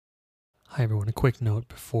Hi, everyone. A quick note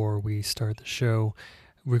before we start the show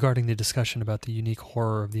regarding the discussion about the unique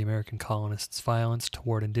horror of the American colonists' violence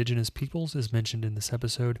toward indigenous peoples is mentioned in this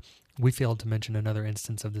episode. We failed to mention another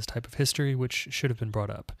instance of this type of history, which should have been brought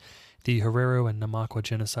up. The Herero and Namaqua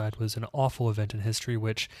genocide was an awful event in history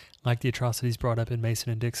which, like the atrocities brought up in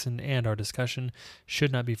Mason and Dixon and our discussion,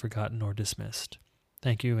 should not be forgotten or dismissed.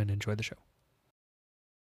 Thank you and enjoy the show.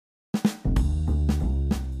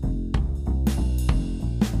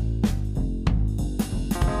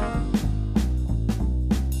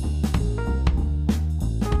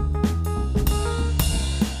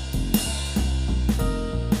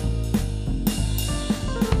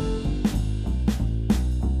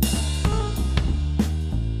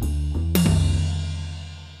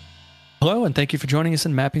 Hello, and thank you for joining us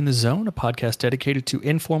in Mapping the Zone, a podcast dedicated to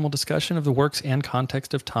informal discussion of the works and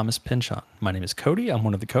context of Thomas Pynchon. My name is Cody. I'm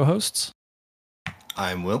one of the co-hosts.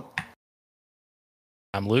 I'm Will.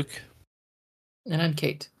 I'm Luke. And I'm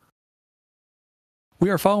Kate.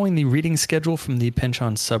 We are following the reading schedule from the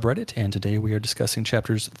Pynchon subreddit, and today we are discussing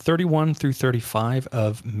chapters 31 through 35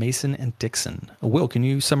 of Mason and Dixon. Will, can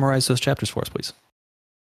you summarize those chapters for us, please?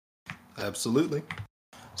 Absolutely.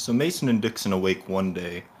 So Mason and Dixon awake one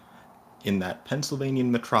day in that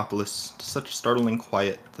Pennsylvanian metropolis to such startling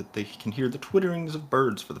quiet that they can hear the twitterings of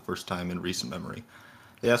birds for the first time in recent memory.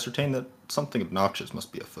 They ascertain that something obnoxious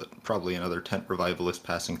must be afoot, probably another tent revivalist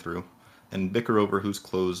passing through, and bicker over whose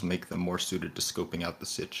clothes make them more suited to scoping out the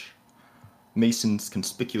sitch. Mason's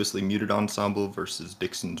conspicuously muted ensemble versus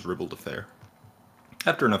Dixon's ribald affair.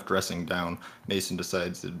 After enough dressing down, Mason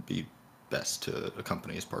decides it'd be best to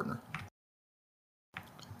accompany his partner.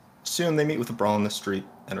 Soon they meet with a brawl in the street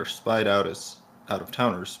and are spied out as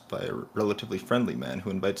out-of-towners by a relatively friendly man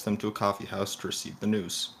who invites them to a coffee house to receive the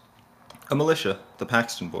news. A militia, the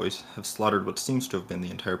Paxton Boys, have slaughtered what seems to have been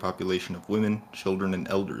the entire population of women, children, and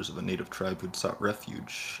elders of a native tribe who'd sought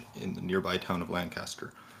refuge in the nearby town of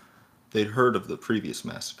Lancaster. They'd heard of the previous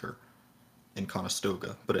massacre in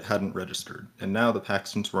Conestoga, but it hadn't registered, and now the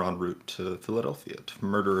Paxtons were en route to Philadelphia to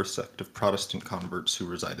murder a sect of Protestant converts who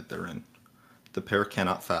resided therein. The pair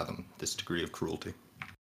cannot fathom this degree of cruelty.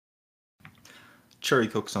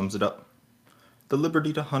 Cherrycoke sums it up. The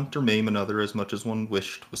liberty to hunt or maim another as much as one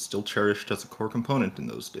wished was still cherished as a core component in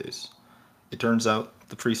those days. It turns out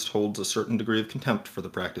the priest holds a certain degree of contempt for the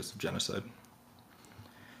practice of genocide.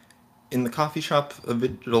 In the coffee shop, a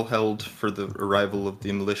vigil held for the arrival of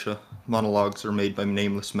the militia. Monologues are made by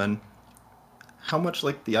nameless men. How much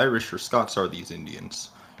like the Irish or Scots are these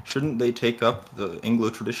Indians? Shouldn't they take up the Anglo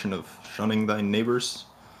tradition of shunning thy neighbors?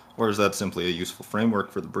 Or is that simply a useful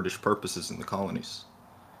framework for the British purposes in the colonies?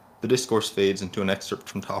 The discourse fades into an excerpt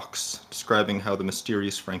from talks, describing how the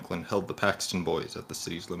mysterious Franklin held the Paxton Boys at the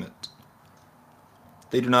city's limit.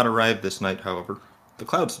 They do not arrive this night, however. The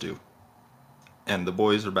clouds do. And the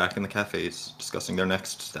boys are back in the cafes, discussing their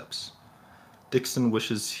next steps. Dixon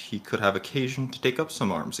wishes he could have occasion to take up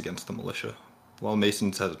some arms against the militia, while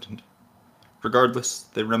Mason's hesitant. Regardless,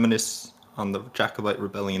 they reminisce on the Jacobite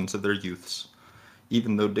rebellions of their youths,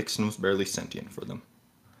 even though Dixon was barely sentient for them.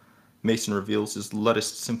 Mason reveals his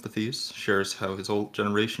Luddist sympathies, shares how his old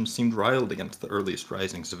generation seemed riled against the earliest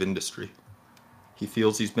risings of industry. He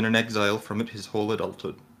feels he's been in exile from it his whole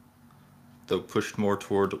adulthood, though pushed more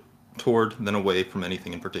toward than away from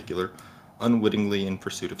anything in particular, unwittingly in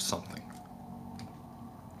pursuit of something.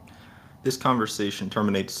 This conversation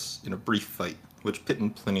terminates in a brief fight, which Pitt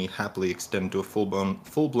and Pliny happily extend to a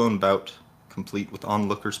full-blown bout, complete with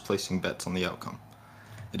onlookers placing bets on the outcome.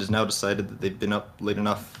 It is now decided that they've been up late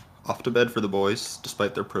enough, off to bed for the boys,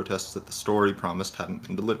 despite their protests that the story promised hadn't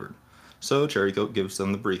been delivered. So Cherrycoke gives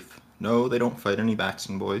them the brief. No, they don't fight any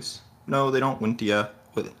Paxton Boys. No, they don't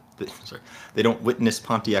they don't witness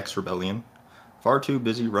Pontiac's rebellion. Far too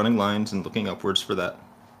busy running lines and looking upwards for that.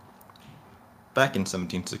 Back in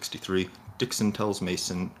 1763, Dixon tells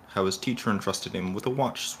Mason how his teacher entrusted him with a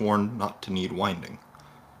watch sworn not to need winding.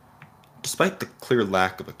 Despite the clear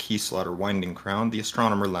lack of a key slaughter winding crown, the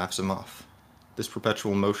astronomer laughs him off. This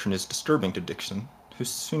perpetual motion is disturbing to Dixon, who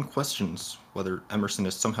soon questions whether Emerson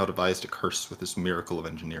has somehow devised a curse with this miracle of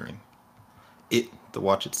engineering. The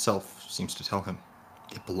watch itself, seems to tell him.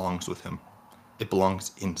 It belongs with him. It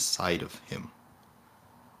belongs inside of him.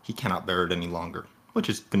 He cannot bear it any longer, which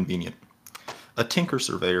is convenient. A tinker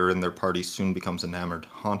surveyor in their party soon becomes enamored,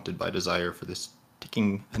 haunted by desire for this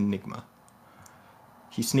ticking enigma.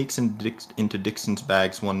 He sneaks into Dixon's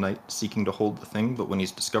bags one night, seeking to hold the thing, but when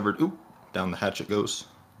he's discovered, down the hatch it goes.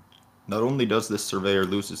 Not only does this surveyor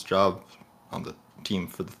lose his job on the team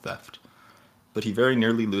for the theft, but he very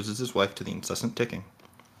nearly loses his wife to the incessant ticking.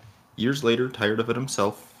 Years later, tired of it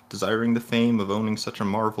himself, Desiring the fame of owning such a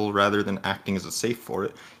marvel rather than acting as a safe for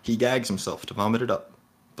it, he gags himself to vomit it up.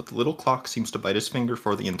 But the little clock seems to bite his finger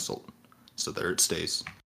for the insult, so there it stays.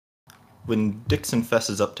 When Dixon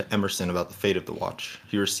fesses up to Emerson about the fate of the watch,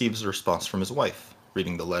 he receives a response from his wife.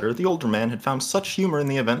 Reading the letter, the older man had found such humor in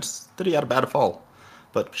the events that he had a bad fall,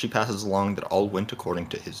 but she passes along that all went according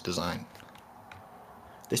to his design.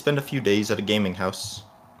 They spend a few days at a gaming house,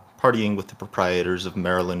 partying with the proprietors of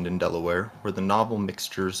Maryland and Delaware, where the novel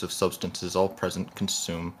mixtures of substances all present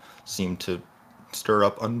consume seem to stir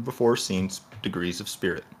up unbefore-seen degrees of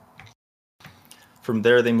spirit. From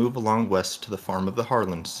there they move along west to the farm of the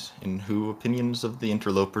Harlands, in whose opinions of the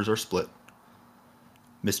interlopers are split.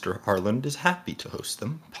 Mr. Harland is happy to host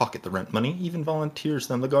them, pocket the rent money, even volunteers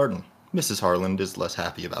them the garden. Mrs. Harland is less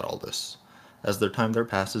happy about all this. As their time there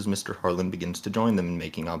passes, Mr. Harland begins to join them in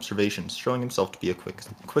making observations, showing himself to be a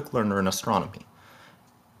quick learner in astronomy.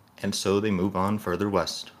 And so they move on further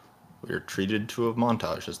west. We are treated to a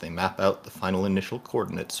montage as they map out the final initial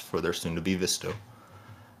coordinates for their soon-to-be Visto.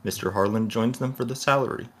 Mr. Harland joins them for the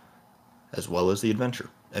salary, as well as the adventure,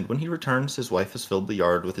 and when he returns, his wife has filled the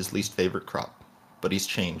yard with his least favorite crop. But he's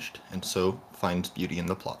changed, and so finds beauty in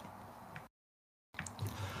the plot.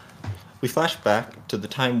 We flash back to the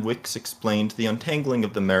time Wicks explained the untangling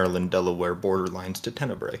of the Maryland-Delaware borderlines to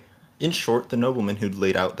Tenebrae. In short, the nobleman who'd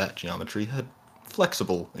laid out that geometry had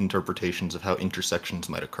flexible interpretations of how intersections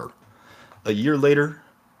might occur. A year later,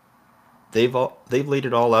 they've laid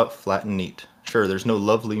it all out flat and neat. Sure, there's no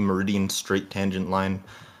lovely meridian straight tangent line,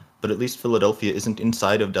 but at least Philadelphia isn't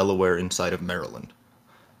inside of Delaware, inside of Maryland.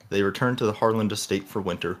 They return to the Harland estate for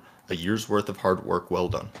winter, a year's worth of hard work well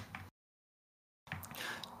done.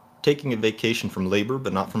 Taking a vacation from labor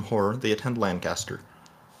but not from horror, they attend Lancaster,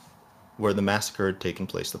 where the massacre had taken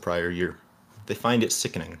place the prior year. They find it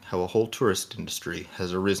sickening how a whole tourist industry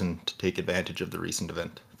has arisen to take advantage of the recent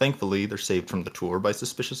event. Thankfully, they're saved from the tour by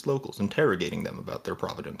suspicious locals interrogating them about their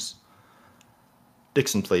providence.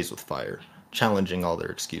 Dixon plays with fire, challenging all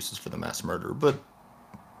their excuses for the mass murder, but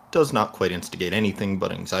does not quite instigate anything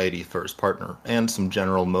but anxiety for his partner and some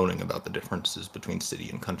general moaning about the differences between city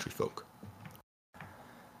and country folk.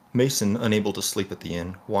 Mason, unable to sleep at the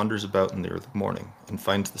inn, wanders about in the early morning and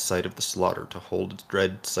finds the sight of the slaughter to hold its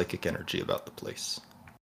dread psychic energy about the place.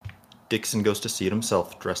 Dixon goes to see it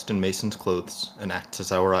himself, dressed in Mason's clothes, and acts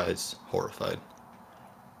as our eyes, horrified.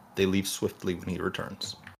 They leave swiftly when he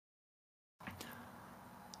returns.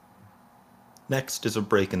 Next is a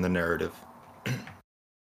break in the narrative.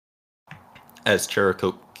 As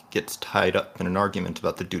Chericote gets tied up in an argument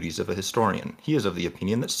about the duties of a historian, he is of the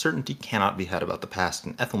opinion that certainty cannot be had about the past,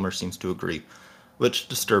 and Ethelmer seems to agree, which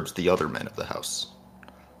disturbs the other men of the house.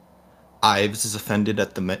 Ives is offended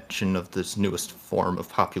at the mention of this newest form of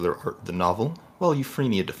popular art, the novel, while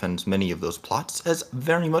Euphemia defends many of those plots as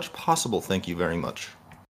very much possible, thank you very much.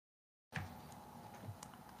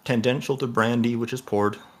 Tangential to brandy which is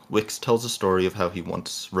poured, Wicks tells a story of how he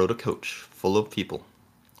once rode a coach full of people.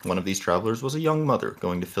 One of these travelers was a young mother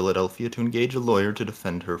going to Philadelphia to engage a lawyer to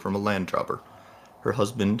defend her from a land robber. Her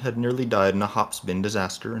husband had nearly died in a hops bin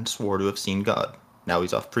disaster and swore to have seen God. Now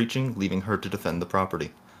he's off preaching, leaving her to defend the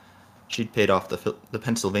property. She'd paid off the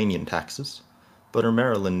Pennsylvanian taxes, but her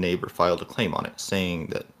Maryland neighbor filed a claim on it, saying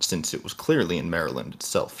that since it was clearly in Maryland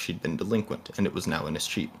itself, she'd been delinquent, and it was now in his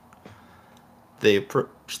sheet. They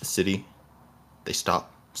approach the city. They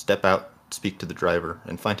step out, speak to the driver,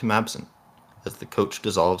 and find him absent, as the coach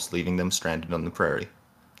dissolves, leaving them stranded on the prairie.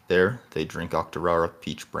 There, they drink Octorara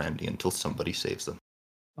peach brandy until somebody saves them.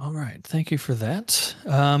 All right. Thank you for that.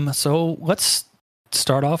 So let's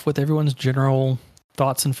start off with everyone's general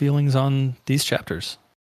thoughts and feelings on these chapters.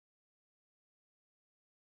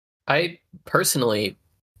 I personally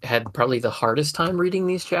had probably the hardest time reading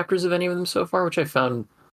these chapters of any of them so far, which I found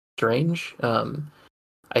strange.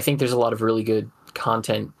 I think there's a lot of really good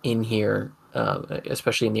content in here,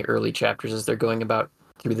 especially in the early chapters as they're going about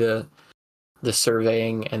through the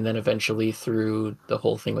surveying and then eventually through the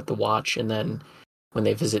whole thing with the watch, and then when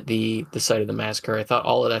they visit the site of the massacre. I thought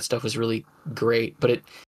all of that stuff was really great, but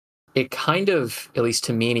it kind of, at least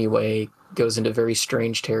to me anyway, goes into very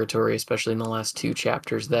strange territory, especially in the last two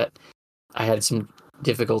chapters, that I had some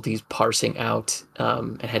difficulties parsing out,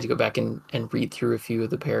 and had to go back and read through a few of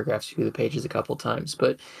the paragraphs, a few of the pages a couple times.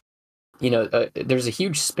 But there's a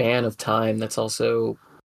huge span of time that's also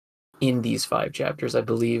in these 5 chapters. I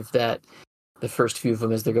believe that the first few of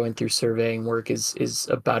them, as they're going through surveying work, is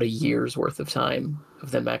about a year's worth of time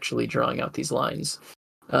of them actually drawing out these lines.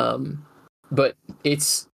 But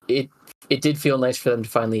it did feel nice for them to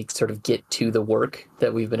finally sort of get to the work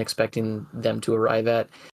that we've been expecting them to arrive at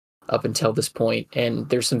up until this point. And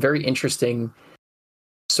there's some very interesting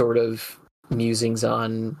sort of musings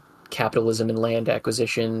on capitalism and land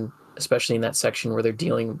acquisition, especially in that section where they're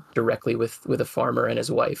dealing directly with a farmer and his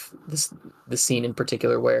wife. The scene in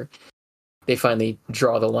particular where they finally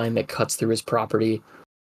draw the line that cuts through his property,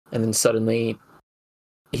 and then suddenly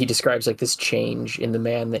he describes like this change in the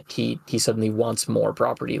man that he suddenly wants more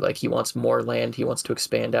property, like he wants more land, he wants to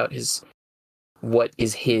expand out what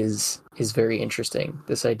is his is very interesting.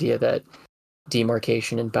 This idea that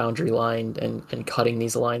demarcation and boundary line and cutting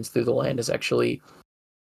these lines through the land is actually,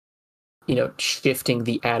 shifting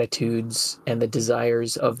the attitudes and the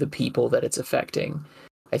desires of the people that it's affecting.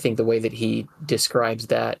 I think the way that he describes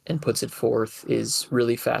that and puts it forth is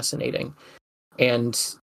really fascinating. And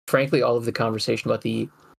frankly, all of the conversation about the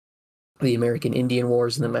American Indian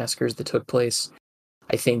Wars and the massacres that took place,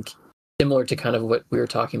 I think similar to kind of what we were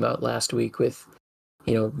talking about last week with,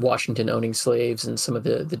 Washington owning slaves and some of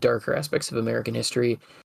the darker aspects of American history,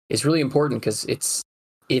 is really important because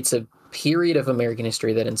it's a period of American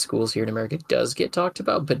history that in schools here in America does get talked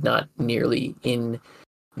about, but not nearly in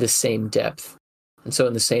the same depth. And so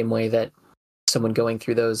in the same way that someone going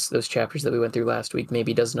through those chapters that we went through last week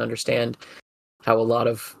maybe doesn't understand how a lot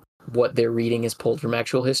of what they're reading is pulled from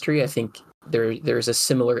actual history, I think there's a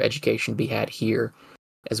similar education to be had here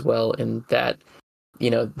as well, in that,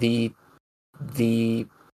 the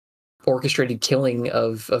orchestrated killing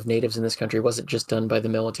of natives in this country wasn't just done by the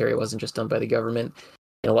military, it wasn't just done by the government.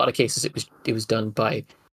 In a lot of cases, it was done by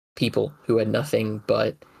people who had nothing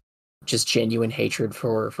but just genuine hatred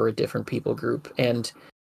for a different people group. And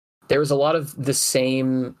there was a lot of the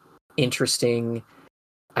same interesting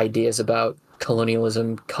ideas about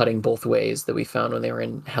colonialism cutting both ways that we found when they were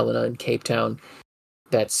in Helena and Cape Town.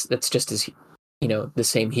 That's just as, the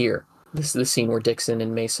same here. This is the scene where Dixon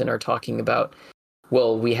and Mason are talking about,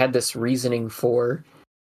 well, we had this reasoning for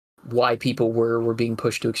why people were being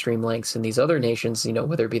pushed to extreme lengths in these other nations,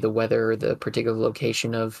 whether it be the weather or the particular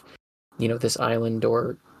location of, this island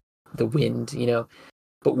or the wind,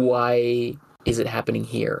 but why is it happening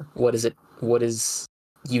here? What is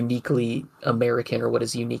uniquely American, or what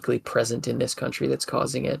is uniquely present in this country that's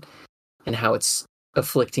causing it, and how it's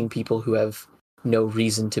afflicting people who have no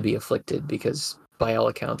reason to be afflicted, because by all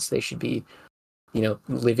accounts they should be,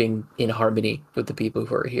 living in harmony with the people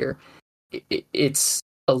who are here. It's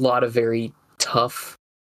a lot of very tough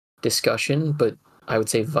discussion, but I would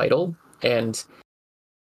say vital, and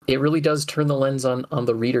it really does turn the lens on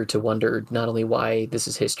the reader to wonder not only why this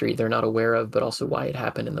is history they're not aware of, but also why it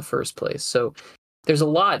happened in the first place. So there's a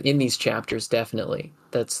lot in these chapters, definitely,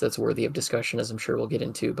 that's worthy of discussion, as I'm sure we'll get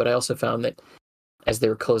into. But I also found that as they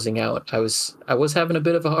were closing out, I was having a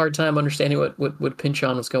bit of a hard time understanding what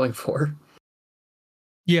Pynchon was going for.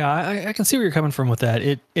 Yeah, I can see where you're coming from with that.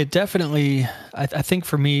 It definitely, I think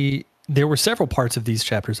for me, there were several parts of these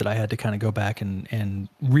chapters that I had to kind of go back and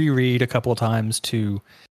reread a couple of times to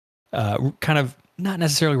kind of not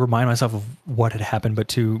necessarily remind myself of what had happened, but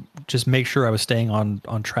to just make sure I was staying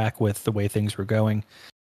on track with the way things were going.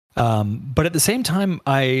 But at the same time,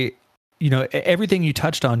 everything you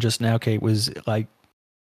touched on just now, Kate, was like,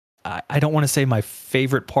 I don't want to say my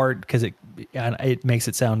favorite part because it makes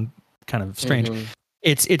it sound kind of strange. Mm-hmm.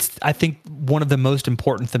 It's I think one of the most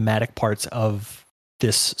important thematic parts of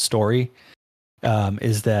this story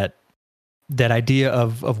is that idea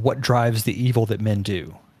of what drives the evil that men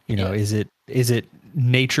do. Is it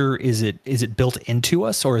nature? Is it built into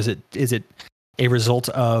us, or is it a result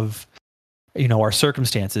of our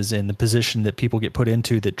circumstances and the position that people get put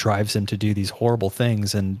into that drives them to do these horrible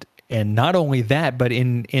things? And not only that, but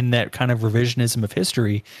in that kind of revisionism of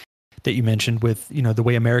history that you mentioned with the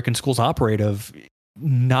way American schools operate, of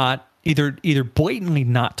not either blatantly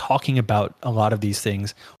not talking about a lot of these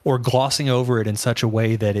things or glossing over it in such a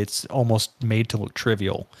way that it's almost made to look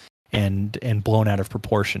trivial and blown out of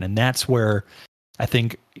proportion. And that's where I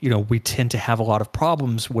think we tend to have a lot of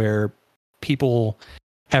problems, where people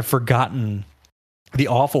have forgotten the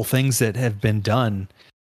awful things that have been done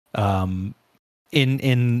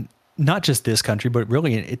in not just this country, but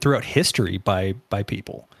really throughout history by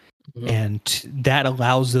people. Mm-hmm. And that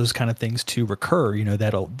allows those kind of things to recur,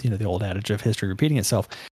 the old adage of history repeating itself.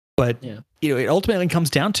 But, it ultimately comes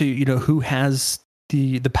down to, who has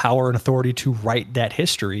the power and authority to write that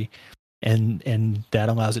history, and that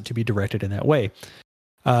allows it to be directed in that way.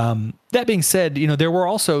 That being said, there were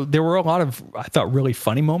a lot of, I thought, really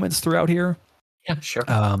funny moments throughout here. Yeah, sure.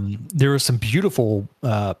 There were some beautiful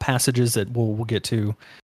passages that we'll get to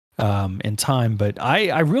in time, but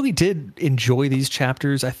I really did enjoy these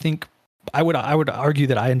chapters. I think I would argue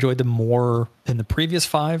that I enjoyed them more than the previous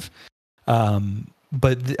 5.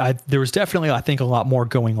 But there was definitely, I think, a lot more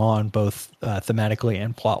going on, both thematically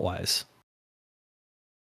and plot wise.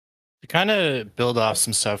 To kind of build off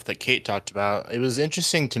some stuff that Kate talked about, it was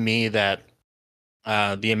interesting to me that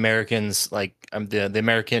the Americans, like the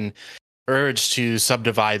American urge to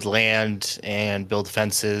subdivide land and build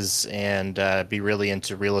fences and be really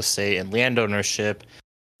into real estate and land ownership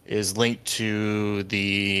is linked to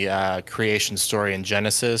the creation story in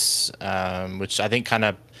Genesis, which I think kind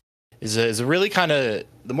of is a really kind of,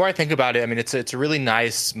 the more I think about it, I mean, it's a really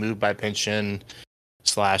nice move by Pynchon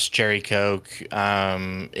slash Cherry Coke,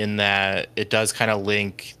 in that it does kind of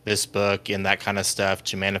link this book and that kind of stuff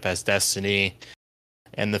to Manifest Destiny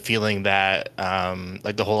and the feeling that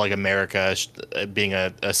like the whole like America being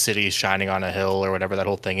a city shining on a hill or whatever that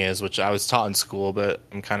whole thing is, which I was taught in school, but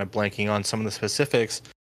I'm kind of blanking on some of the specifics.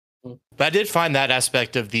 But I did find that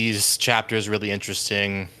aspect of these chapters really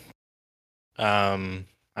interesting. I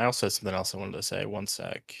also had something else I wanted to say. One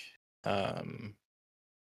sec.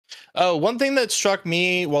 One thing that struck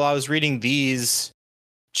me while I was reading these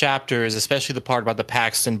chapters, especially the part about the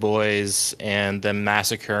Paxton boys and them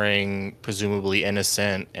massacring presumably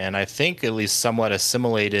innocent and I think at least somewhat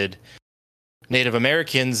assimilated Native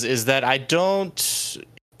Americans, is that I don't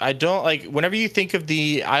like, whenever you think of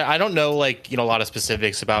I don't know, like, you know, a lot of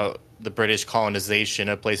specifics about the British colonization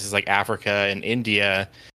of places like Africa and India,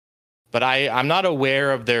 but I'm not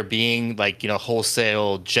aware of there being, like, you know,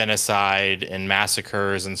 wholesale genocide and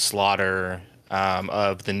massacres and slaughter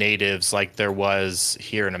of the natives like there was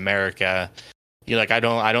here in America. You know, like, I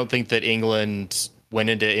don't think that England went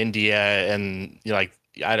into India and, you know, like,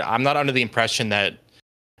 I'm not under the impression that,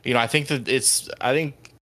 you know, I think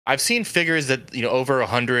I've seen figures that, you know, over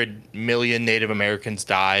 100 million Native Americans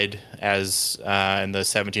died as in the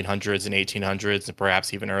 1700s and 1800s and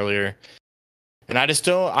perhaps even earlier. And I just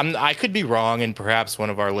don't, I could be wrong, and perhaps one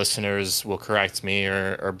of our listeners will correct me,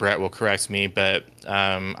 or Brett will correct me, but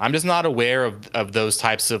I'm just not aware of those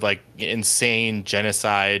types of, like, insane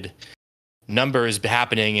genocide numbers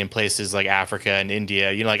happening in places like Africa and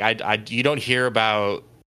India. You know, like, you don't hear about,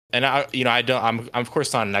 and I'm of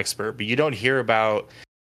course not an expert, but you don't hear about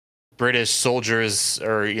British soldiers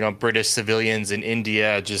or, you know, British civilians in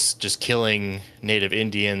India just killing native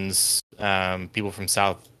Indians, people from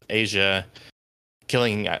South Asia,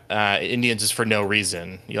 killing Indians just for no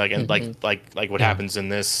reason. You know, like, and like what happens in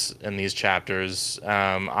these chapters.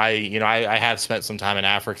 I have spent some time in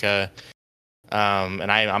Africa,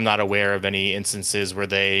 and I'm not aware of any instances where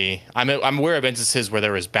I'm aware of instances where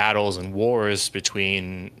there was battles and wars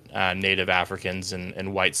between native Africans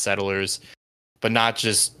and white settlers, but not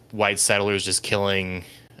just white settlers just killing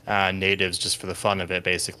natives just for the fun of it,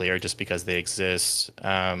 basically, or just because they exist.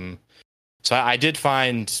 So I did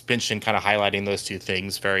find Pynchon kind of highlighting those two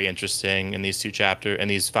things very interesting in these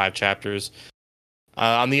 5 chapters.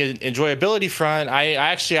 On the enjoyability front,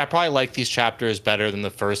 I probably like these chapters better than the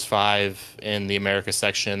first 5 in the America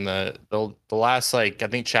section. The last, like, I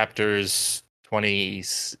think chapters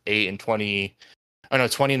 28 and 29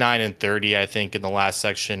 and 30, I think, in the last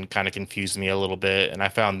section kind of confused me a little bit, and I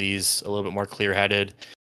found these a little bit more clear-headed.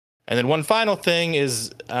 And then one final thing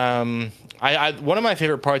is, one of my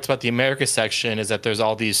favorite parts about the America section is that there's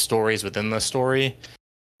all these stories within the story,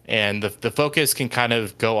 and the focus can kind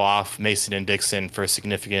of go off Mason and Dixon for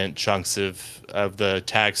significant chunks of the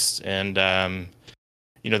text. And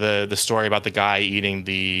you know, the story about the guy eating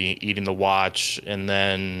the watch, and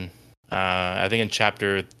then I think in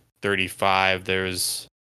chapter 35 there's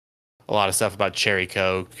a lot of stuff about Cherry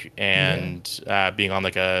Coke and being on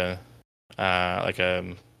like a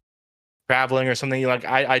traveling or something. Like,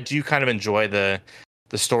 I do kind of enjoy the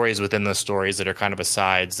stories within the stories that are kind of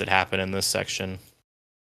asides that happen in this section.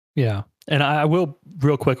 Yeah. And I will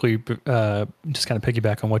real quickly just kind of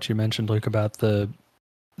piggyback on what you mentioned, Luke, about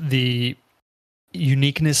the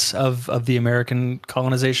uniqueness of the American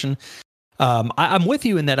colonization. I'm with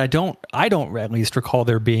you in that I don't at least recall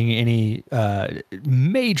there being any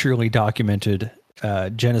majorly documented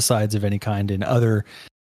genocides of any kind in other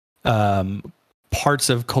parts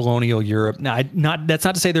of colonial Europe. Now, that's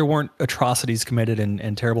not to say there weren't atrocities committed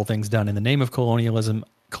and terrible things done in the name of colonialism.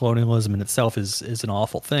 Colonialism in itself is an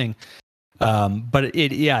awful thing. But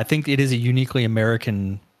I think it is a uniquely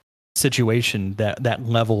American situation, that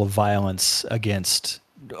level of violence against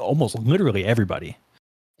almost literally everybody.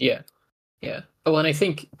 Yeah. Yeah. Oh, and I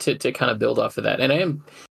think to kind of build off of that, and I am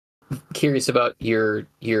curious about your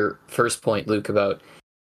first point, Luke, about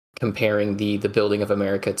comparing the building of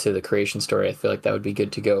America to the creation story. I feel like that would be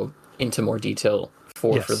good to go into more detail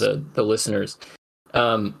for the listeners.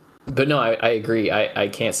 But no, I agree. I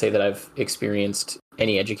can't say that I've experienced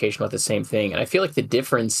any education about the same thing. And I feel like the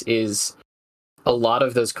difference is a lot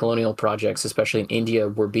of those colonial projects, especially in India,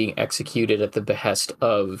 were being executed at the behest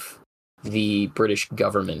of the British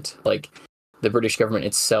government. Like, the British government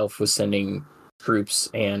itself was sending troops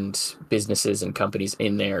and businesses and companies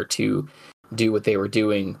in there to do what they were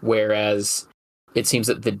doing, whereas it seems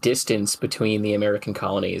that the distance between the American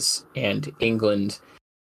colonies and England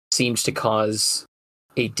seems to cause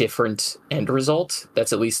a different end result.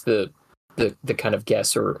 That's at least the kind of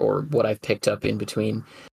guess or what I've picked up in between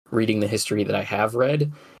reading the history that I have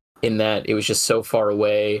read, in that it was just so far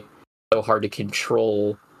away, so hard to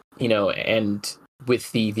control, and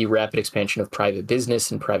with the rapid expansion of private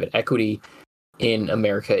business and private equity in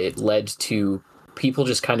America, it led to people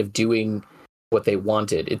just kind of doing what they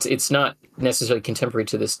wanted. It's not necessarily contemporary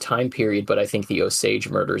to this time period, but I think the Osage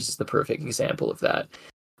murders is the perfect example of that,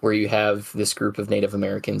 where you have this group of Native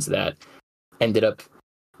Americans that ended up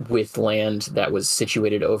with land that was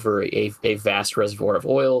situated over a vast reservoir of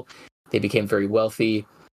oil. They became very wealthy,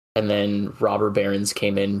 and then robber barons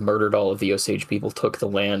came in, murdered all of the Osage people, took the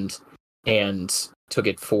land, and took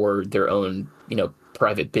it for their own,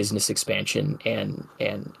 private business expansion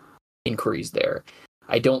and inquiries there.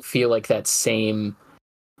 I don't feel like that same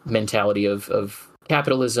mentality of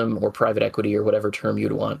capitalism or private equity or whatever term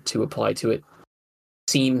you'd want to apply to it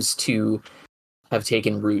seems to have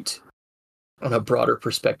taken root on a broader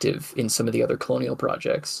perspective in some of the other colonial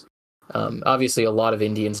projects. Obviously, a lot of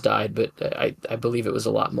Indians died, but I believe it was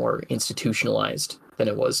a lot more institutionalized than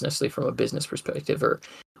it was necessarily from a business perspective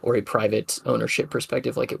or a private ownership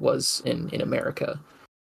perspective like it was in America.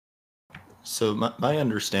 So my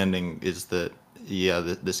understanding is that,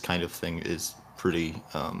 this kind of thing is pretty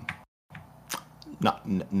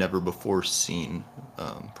never before seen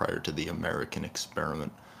prior to the American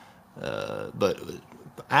experiment. But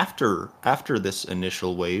after this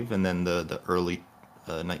initial wave, and then the early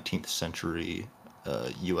 19th century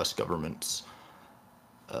U.S. government's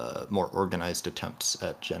more organized attempts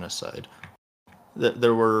at genocide,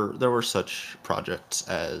 there were such projects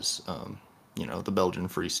as the Belgian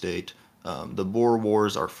Free State. The Boer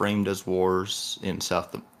Wars are framed as wars in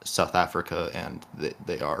South Africa, and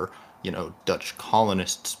they are Dutch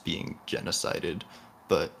colonists being genocided,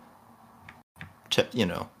 but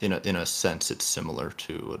in a sense it's similar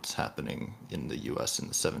to what's happening in the U.S. in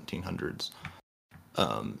the 1700s,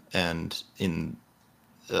 and in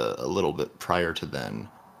a little bit prior to then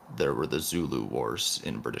there were the Zulu Wars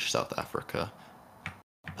in British South Africa.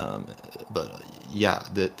 But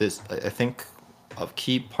this, I think, a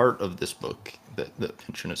key part of this book that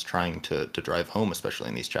Pynchon is trying to drive home, especially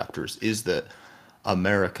in these chapters, is that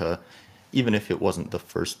America, even if it wasn't the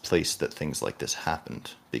first place that things like this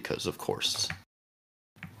happened, because of course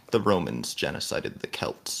the Romans genocided the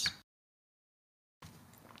Celts,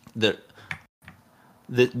 that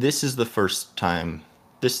this is the first time.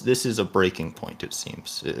 This is a breaking point, it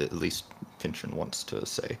seems, at least Pynchon wants to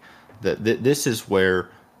say, that this is where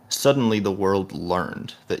suddenly the world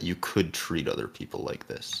learned that you could treat other people like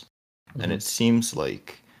this. Mm-hmm. And it seems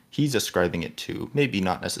like he's ascribing it to maybe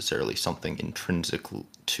not necessarily something intrinsic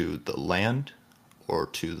to the land or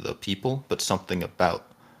to the people, but something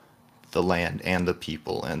about the land and the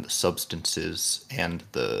people and the substances and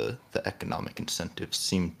the economic incentives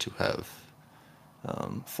seem to have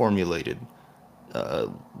formulated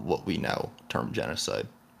what we now term genocide.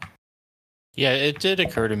 Yeah, it did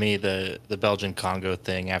occur to me the Belgian Congo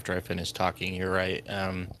thing after I finished talking. You're right.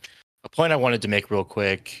 A point I wanted to make real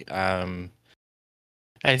quick. I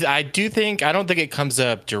don't think it comes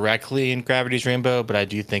up directly in Gravity's Rainbow, but I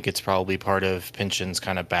do think it's probably part of Pynchon's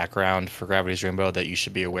kind of background for Gravity's Rainbow that you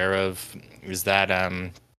should be aware of, is that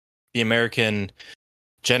the American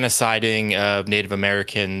genociding of Native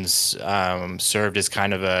Americans served as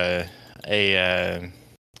kind of an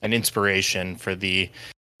inspiration for the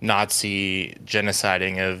Nazi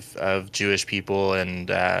genociding of Jewish people and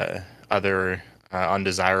other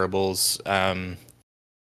undesirables,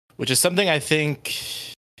 which is something I think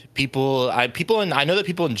I know that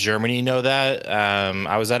people in Germany know that.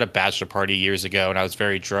 I was at a bachelor party years ago and I was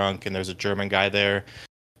very drunk, and there was a German guy there,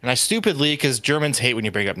 and I stupidly, because Germans hate when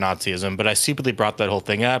you bring up Nazism, but I stupidly brought that whole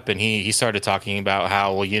thing up, and he started talking about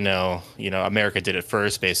how, well, America did it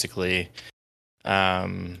first, basically.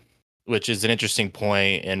 Which is an interesting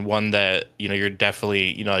point, and one that, you're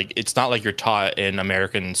definitely, it's not like you're taught in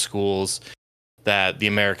American schools that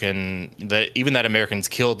even that Americans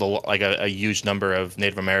killed a huge number of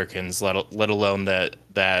Native Americans, let alone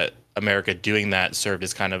that America doing that served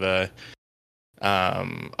as kind of a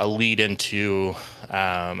lead into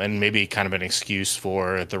and maybe kind of an excuse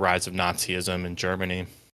for the rise of Nazism in Germany.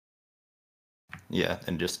 Yeah,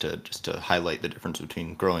 and just to highlight the difference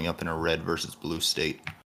between growing up in a red versus blue state.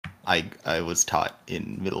 I was taught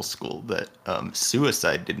in middle school that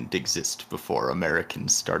suicide didn't exist before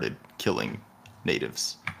Americans started killing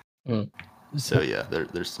natives. Mm. So yeah,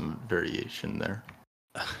 there's some variation there.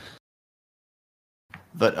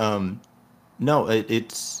 But no,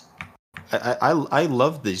 it's I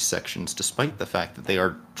love these sections despite the fact that they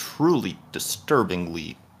are truly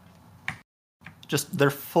disturbingly just they're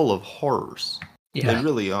full of horrors. Yeah. They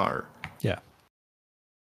really are. Yeah.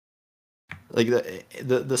 Like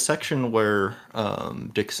the section where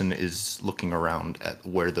Dixon is looking around at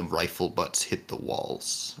where the rifle butts hit the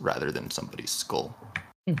walls rather than somebody's skull,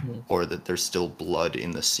 Mm-hmm. or that there's still blood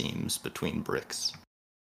in the seams between bricks.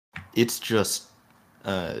 It's just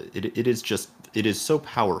it is so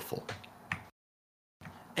powerful,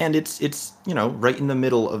 and it's right in the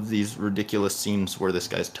middle of these ridiculous scenes where this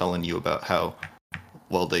guy's telling you about how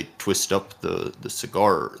well they twist up the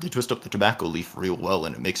tobacco leaf real well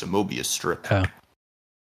and it makes a Mobius strip. Yeah.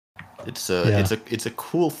 It's a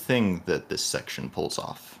cool thing that this section pulls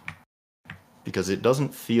off, because it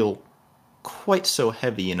doesn't feel quite so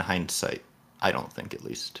heavy in hindsight. I don't think, at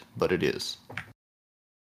least, but it is.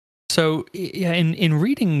 So yeah, in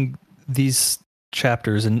reading these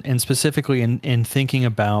chapters and specifically in thinking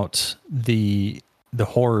about the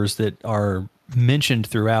horrors that are mentioned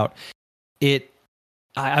throughout,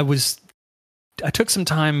 I took some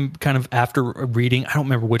time kind of after reading. I don't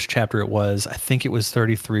remember which chapter it was. I think it was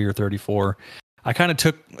 33 or 34. I kind of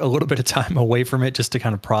took a little bit of time away from it just to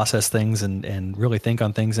kind of process things and really think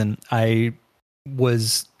on things. And I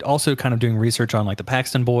was also kind of doing research on like the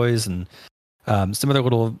Paxton Boys and some other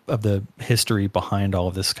little of the history behind all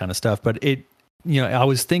of this kind of stuff. But I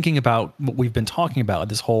was thinking about what we've been talking about,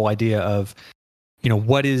 this whole idea of,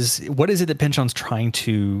 what is it that Pynchon's trying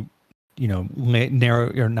to,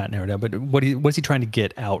 narrow down, but what's he trying to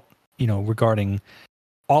get out, regarding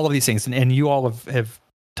all of these things. And you all have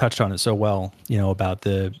touched on it so well, about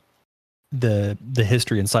the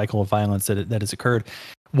history and cycle of violence that has occurred.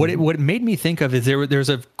 What it made me think of is there's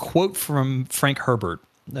a quote from Frank Herbert,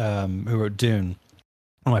 who wrote Dune,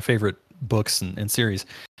 one of my favorite books and series.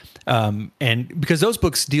 And because those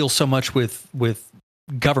books deal so much with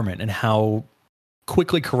government and how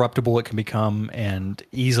quickly corruptible it can become and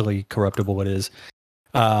easily corruptible it is.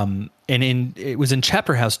 And it was in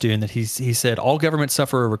Chapter House Dune that he said, all governments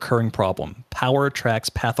suffer a recurring problem. Power attracts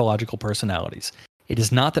pathological personalities. It is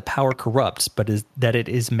not that power corrupts, but that it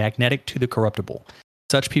is magnetic to the corruptible.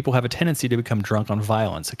 Such people have a tendency to become drunk on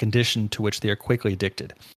violence, a condition to which they are quickly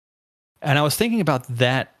addicted. And I was thinking about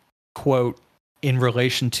that quote in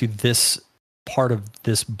relation to this part of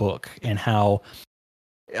this book and how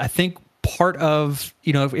I think part of,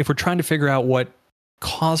 if we're trying to figure out what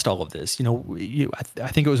caused all of this, I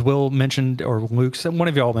think it was Will mentioned, or Luke, one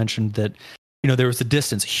of y'all mentioned that, there was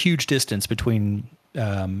a huge distance between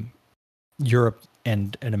Europe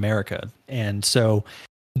and America. And so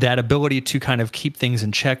that ability to kind of keep things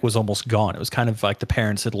in check was almost gone. It was kind of like the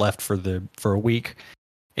parents had left for a week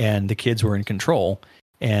and the kids were in control,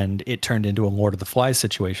 and it turned into a Lord of the Flies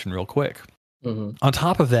situation real quick. Mm-hmm. On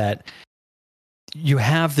top of that, you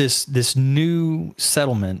have this new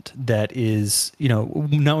settlement that is,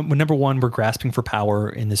 number one, we're grasping for power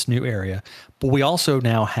in this new area, but we also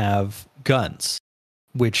now have guns,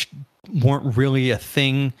 which weren't really a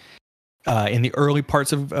thing in the early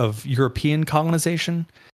parts of European colonization.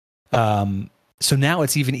 So now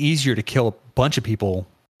it's even easier to kill a bunch of people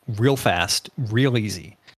real fast, real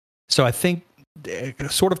easy. So I think a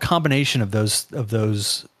sort of combination of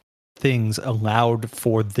those things allowed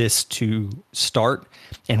for this to start.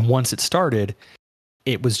 And once it started,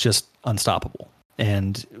 it was just unstoppable.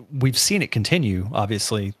 And we've seen it continue,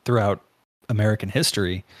 obviously, throughout American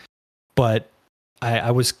history. But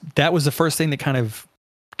that was the first thing that kind of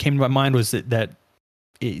came to my mind, was that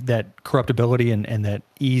corruptibility and that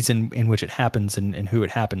ease in which it happens and who it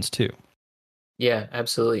happens to. Yeah,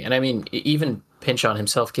 absolutely. And I mean, even Pynchon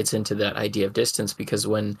himself gets into that idea of distance, because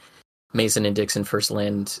when Mason and Dixon first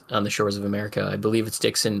land on the shores of America, I believe it's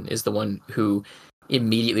Dixon is the one who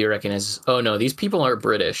immediately recognizes, oh no, these people aren't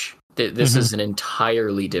British. This is an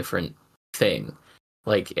entirely different thing.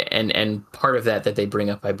 Like, and part of that they bring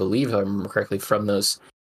up, I believe, if I remember correctly, from those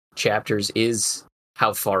chapters, is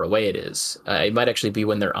how far away it is. It might actually be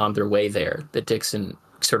when they're on their way there that Dixon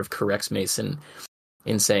sort of corrects Mason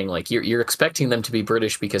in saying, like, you're expecting them to be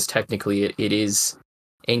British because technically it is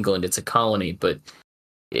England, it's a colony, but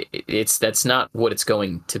that's not what it's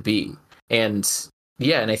going to be. And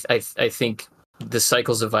yeah, and I think the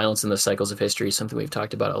cycles of violence and the cycles of history is something we've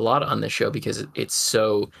talked about a lot on this show, because it's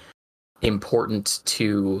so important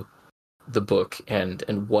to the book and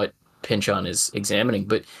what Pynchon is examining.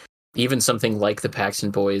 But even something like the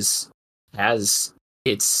Paxton Boys has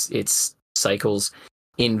its cycles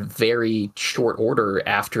in very short order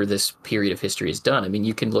after this period of history is done. I mean,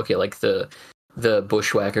 you can look at like the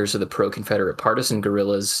bushwhackers or the pro-Confederate partisan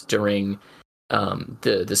guerrillas during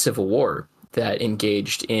the Civil War that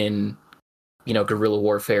engaged in, you know, guerrilla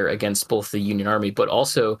warfare against both the Union Army, but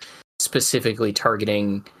also specifically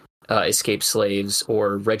targeting escaped slaves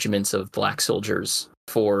or regiments of black soldiers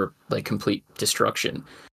for like complete destruction.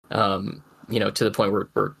 You know, to the point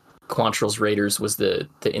where Quantrill's Raiders was the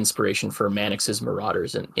inspiration for Mannix's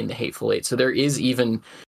Marauders in the Hateful Eight. So there is even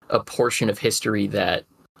a portion of history that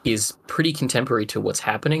is pretty contemporary to what's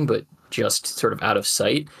happening, but just sort of out of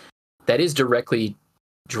sight, that is directly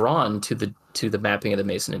drawn to the mapping of the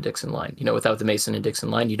Mason and Dixon line. You know, without the Mason and Dixon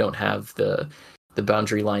line, you don't have the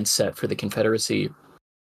boundary line set for the Confederacy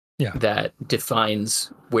that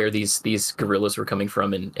defines where these guerrillas were coming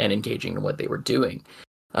from and engaging in what they were doing.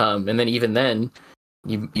 And then even then,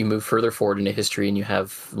 you move further forward into history and you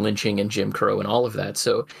have lynching and Jim Crow and all of that.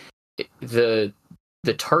 So the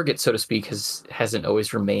target, so to speak, hasn't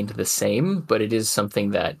always remained the same, but it is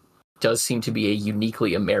something that does seem to be a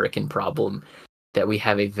uniquely American problem that we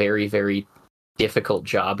have a very, very difficult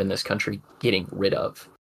job in this country getting rid of.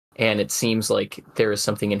 And it seems like there is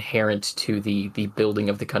something inherent to the building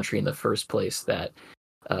of the country in the first place that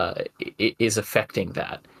is affecting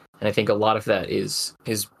that. And I think a lot of that is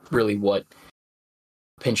really what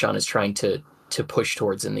Pynchon is trying to push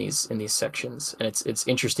towards in these sections. And it's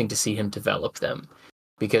interesting to see him develop them,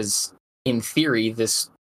 because in theory, this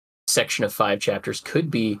section of 5 chapters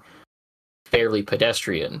could be fairly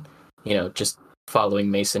pedestrian, you know, just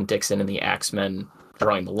following Mason, Dixon, and the Axemen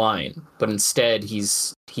drawing the line. But instead,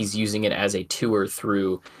 he's using it as a tour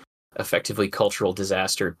through effectively cultural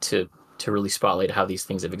disaster to really spotlight how these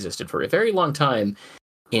things have existed for a very long time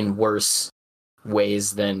in worse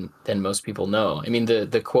ways than most people know. I mean,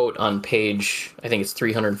 the quote on page, I think it's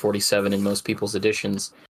 347 in most people's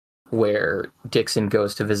editions, where Dixon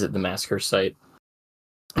goes to visit the massacre site,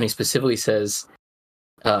 and he specifically says,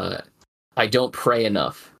 I don't pray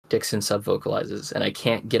enough, Dixon subvocalizes, and I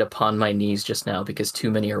can't get upon my knees just now because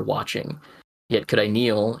too many are watching. Yet could I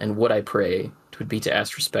kneel, and would I pray, it would be to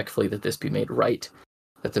ask respectfully that this be made right,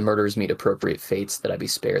 that the murderers meet appropriate fates, that I be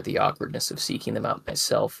spared the awkwardness of seeking them out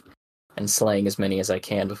myself, and slaying as many as I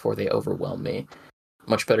can before they overwhelm me.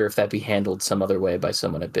 Much better if that be handled some other way by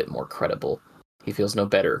someone a bit more credible. He feels no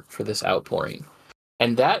better for this outpouring.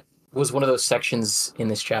 And that was one of those sections in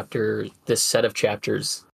this chapter, this set of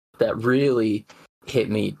chapters, that really hit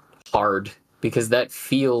me hard, because that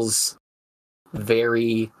feels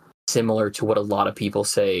very similar to what a lot of people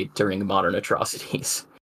say during modern atrocities,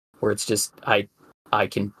 where it's just, I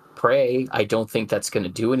can pray, I don't think that's going to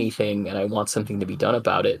do anything, and I want something to be done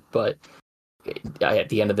about it, but at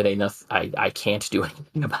the end of the day, I can't do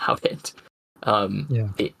anything about it.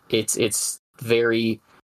 It's very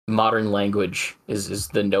modern language is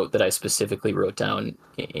the note that I specifically wrote down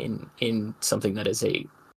in something that is a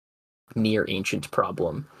near ancient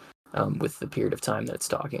problem with the period of time that it's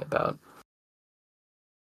talking about.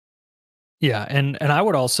 Yeah, and I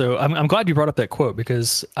would also, I'm glad you brought up that quote,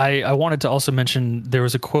 because I wanted to also mention there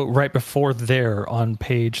was a quote right before there on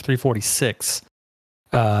page 346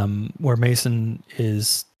 where Mason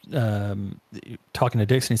is talking to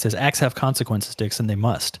Dixon. He says, "Acts have consequences, Dixon, they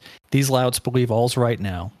must. These louts believe all's right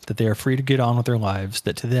now, that they are free to get on with their lives,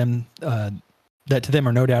 that to them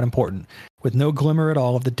are no doubt important, with no glimmer at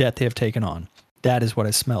all of the debt they have taken on. That is what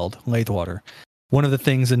I smelled, Lathwater. One of the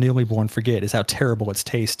things the newly born forget is how terrible its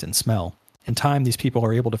taste and smell. In time, these people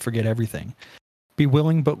are able to forget everything. Be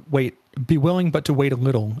willing but to wait a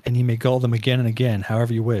little, and ye may gull them again and again,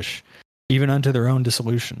 however you wish, even unto their own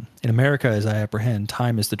dissolution. In America, as I apprehend,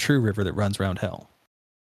 time is the true river that runs round hell."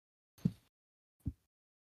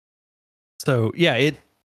 So yeah,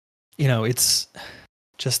 it's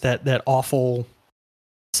just that awful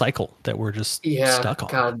cycle that we're just stuck on.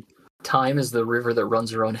 God, time is the river that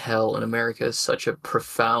runs around hell in America is such a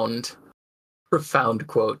profound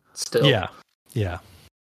quote still. Yeah.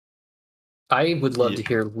 I would love to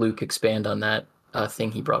hear Luke expand on that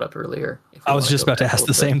thing he brought up earlier. I was just about to ask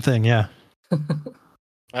the same thing, yeah.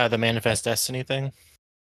 The Manifest Destiny thing?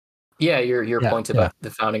 Yeah, your point about the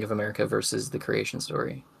founding of America versus the creation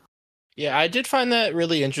story. Yeah, I did find that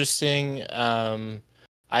really interesting. I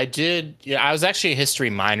was actually a history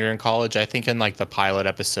minor in college. I think in like the pilot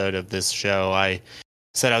episode of this show, I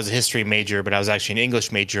said I was a history major, but I was actually an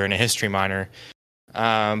English major and a history minor.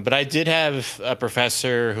 But I did have a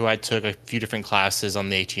professor who I took a few different classes on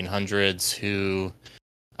the 1800s who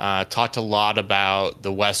talked a lot about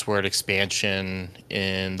the westward expansion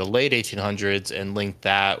in the late 1800s and linked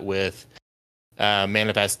that with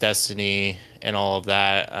Manifest Destiny and all of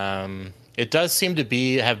that. It does seem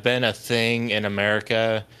to have been a thing in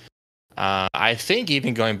America. I think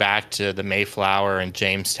even going back to the Mayflower and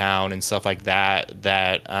Jamestown and stuff like that,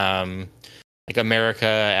 like America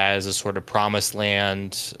as a sort of promised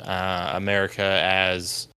land, America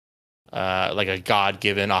as like a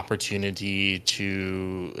God-given opportunity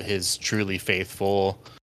to his truly faithful,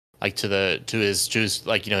 like to his Jews,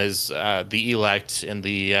 like, you know, his the elect in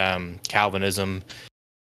the Calvinism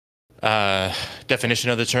definition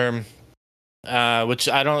of the term, which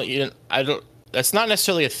I don't. That's not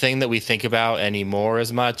necessarily a thing that we think about anymore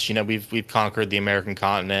as much. You know, we've conquered the American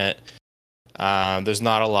continent. There's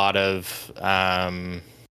not a lot of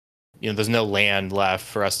there's no land left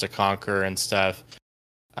for us to conquer and stuff.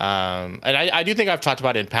 And I do think I've talked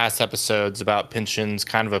about it in past episodes about Pynchon's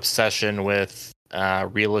kind of obsession with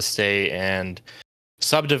real estate and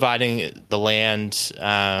subdividing the land.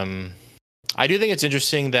 I do think it's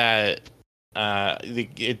interesting that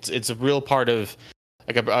it's a real part of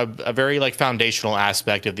like a very like foundational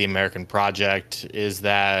aspect of the American project is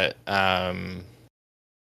that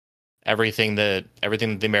everything that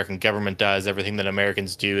the American government does, everything that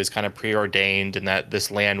Americans do is kind of preordained, and that this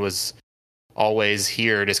land was always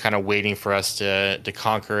here, just kind of waiting for us to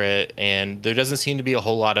conquer it. And there doesn't seem to be a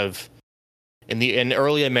whole lot of in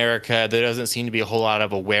early America, there doesn't seem to be a whole lot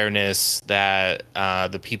of awareness that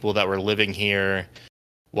the people that were living here,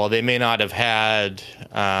 while they may not have had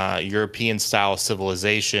European style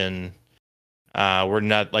civilization, were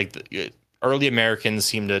not like early Americans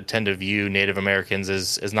seem to tend to view Native Americans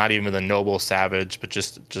as not even the noble savage, but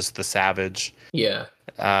just the savage. Yeah.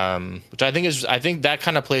 Which I think that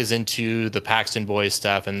kind of plays into the Paxton Boys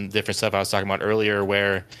stuff and different stuff I was talking about earlier,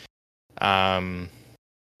 where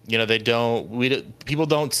people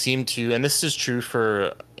don't seem to, and this is true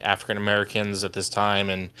for African Americans at this time,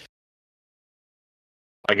 and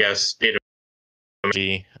I guess Native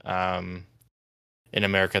in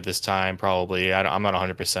America at this time, probably. I'm not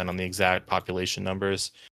 100% on the exact population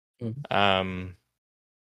numbers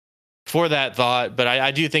for that thought, but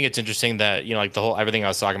I do think it's interesting that, you know, like everything I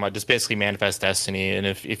was talking about, just basically Manifest Destiny, and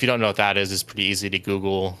if you don't know what that is, it's pretty easy to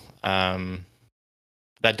Google.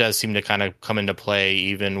 That does seem to kind of come into play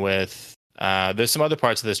even with there's some other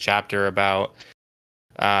parts of this chapter about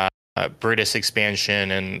British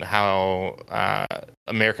expansion and how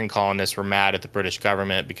American colonists were mad at the British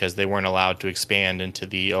government because they weren't allowed to expand into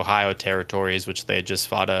the Ohio territories, which they had just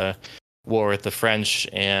fought a war with the French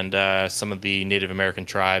and some of the Native American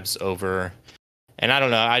tribes over. And I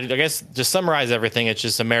don't know. I guess to summarize everything, it's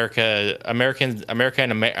just Americans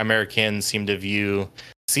seem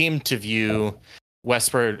to view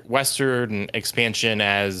Western expansion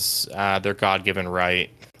as their God-given right,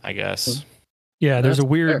 I guess. Yeah, there's That's a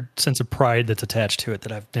weird fair. sense of pride that's attached to it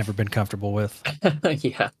that I've never been comfortable with.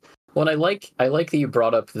 Yeah. Well, and I like that you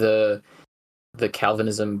brought up the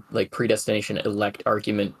Calvinism, like predestination elect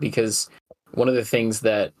argument, because one of the things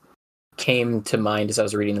that came to mind as I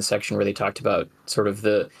was reading the section where they talked about sort of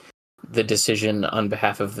the decision on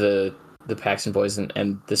behalf of the Paxton Boys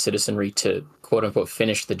and the citizenry to quote unquote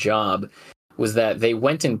finish the job was that they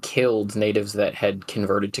went and killed natives that had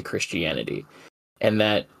converted to Christianity. And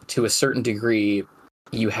that to a certain degree,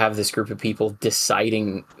 you have this group of people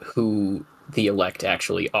deciding who the elect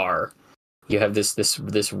actually are. You have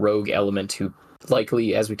this rogue element who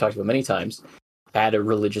likely, as we talked about many times, had a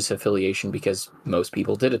religious affiliation because most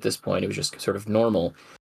people did at this point. It was just sort of normal,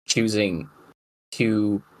 choosing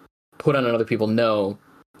to put on other people, no,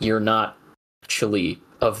 you're not actually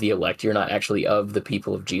of the elect. You're not actually of the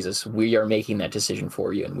people of Jesus. We are making that decision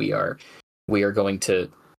for you, and we are going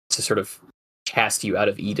to sort of cast you out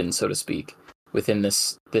of Eden, so to speak, within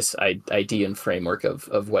this idea and framework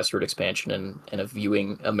of westward expansion and of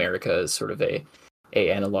viewing America as sort of a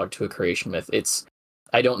analog to a creation myth.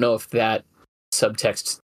 I don't know if that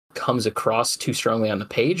subtext comes across too strongly on the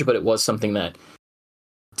page, but it was something that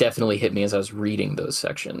definitely hit me as I was reading those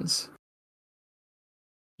sections.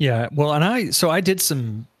 Yeah, well, and I did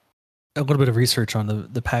a little bit of research on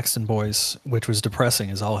the Paxton Boys, which was depressing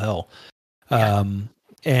as all hell. Yeah.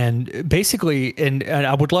 And basically, and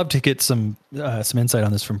I would love to get some insight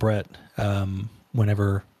on this from Brett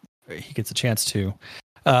whenever he gets a chance to.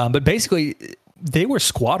 But basically, they were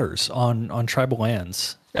squatters on tribal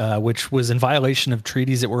lands, which was in violation of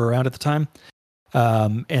treaties that were around at the time.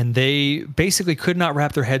 And they basically could not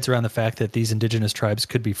wrap their heads around the fact that these indigenous tribes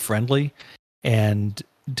could be friendly, and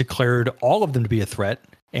declared all of them to be a threat.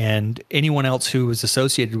 And anyone else who was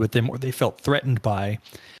associated with them or they felt threatened by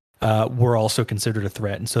were also considered a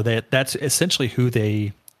threat. And so that's essentially who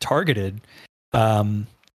they targeted.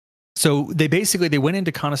 So they went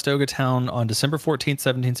into Conestoga town on December 14th,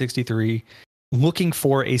 1763, looking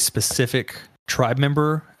for a specific tribe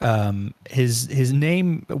member. His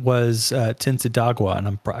name was Tinsadagua,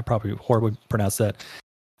 and I probably horribly pronounced that.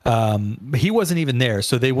 He wasn't even there,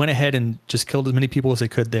 so they went ahead and just killed as many people as they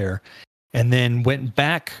could there, and then went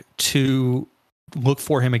back to look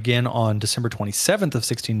for him again on December 27th of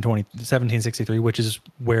 1763, which is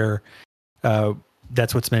where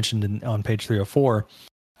that's what's mentioned on page 304.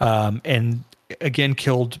 And again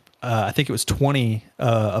killed, I think it was 20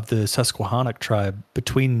 of the Susquehannock tribe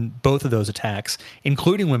between both of those attacks,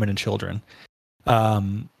 including women and children.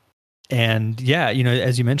 And yeah,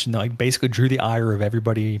 as you mentioned, like basically drew the ire of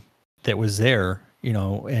everybody that was there,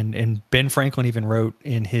 and Ben Franklin even wrote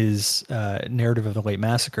in his narrative of the late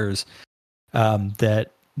massacres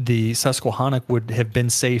that the Susquehannock would have been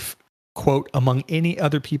safe, quote, among any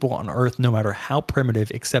other people on earth, no matter how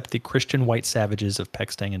primitive, except the Christian white savages of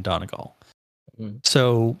Pextang and Donegal. Mm-hmm.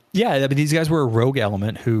 So, yeah, I mean, these guys were a rogue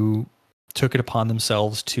element who took it upon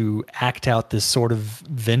themselves to act out this sort of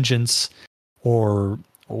vengeance or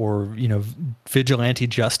vigilante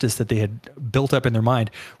justice that they had built up in their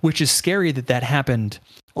mind, which is scary that happened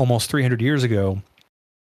almost 300 years ago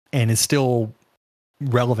and is still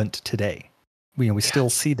relevant today. We still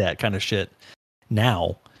see that kind of shit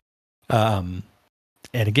now. And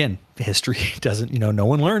again, history doesn't, no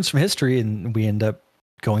one learns from history, and we end up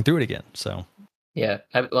going through it again. So, yeah,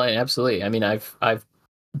 absolutely. I mean, I've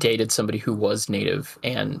dated somebody who was Native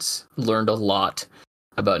and learned a lot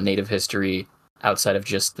about Native history outside of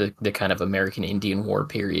just the kind of American Indian War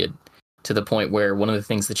period, to the point where one of the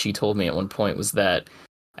things that she told me at one point was that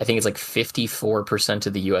I think it's like 54%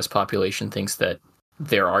 of the U.S. population thinks that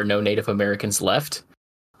there are no Native Americans left,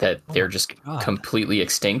 that they're just completely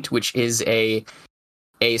extinct, which is a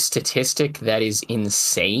statistic that is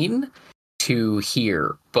insane to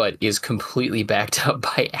hear, but is completely backed up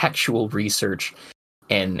by actual research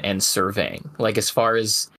and surveying. Like, as far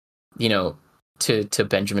as, to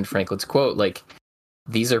Benjamin Franklin's quote, like,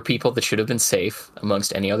 these are people that should have been safe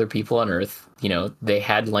amongst any other people on Earth. They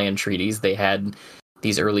had land treaties, they had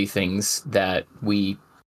these early things that we,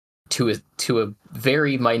 to a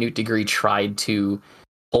very minute degree, tried to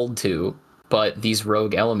hold to, but these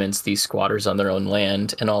rogue elements, these squatters on their own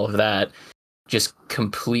land and all of that, just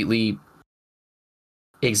completely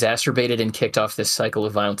exacerbated and kicked off this cycle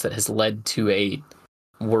of violence that has led to a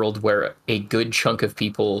world where a good chunk of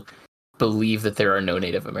people believe that there are no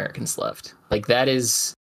Native Americans left. Like, that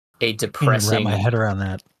is a depressing... I can't wrap my head around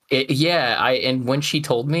that. And when she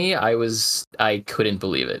told me, I couldn't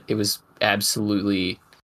believe it. It was absolutely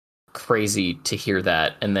crazy to hear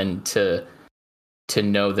that, and then to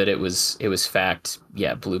know that it was fact,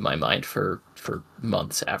 blew my mind for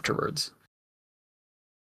months afterwards.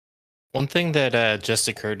 One thing that just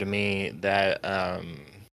occurred to me, that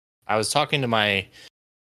I was talking to my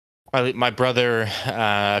brother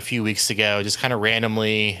a few weeks ago, just kind of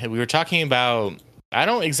randomly. We were talking about, I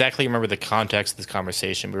don't exactly remember the context of this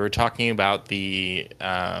conversation. We were talking about the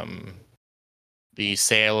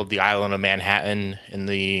sale of the island of Manhattan in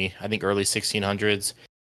the, I think, early 1600s.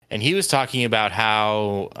 And he was talking about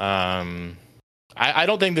how, I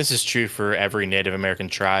don't think this is true for every Native American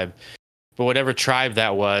tribe, but whatever tribe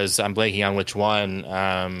that was, I'm blanking on which one,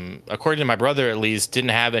 according to my brother at least, didn't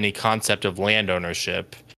have any concept of land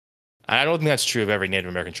ownership. I don't think that's true of every Native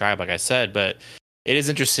American tribe, like I said, but it is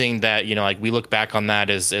interesting that, like, we look back on that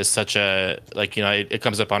as such a, like, it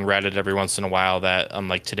comes up on Reddit every once in a while that I'm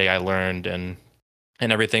like, today I learned and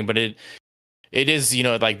everything, but it is,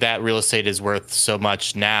 like, that real estate is worth so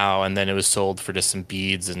much now, and then it was sold for just some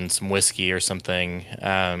beads and some whiskey or something.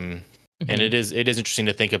 And it is interesting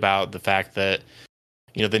to think about the fact that,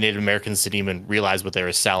 the Native Americans didn't even realize what they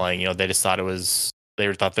were selling. They just thought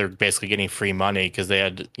they thought they were basically getting free money, because they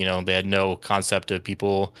had no concept of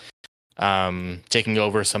people taking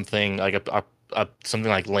over something like something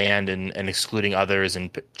like land and excluding others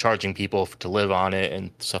and charging people to live on it and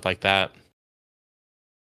stuff like that.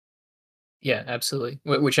 Yeah, absolutely.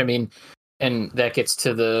 Which, I mean, and that gets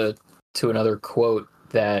to another quote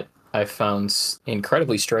that I found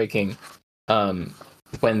incredibly striking.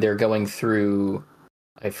 When they're going through,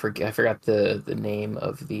 I forgot the name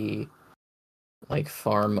of the, like,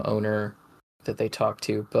 farm owner that they talk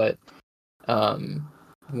to, but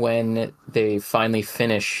when they finally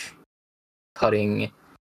finish cutting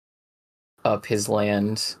up his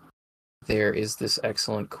land, there is this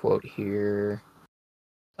excellent quote here.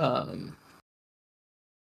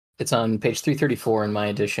 It's on page 334 in my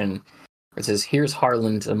edition. It says, here's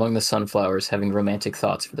Harland among the sunflowers having romantic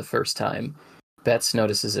thoughts for the first time. Betts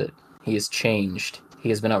notices it. He has changed. He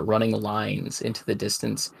has been out running lines into the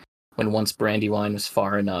distance when once Brandywine was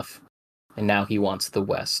far enough, and now he wants the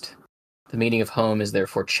West. The meaning of home is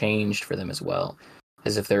therefore changed for them as well,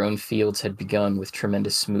 as if their own fields had begun with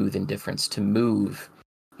tremendous smooth indifference to move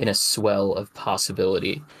in a swell of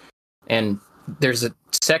possibility. And there's a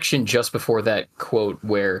section just before that quote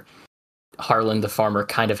where Harlan, the farmer,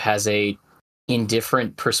 kind of has a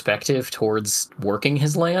indifferent perspective towards working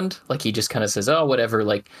his land. Like, he just kind of says, oh, whatever,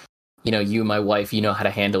 like, you know, you, my wife, you know how to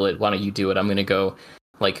handle it. Why don't you do it? I'm going to go,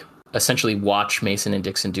 like, essentially watch Mason and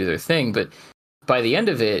Dixon do their thing. But by the end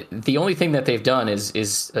of it, the only thing that they've done is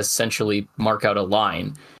essentially mark out a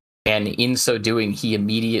line. And in so doing, he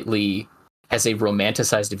immediately has a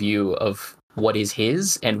romanticized view of what is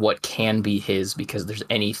his and what can be his, because there's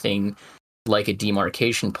anything like a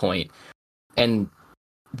demarcation point. And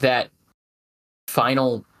that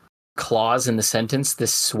final clause in the sentence,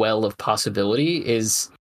 this swell of possibility, is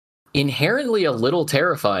inherently a little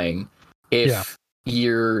terrifying if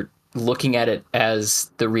you're looking at it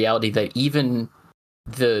as the reality that even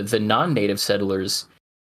the non-native settlers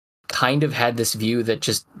kind of had this view that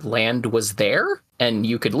just land was there and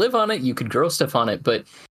you could live on it, you could grow stuff on it, but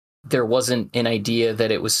there wasn't an idea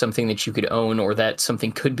that it was something that you could own or that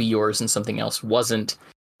something could be yours and something else wasn't,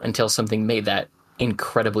 until something made that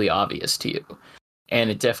incredibly obvious to you. And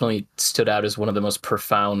it definitely stood out as one of the most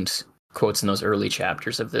profound quotes in those early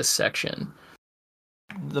chapters of this section.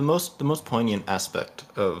 The most poignant aspect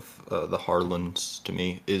of the Harlands to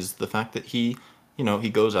me is the fact that he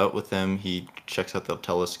goes out with them, he checks out the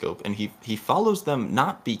telescope, and he follows them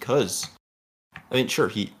not because, I mean,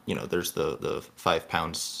 sure, there's the 5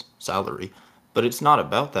 pounds salary, but it's not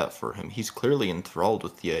about that for him. He's clearly enthralled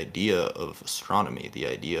with the idea of astronomy, the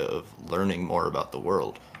idea of learning more about the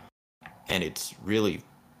world. And it's really,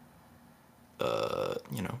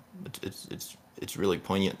 it's really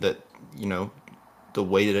poignant that, the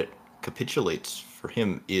way that it capitulates for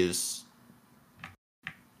him is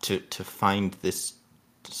to find this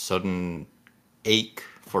sudden ache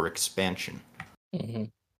for expansion. Mm-hmm.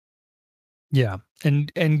 Yeah,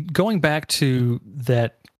 and going back to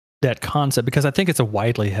that concept, because I think it's a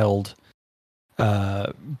widely held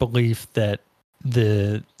belief that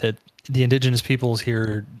the indigenous peoples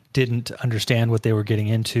here didn't understand what they were getting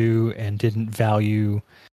into and didn't value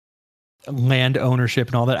land ownership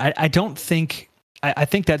and all that. I don't think. I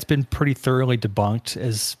think that's been pretty thoroughly debunked,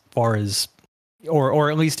 as far as,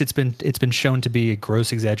 or at least it's been shown to be a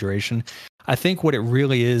gross exaggeration. I think what it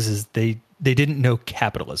really is they didn't know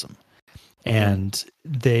capitalism, and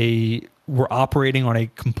they were operating on a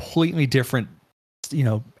completely different,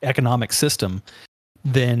 economic system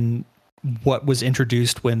than what was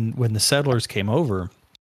introduced when the settlers came over.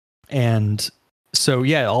 And so,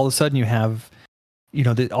 yeah, all of a sudden you have,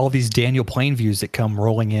 all these Daniel Plain views that come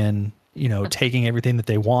rolling in, taking everything that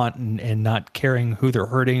they want and not caring who they're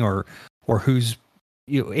hurting or who's,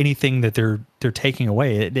 anything that they're taking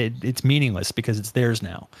away. It's meaningless because it's theirs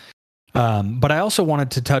now. But I also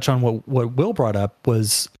wanted to touch on what Will brought up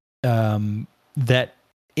was that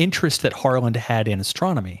interest that Harland had in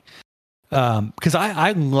astronomy. Because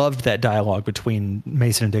I loved that dialogue between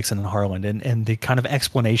Mason and Dixon and Harland and the kind of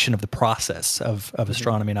explanation of the process of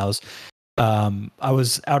astronomy. And I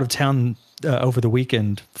was out of town over the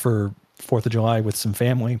weekend for 4th of July with some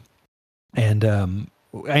family, and I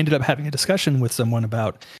ended up having a discussion with someone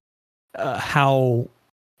about how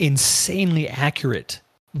insanely accurate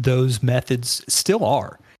those methods still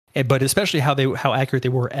are, but especially how accurate they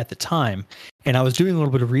were at the time. And I was doing a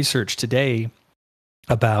little bit of research today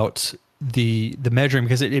about the measuring,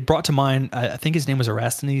 because it brought to mind, I think his name was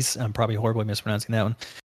Eratosthenes. I'm probably horribly mispronouncing that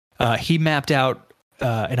one. He mapped out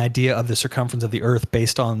an idea of the circumference of the Earth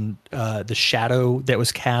based on the shadow that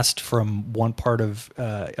was cast from one part of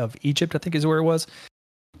Egypt, I think is where it was,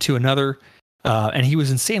 to another, and he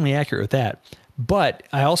was insanely accurate with that. But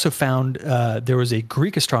I also found there was a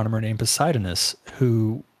Greek astronomer named Poseidonus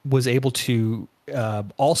who was able to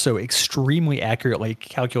also extremely accurately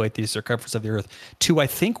calculate the circumference of the Earth to, I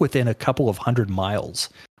think, within a couple of 100 miles,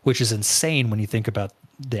 which is insane when you think about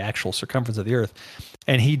the actual circumference of the Earth.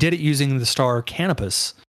 And he did it using the star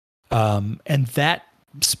Canopus. And that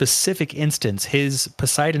specific instance, his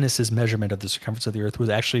Poseidonus's measurement of the circumference of the Earth was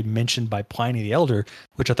actually mentioned by Pliny the Elder,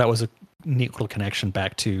 which I thought was a neat little connection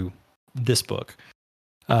back to this book.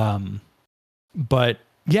 But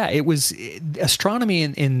yeah, it was astronomy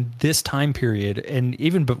in this time period, and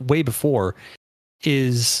even way before,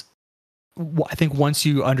 is, I think, once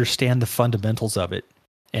you understand the fundamentals of it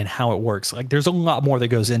and how it works, like, there's a lot more that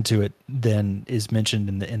goes into it than is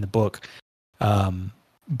mentioned in the book.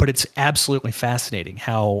 But it's absolutely fascinating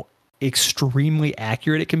how extremely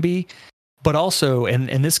accurate it can be, but also,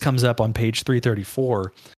 and this comes up on page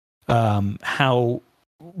 334, how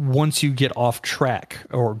once you get off track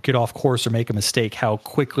or get off course or make a mistake, how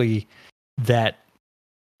quickly that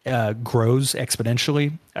grows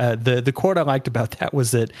exponentially. The quote I liked about that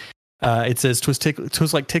was that it says,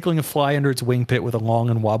 "'Twas like tickling a fly under its wing pit with a long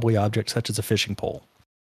and wobbly object such as a fishing pole."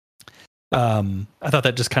 I thought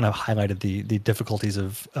that just kind of highlighted the difficulties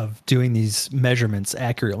of doing these measurements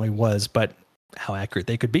accurately but how accurate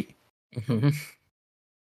they could be. Mm-hmm.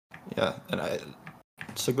 Yeah,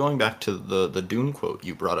 so going back to the Dune quote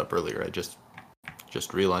you brought up earlier, I just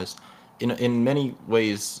realized in many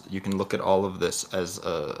ways you can look at all of this as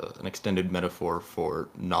an extended metaphor for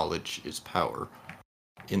knowledge is power,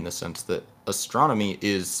 in the sense that astronomy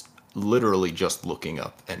is literally just looking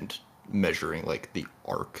up and measuring like the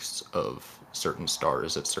arcs of certain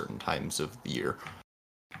stars at certain times of the year.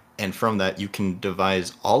 And from that you can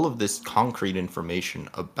devise all of this concrete information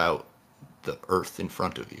about the Earth in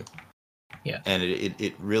front of you. Yeah. And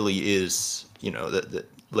it really is, that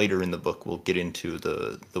later in the book we'll get into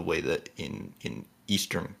the way that in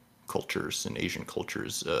Eastern cultures and Asian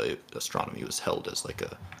cultures, astronomy was held as like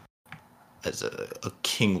a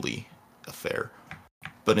kingly affair.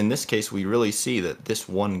 But in this case, we really see that this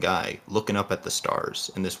one guy looking up at the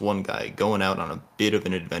stars and this one guy going out on a bit of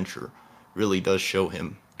an adventure really does show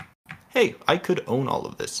him, hey, I could own all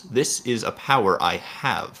of this. This is a power I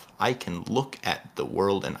have. I can look at the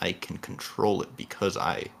world and I can control it because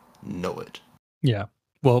I know it. Yeah.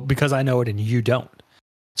 Well, because I know it and you don't.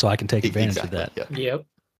 So I can take advantage Exactly, of that. Yeah. Yep.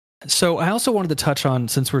 So I also wanted to touch on,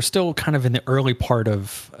 since we're still kind of in the early part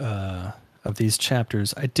of these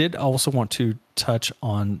chapters, I did also want to touch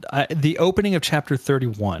on the opening of chapter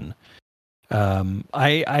 31.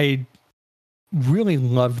 I really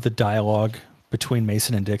loved the dialogue between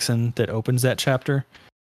Mason and Dixon that opens that chapter.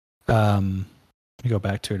 Let me go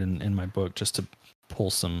back to it in my book just to pull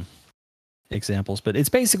some examples, but it's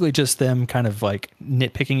basically just them kind of like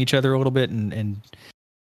nitpicking each other a little bit and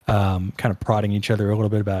kind of prodding each other a little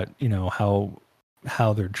bit about,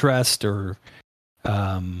 how they're dressed or,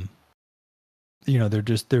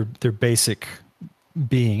 their basic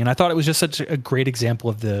being. And I thought it was just such a great example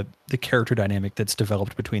of the character dynamic that's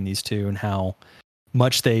developed between these two and how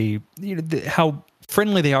much they, how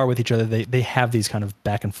friendly they are with each other. They have these kind of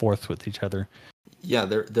back and forth with each other. Yeah,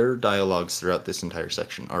 their dialogues throughout this entire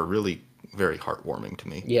section are really very heartwarming to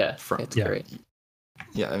me. Yeah, it's great.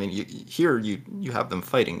 Yeah, I mean, you have them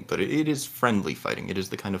fighting, but it is friendly fighting. It is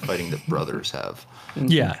the kind of fighting that brothers have.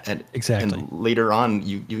 Yeah, and exactly. And later on,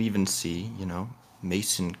 you even see,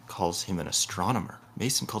 Mason calls him an astronomer.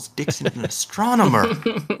 Mason calls Dixon an astronomer.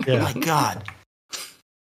 Yeah. My God.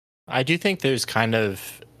 I do think there's kind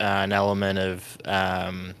of an element of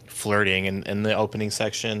flirting in the opening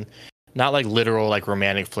section. Not like literal, like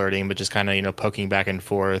romantic flirting, but just kind of, poking back and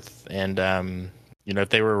forth. And, if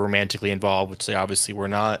they were romantically involved, which they obviously were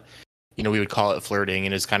not, we would call it flirting.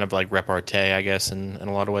 And it's kind of like repartee, I guess, in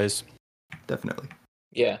a lot of ways. Definitely.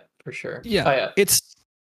 Yeah, for sure. Yeah.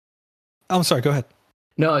 I'm sorry, go ahead.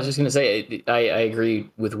 No, I was just going to say, I agree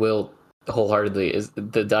with Will wholeheartedly. Is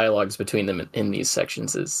the dialogues between them in these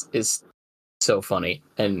sections is so funny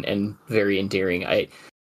and very endearing. I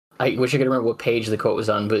wish I could remember what page the quote was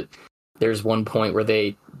on, but there's one point where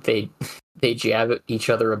they jab at each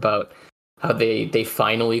other about how they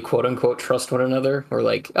finally quote unquote trust one another, or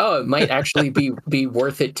like, oh, it might actually be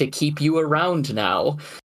worth it to keep you around now.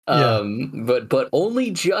 But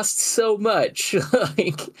only just so much.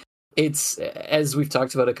 Like, it's, as we've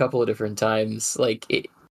talked about a couple of different times, like it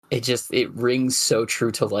rings so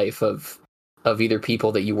true to life of either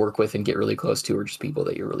people that you work with and get really close to, or just people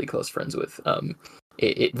that you're really close friends with.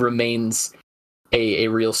 It remains a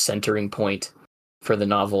real centering point for the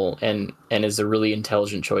novel, and is a really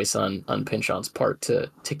intelligent choice on Pynchon's part to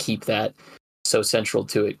keep that so central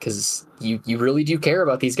to it, because you really do care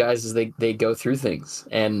about these guys as they go through things,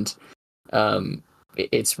 and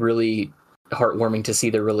it's really heartwarming to see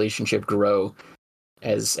their relationship grow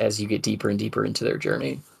as you get deeper and deeper into their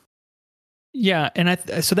journey. Yeah, and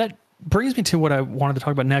so that brings me to what I wanted to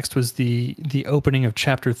talk about next, was the opening of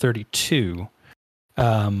chapter 32,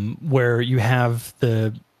 where you have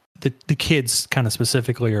the kids kind of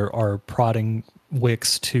specifically are prodding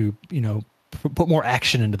Wicks to, put more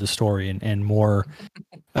action into the story and more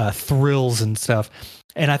thrills and stuff.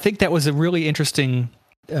 And I think that was a really interesting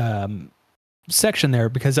section there,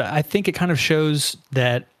 because I think it kind of shows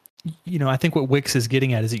that, I think what Wicks is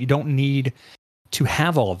getting at is that you don't need to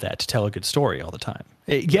have all of that to tell a good story all the time.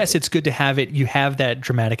 Yes, it's good to have it. You have that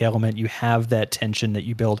dramatic element, you have that tension that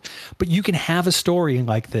you build, but you can have a story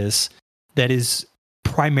like this that is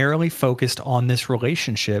primarily focused on this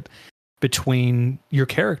relationship between your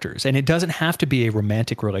characters. And it doesn't have to be a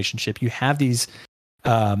romantic relationship. You have these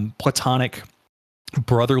platonic,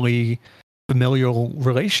 brotherly, familial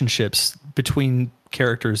relationships between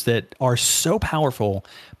characters that are so powerful,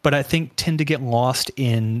 but I think tend to get lost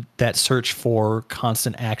in that search for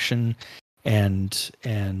constant action and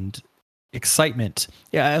excitement.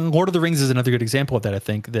 Yeah, and Lord of the Rings is another good example of that. I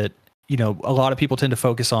think that, you know, a lot of people tend to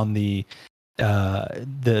focus on the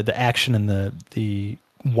action and the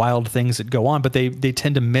wild things that go on, but they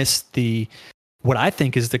tend to miss what I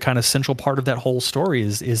think is the kind of central part of that whole story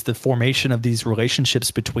is the formation of these relationships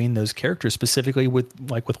between those characters, specifically with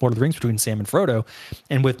Lord of the Rings between Sam and Frodo,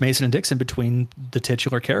 and with Mason and Dixon between the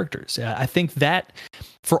titular characters. I think that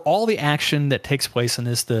for all the action that takes place in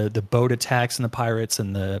this, the boat attacks and the pirates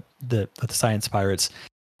and the science pirates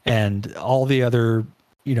and all the other,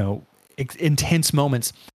 you know, intense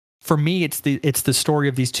moments, for me it's the story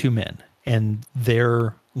of these two men and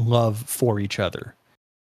their love for each other.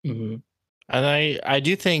 Mm-hmm. And I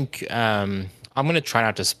do think I'm going to try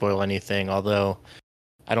not to spoil anything, although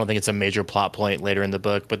I don't think it's a major plot point later in the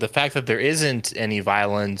book. But the fact that there isn't any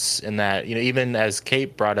violence in that, you know, even as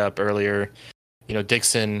Kate brought up earlier, you know,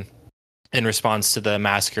 Dixon, in response to the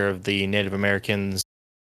massacre of the Native Americans,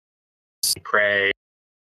 pray.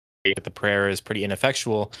 The prayer is pretty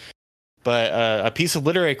ineffectual. But a piece of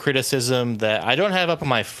literary criticism that I don't have up on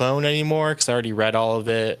my phone anymore because I already read all of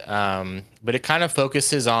it. But it kind of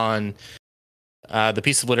focuses on the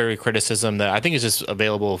piece of literary criticism that I think is just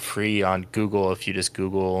available free on Google. If you just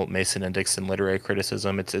Google Mason and Dixon literary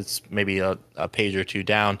criticism, it's maybe a page or two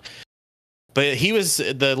down. But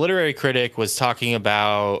the literary critic was talking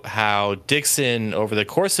about how Dixon, over the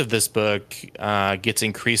course of this book, gets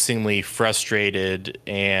increasingly frustrated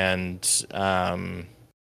and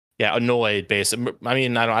annoyed.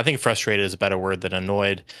 I think frustrated is a better word than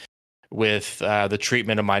annoyed with the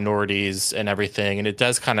treatment of minorities and everything. And it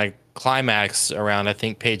does kind of climax around, I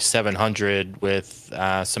think, page 700 with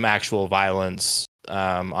some actual violence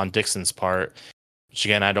on Dixon's part, which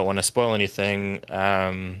again, I don't want to spoil anything.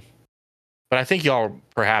 But I think y'all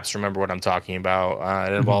perhaps remember what I'm talking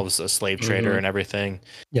about. It involves a slave trader and everything.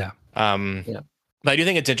 Yeah. But I do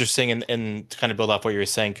think it's interesting and to kind of build off what you were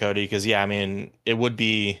saying, Cody, because it would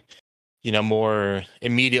be, you know, more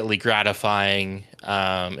immediately gratifying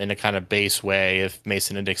in a kind of base way if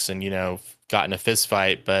Mason and Dixon, you know, got in a fist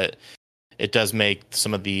fight, but it does make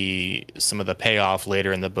some of the payoff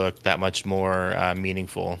later in the book that much more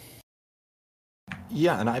meaningful.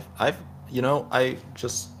 Yeah, and I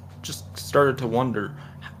just started to wonder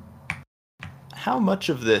how much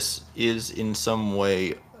of this is in some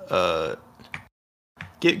way,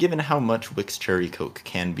 given how much Wick's Cherry Coke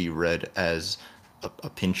can be read as a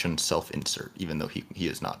Pynchon self-insert, even though he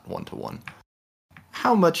is not one-to-one.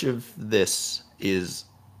 How much of this is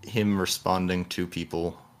him responding to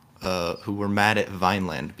people who were mad at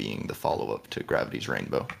Vineland being the follow-up to Gravity's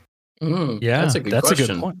Rainbow? Yeah, that's a good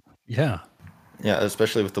question. A good point. Yeah. Yeah,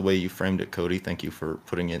 especially with the way you framed it, Cody. Thank you for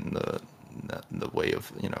putting it in the way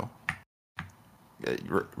of, you know,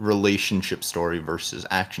 relationship story versus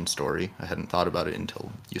action story. I hadn't thought about it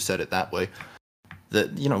until you said it that way.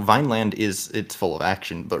 That, you know, Vineland it's full of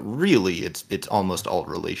action, but really it's almost all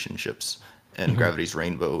relationships. And Gravity's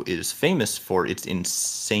Rainbow is famous for its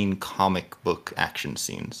insane comic book action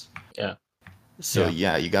scenes. Yeah. So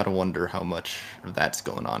yeah, you got to wonder how much of that's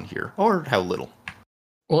going on here, or how little.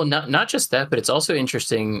 Well, not just that, but it's also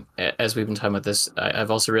interesting, as we've been talking about this,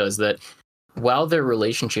 I've also realized that while their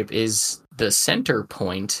relationship is the center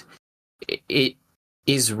point, it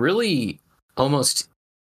is really almost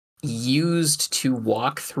used to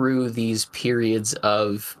walk through these periods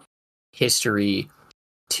of history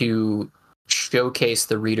to showcase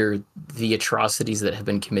the reader the atrocities that have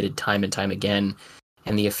been committed time and time again,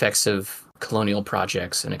 and the effects of colonial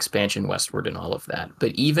projects and expansion westward and all of that.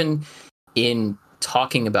 But even in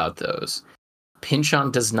talking about those,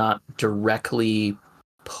 Pynchon does not directly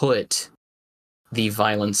put the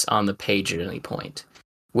violence on the page at any point,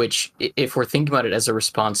 which, if we're thinking about it as a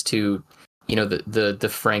response to, you know, the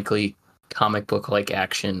frankly comic book like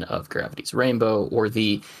action of Gravity's Rainbow, or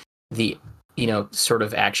the you know, sort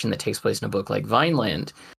of action that takes place in a book like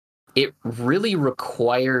Vineland, it really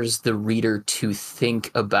requires the reader to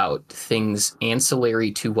think about things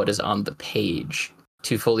ancillary to what is on the page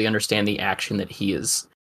to fully understand the action that he is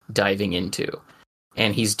diving into.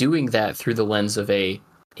 And he's doing that through the lens of a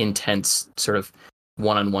intense sort of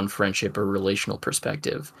one-on-one friendship or relational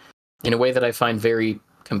perspective. in a way that I find very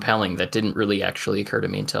compelling. That didn't really actually occur to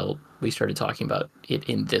me until we started talking about it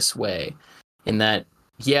in this way. In that,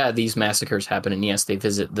 yeah, these massacres happen, and yes, they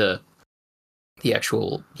visit the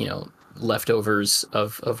actual, leftovers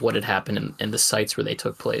of what had happened and the sites where they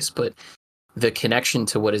took place, but the connection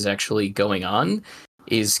to what is actually going on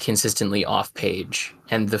is consistently off page,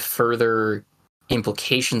 and the further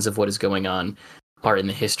implications of what is going on are in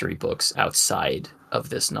the history books outside of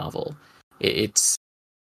this novel. It's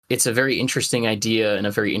a very interesting idea and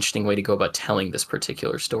a very interesting way to go about telling this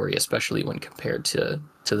particular story, especially when compared to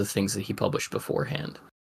the things that he published beforehand.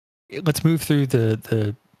 Let's move through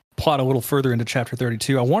the plot a little further into chapter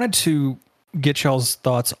 32. I wanted to get y'all's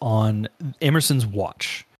thoughts on Emerson's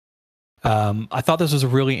watch. I thought this was a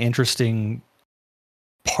really interesting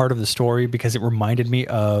part of the story because it reminded me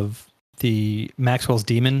of the Maxwell's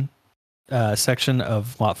Demon section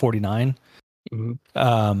of Lot 49.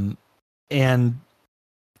 Mm-hmm. And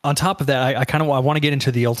on top of that, I want to get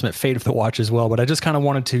into the ultimate fate of the watch as well, but I just kind of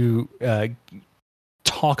wanted to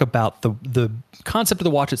talk about the concept of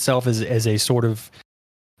the watch itself as a sort of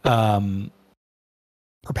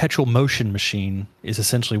perpetual motion machine is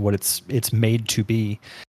essentially what it's made to be.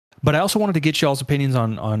 But I also wanted to get y'all's opinions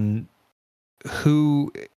on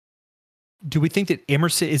who do we think that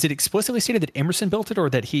Emerson, is it explicitly stated that Emerson built it, or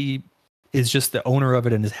that he is just the owner of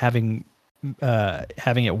it and is having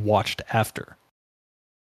it watched after?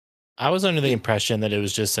 I was under the impression that it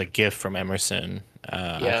was just a gift from Emerson.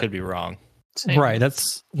 I could be wrong. Same. Right,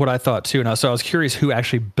 that's what I thought too. And so I was curious who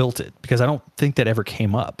actually built it, because I don't think that ever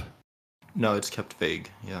came up. No, it's kept vague.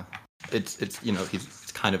 Yeah, it's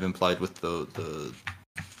he's kind of implied with the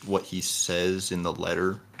what he says in the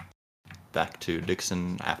letter back to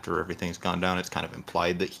Dixon after everything's gone down. It's kind of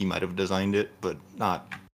implied that he might have designed it, but not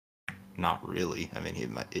really. I mean,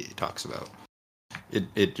 he talks about it.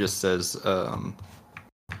 It just says,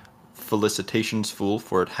 "Felicitations, fool,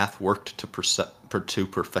 for it hath worked to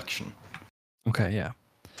perfection." Okay, yeah.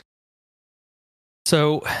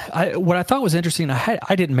 So what I thought was interesting,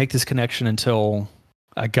 I didn't make this connection until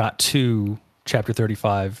I got to chapter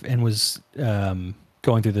 35 and was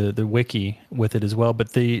going through the wiki with it as well.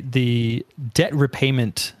 But the debt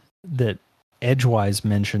repayment that Edgewise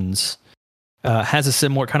mentions has a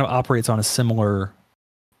similar, kind of operates on a similar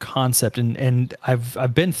concept, and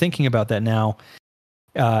I've been thinking about that now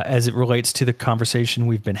as it relates to the conversation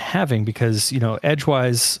we've been having, because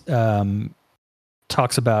Edgewise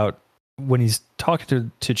talks about, when he's talking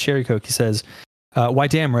to Cherrycoke, he says, "Why,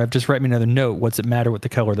 damn, Rev, just write me another note. What's it matter with the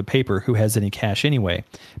color of the paper? Who has any cash anyway?"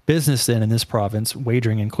 Business then in this province,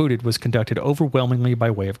 wagering included, was conducted overwhelmingly by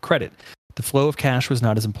way of credit. The flow of cash was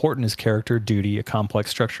not as important as character, duty, a complex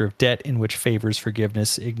structure of debt in which favors,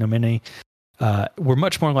 forgiveness, ignominy were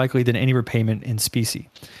much more likely than any repayment in specie.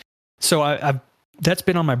 So I've that's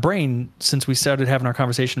been on my brain since we started having our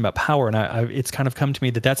conversation about power, and it's kind of come to me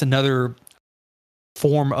that that's another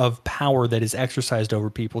form of power that is exercised over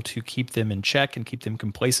people to keep them in check and keep them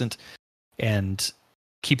complacent and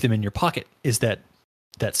keep them in your pocket, is that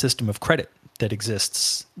system of credit that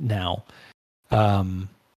exists now. And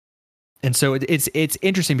so it's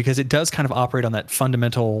interesting because it does kind of operate on that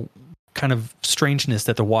fundamental kind of strangeness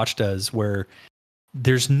that the watch does, where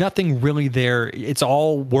there's nothing really there. It's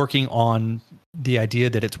all working on the idea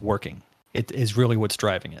that it's working. It is really what's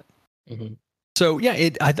driving it. Mm-hmm. So yeah,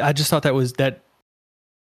 I just thought that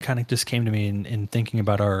kind of just came to me in thinking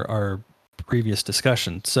about our previous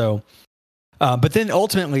discussion. So, but then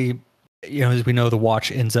ultimately, as we know, the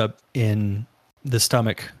watch ends up in the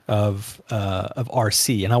stomach of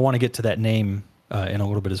RC, and I want to get to that name in a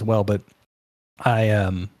little bit as well. But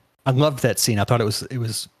I loved that scene. I thought it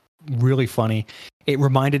was really funny. It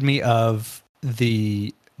reminded me of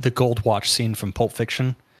the gold watch scene from Pulp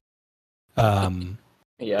Fiction.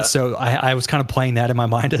 Yeah. So I was kind of playing that in my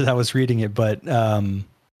mind as I was reading it, but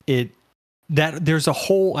there's a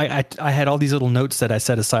whole, I had all these little notes that I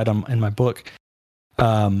set aside in my book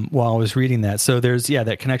while I was reading that. So there's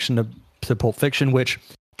that connection to Pulp Fiction, which,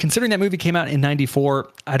 considering that movie came out in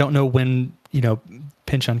 '94, I don't know when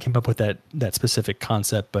Pynchon came up with that specific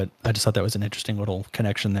concept, but I just thought that was an interesting little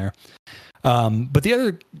connection there. But the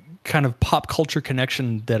other kind of pop culture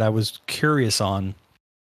connection that I was curious on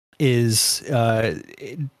is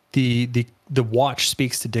the watch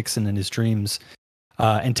speaks to Dixon in his dreams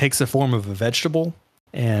and takes the form of a vegetable.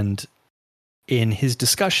 And in his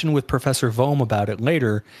discussion with Professor Vohm about it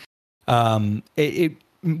later, I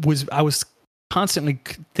was constantly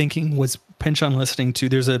thinking, was Pynchon listening to,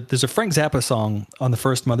 there's a Frank Zappa song on the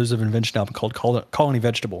first Mothers of Invention album called Colony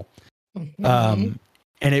Vegetable. Mm-hmm.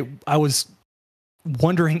 And I was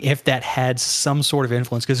wondering if that had some sort of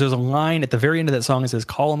influence, because there's a line at the very end of that song that says,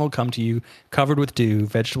 "Colin will come to you, covered with dew.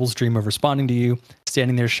 Vegetables dream of responding to you,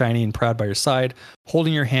 standing there shiny and proud by your side,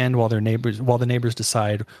 holding your hand while the neighbors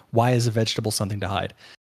decide why is a vegetable something to hide."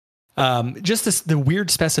 Just the weird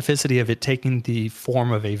specificity of it taking the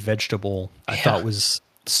form of a vegetable, I thought was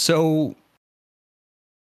so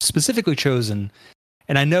specifically chosen.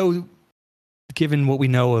 And I know, given what we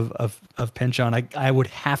know of Pynchon, I would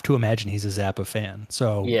have to imagine he's a Zappa fan.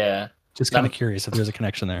 So Yeah. just kind of curious if there's a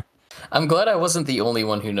connection there. I'm glad I wasn't the only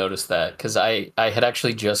one who noticed that, because I had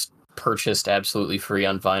actually just purchased absolutely free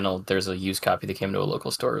on vinyl. There's a used copy that came to a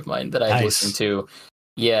local store of mine that I had listened to.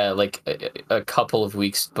 Yeah, like a couple of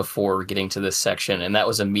weeks before getting to this section, and that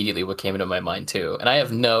was immediately what came into my mind too. And I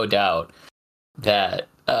have no doubt that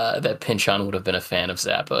that Pynchon would have been a fan of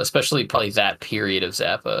Zappa, especially probably that period of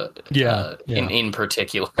Zappa. In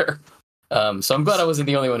particular. So I'm glad I wasn't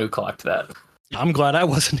the only one who clocked that. I'm glad I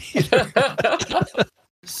wasn't either.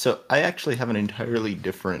 So I actually have an entirely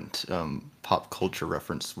different pop culture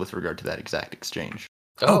reference with regard to that exact exchange.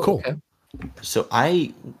 Oh, cool. Okay. So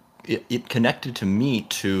it connected to me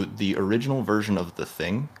to the original version of The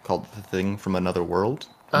Thing, called The Thing from Another World,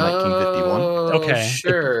 in 1951. Okay,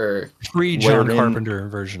 sure. Pre-John Carpenter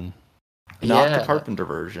version. Not the Carpenter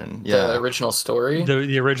version. Yeah, the original story.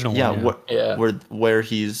 The original one.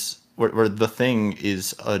 Where the Thing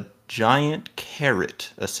is a giant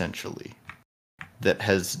carrot, essentially, that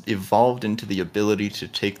has evolved into the ability to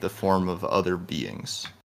take the form of other beings.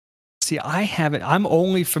 See, I haven't. I'm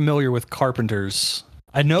only familiar with Carpenter's.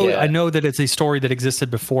 I know that it's a story that existed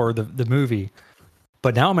before the movie,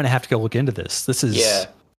 but now I'm going to have to go look into this. This is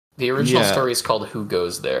the original story is called Who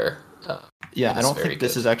Goes There. I don't think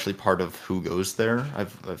this is actually part of Who Goes There.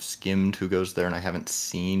 I've skimmed Who Goes There, and I haven't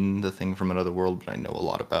seen The Thing from Another World, but I know a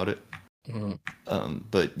lot about it. Mm-hmm.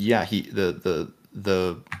 But yeah,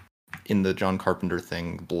 the in the John Carpenter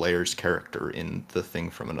thing, Blair's character in The Thing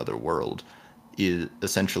from Another World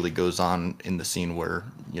essentially goes on in the scene where,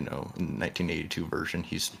 in the 1982 version,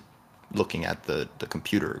 he's looking at the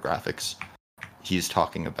computer graphics. He's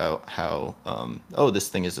talking about how, this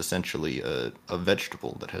thing is essentially a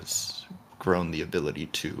vegetable that has grown the ability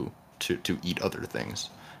to eat other things.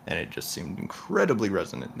 And it just seemed incredibly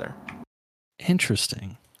resonant there.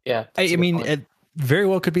 Interesting. Yeah. I mean, it very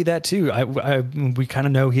well could be that too. We kind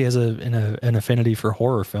of know he has an affinity for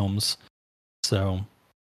horror films. So...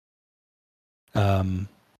 damn,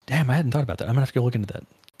 I hadn't thought about that. I'm gonna have to go look into that.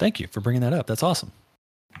 Thank you for bringing that up. That's awesome.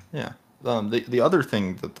 Yeah. The other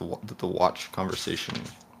thing that the watch conversation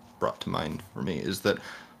brought to mind for me is that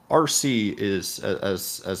RC is,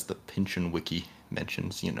 as the Pynchon wiki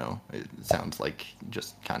mentions, it sounds like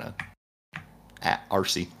just kind of at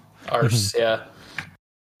RC. Arse, yeah.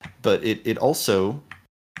 But it also,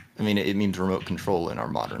 it means remote control in our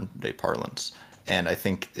modern day parlance. And I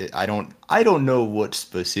think I don't know what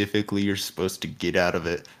specifically you're supposed to get out of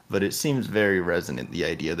it, but it seems very resonant, the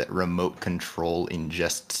idea that remote control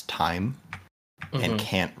ingests time and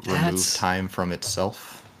can't remove time from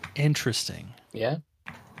itself. Interesting. Yeah.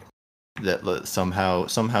 That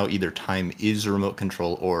somehow either time is remote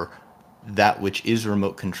control, or that which is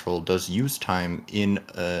remote control does use time in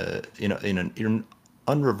an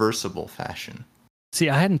unreversible fashion. See,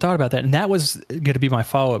 I hadn't thought about that, and that was going to be my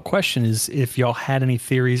follow-up question: is if y'all had any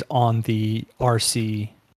theories on the RC,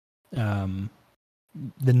 the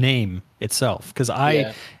name itself? Because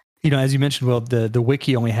as you mentioned, well, the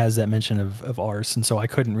wiki only has that mention of Ars, and so I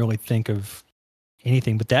couldn't really think of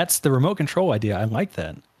anything. But that's the remote control idea. I like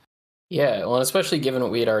that. Yeah, well, especially given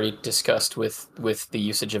what we had already discussed with the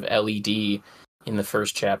usage of LED in the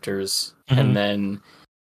first chapters, and then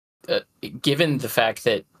given the fact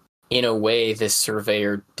that, in a way, this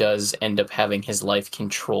surveyor does end up having his life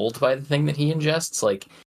controlled by the thing that he ingests. Like,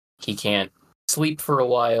 he can't sleep for a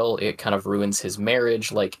while. It kind of ruins his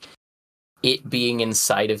marriage. Like, it being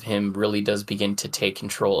inside of him really does begin to take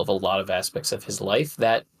control of a lot of aspects of his life.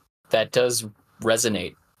 That does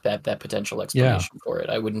resonate, that potential explanation for it.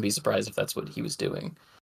 I wouldn't be surprised if that's what he was doing.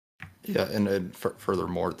 Yeah, and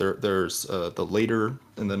furthermore, there's the later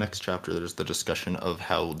in the next chapter, there's the discussion of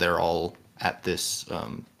how they're all at this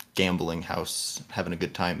gambling house having a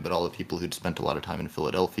good time, but all the people who'd spent a lot of time in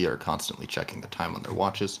Philadelphia are constantly checking the time on their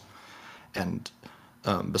watches. And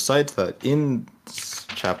besides that, in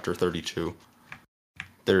chapter 32,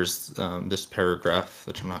 there's this paragraph,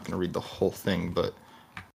 which I'm not going to read the whole thing, but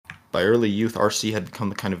by early youth, R.C. had become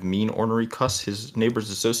the kind of mean, ornery cuss his neighbors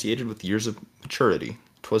associated with years of maturity.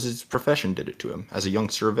 'Twas his profession did it to him. As a young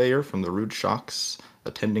surveyor, from the rude shocks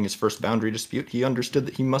attending his first boundary dispute, he understood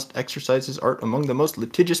that he must exercise his art among the most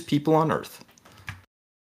litigious people on earth.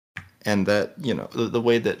 And that, the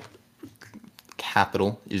way that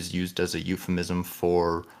capital is used as a euphemism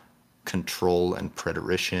for control and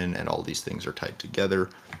preterition, and all these things are tied together.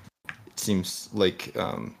 It seems like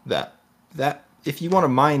that if you want to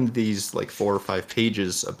mind these like 4 or 5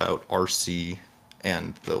 pages about RC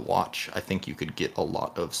and the watch, I think you could get a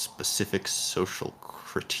lot of specific social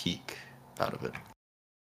critique out of it.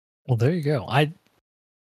 Well, there you go. I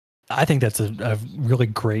think that's a really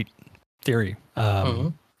great theory.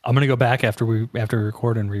 I'm going to go back after we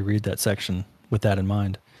record and reread that section with that in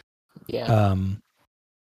mind. Yeah.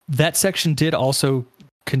 That section did also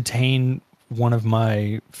contain one of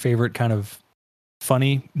my favorite kind of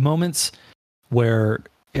funny moments where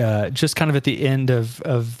just kind of at the end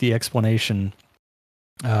of the explanation,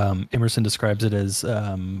 Emerson describes it as,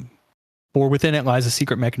 for within it lies a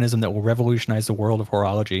secret mechanism that will revolutionize the world of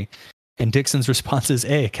horology. And Dixon's response is,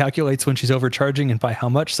 A, it calculates when she's overcharging and by how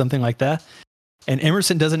much, something like that. And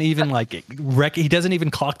Emerson doesn't even he doesn't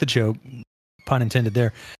even clock the joke, pun intended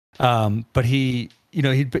there. But he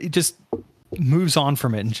just moves on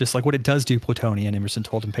from it, and just like what it does do, Plutonian, Emerson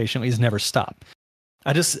told him patiently, is never stop.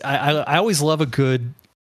 I always love a good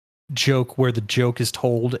joke where the joke is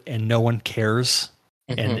told and no one cares,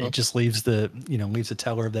 and it just leaves the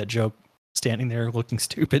teller of that joke standing there looking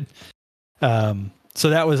stupid. So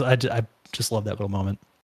that was, I just love that little moment.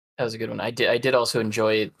 That was a good one. I did also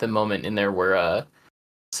enjoy the moment in there where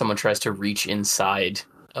someone tries to reach inside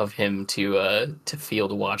of him to feel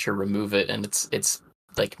the watch or remove it, and it's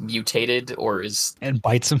like mutated and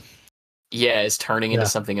bites him. Yeah, is turning into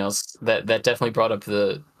something else. That definitely brought up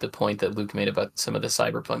the point that Luke made about some of the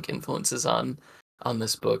cyberpunk influences on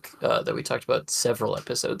this book that we talked about several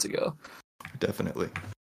episodes ago. Definitely.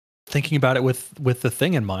 Thinking about it with the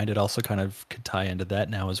thing in mind, it also kind of could tie into that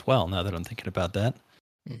now as well, now that I'm thinking about that.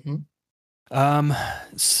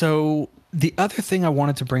 So the other thing I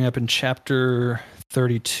wanted to bring up in chapter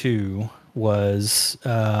 32 was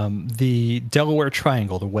the Delaware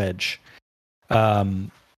Triangle, the wedge.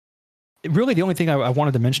 Really, the only thing I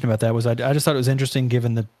wanted to mention about that was I just thought it was interesting,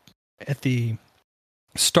 given at the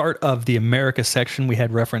start of the America section, we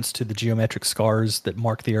had reference to the geometric scars that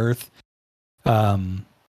mark the Earth.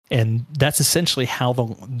 And that's essentially how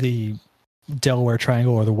the Delaware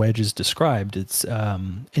Triangle or the wedge is described. It's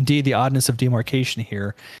indeed the oddness of demarcation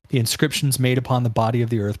here. The inscriptions made upon the body of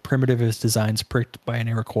the Earth, primitive as designs pricked by an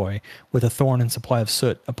Iroquois, with a thorn and supply of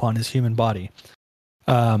soot upon his human body.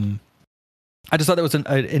 I just thought that was an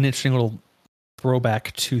interesting little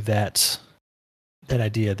throwback to that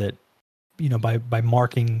idea that, by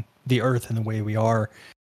marking the Earth in the way we are,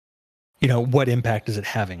 what impact is it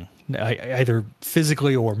having, either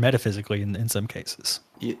physically or metaphysically in some cases.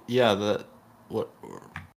 Yeah,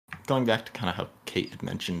 going back to kind of how Kate had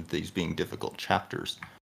mentioned these being difficult chapters,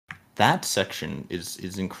 that section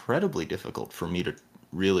is incredibly difficult for me to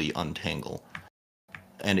really untangle,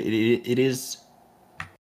 and it is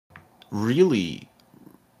really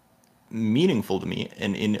meaningful to me,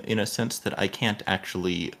 and in a sense that I can't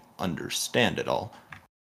actually understand it all.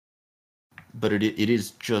 But it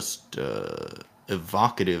is just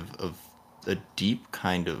evocative of a deep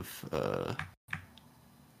kind of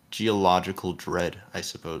geological dread, I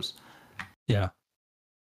suppose. Yeah.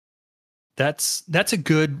 That's a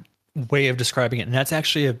good way of describing it. And that's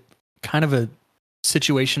actually a kind of a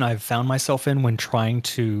situation I've found myself in when trying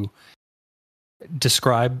to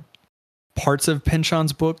describe parts of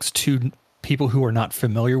Pynchon's books to people who are not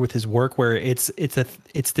familiar with his work, where it's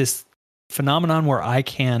this phenomenon where I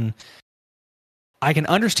can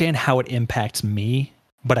understand how it impacts me,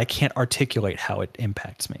 but I can't articulate how it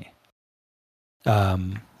impacts me.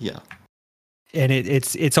 Yeah. And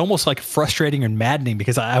it's almost like frustrating and maddening,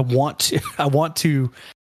 because I want to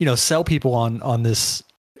sell people on this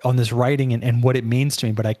writing and what it means to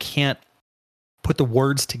me, but I can't put the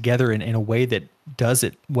words together in a way that does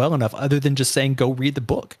it well enough, other than just saying, go read the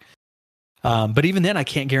book. But even then, I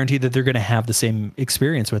can't guarantee that they're going to have the same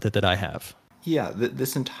experience with it that I have. Yeah,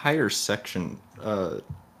 this entire section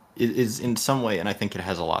is in some way, and I think it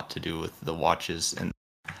has a lot to do with the watches, and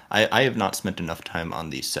I have not spent enough time on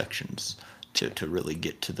these sections to really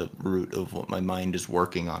get to the root of what my mind is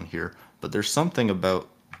working on here. But there's something about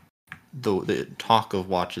the talk of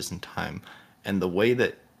watches and time, and the way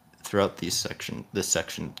that throughout this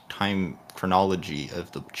section, time chronology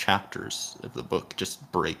of the chapters of the book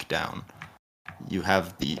just break down. You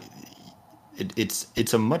have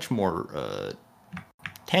it's a much more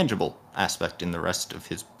tangible aspect in the rest of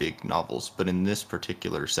his big novels, but in this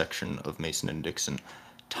particular section of Mason and Dixon,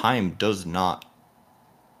 time does not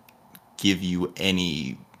give you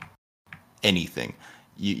anything.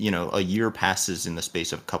 a year passes in the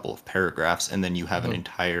space of a couple of paragraphs, and then you have an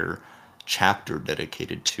entire chapter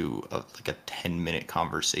dedicated to like a 10-minute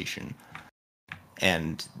conversation,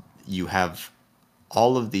 and you have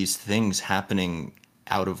all of these things happening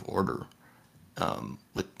out of order,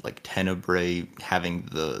 with like Tenebrae having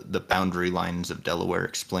the boundary lines of Delaware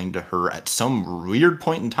explained to her at some weird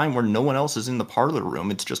point in time where no one else is in the parlor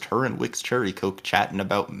room. It's just her and Wix Cherry Coke chatting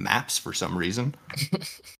about maps for some reason.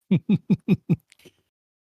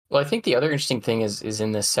 Well, I think the other interesting thing is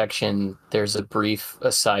in this section, there's a brief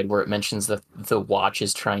aside where it mentions that the watch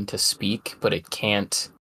is trying to speak, but it can't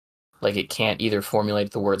either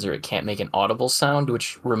formulate the words or it can't make an audible sound,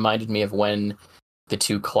 which reminded me of when the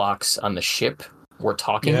two clocks on the ship were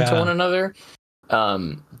talking to one another.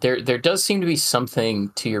 There does seem to be something,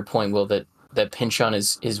 to your point, Will, that Pynchon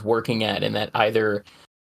is working at, and that either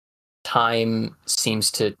time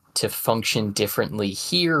seems to function differently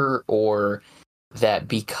here, or that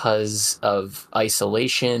because of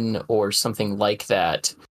isolation or something like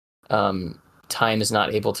that, time is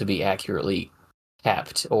not able to be accurately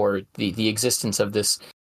kept, or the existence of this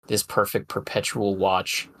perfect perpetual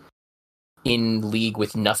watch in league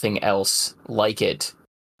with nothing else like it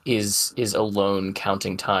is alone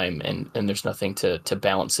counting time, and there's nothing to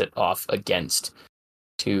balance it off against,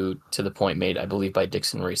 to the point made, I believe, by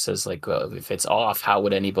Dixon, where he says, like, if it's off, how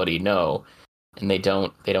would anybody know? And they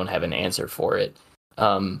don't have an answer for it.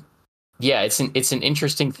 Yeah, it's an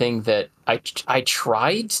interesting thing that I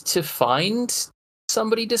tried to find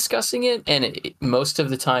somebody discussing it, and most of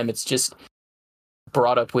the time it's just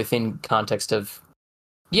brought up within context of,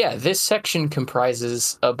 yeah, this section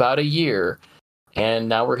comprises about a year, and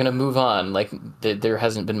now we're going to move on. Like, there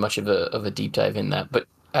hasn't been much of a deep dive in that. But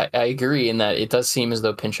I agree in that it does seem as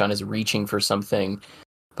though Pynchon is reaching for something,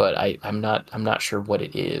 but I'm not sure what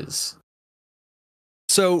it is.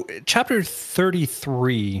 So chapter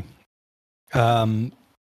 33,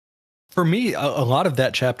 for me, a lot of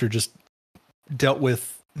that chapter just dealt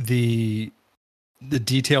with the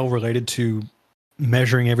detail related to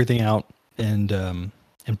measuring everything out and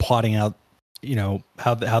plotting out,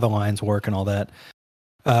 how the lines work and all that.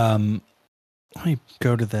 Let me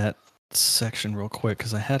go to that section real quick,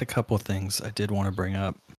 because I had a couple of things I did want to bring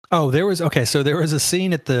up. Oh, there was a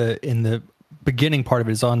scene in the beginning part of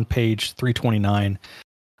it is on page 329.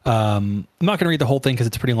 I'm not going to read the whole thing because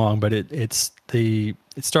it's pretty long, but it's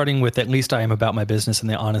starting with, "At least I am about my business in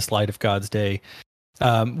the honest light of God's day."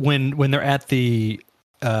 When they're at the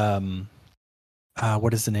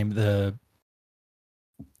what is the name, the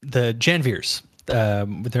Janviers,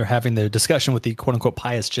 they're having the discussion with the quote unquote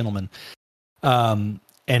pious gentleman, and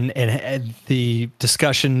the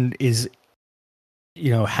discussion is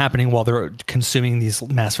happening while they're consuming these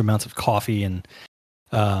massive amounts of coffee, and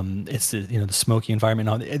it's the smoky environment.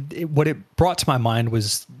 What it brought to my mind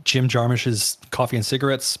was Jim Jarmusch's Coffee and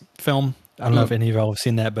Cigarettes film. I don't know if any of y'all have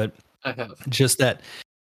seen that, but I have. Just that,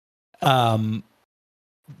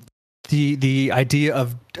 the idea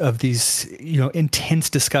of these intense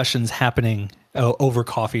discussions happening over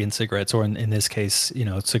coffee and cigarettes, or in this case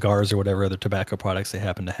cigars or whatever other tobacco products they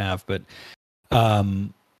happen to have. But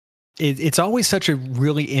it's always such a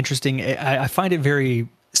really interesting. I find it very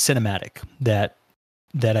cinematic, that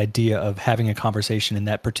idea of having a conversation in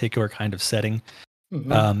that particular kind of setting.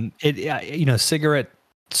 Mm-hmm. Cigarette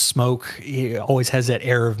smoke, it always has that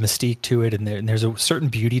air of mystique to it, and there's a certain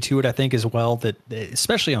beauty to it, I think, as well, that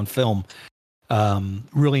especially on film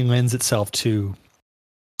really lends itself to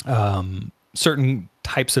certain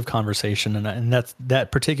types of conversation, and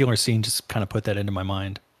that particular scene just kind of put that into my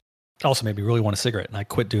mind. Also made me really want a cigarette, and I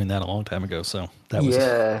quit doing that a long time ago, so that was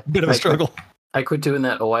a bit of a struggle. I quit doing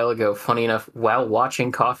that a while ago, funny enough, while watching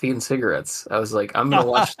Coffee and Cigarettes. I was like, I'm gonna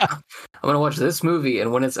watch this movie,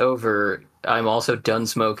 and when it's over, I'm also done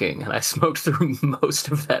smoking. And I smoked through most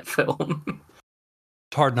of that film.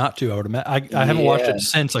 It's hard not to, I would imagine. I haven't watched it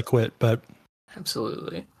since I quit, but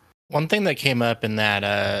absolutely. One thing that came up in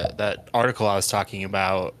that article I was talking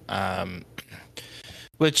about,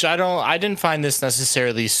 which I didn't find this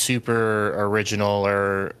necessarily super original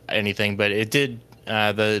or anything, but it did.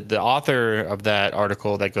 The author of that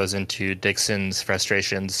article that goes into Dixon's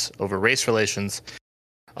frustrations over race relations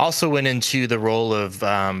also went into the role of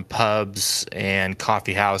pubs and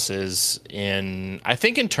coffee houses in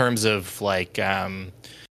terms of like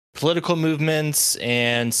political movements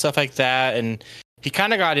and stuff like that. And he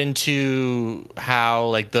kind of got into how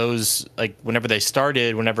like those, like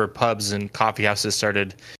whenever pubs and coffee houses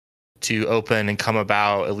started to open and come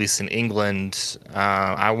about, at least in England,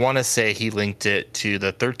 I want to say he linked it to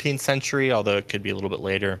the 13th century, although it could be a little bit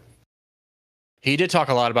later. He did talk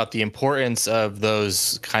a lot about the importance of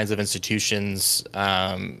those kinds of institutions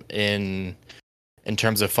in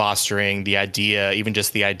terms of fostering the idea, even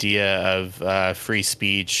just the idea of free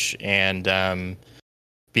speech and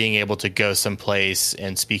being able to go someplace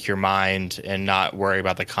and speak your mind and not worry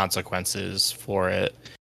about the consequences for it.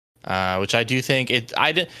 Which I do think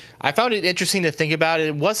I found it interesting to think about.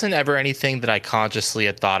 It wasn't ever anything that I consciously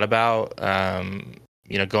had thought about.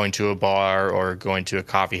 Going to a bar or going to a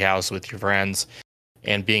coffee house with your friends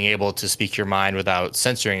and being able to speak your mind without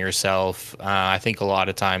censoring yourself. I think a lot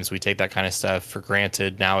of times we take that kind of stuff for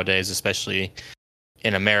granted nowadays, especially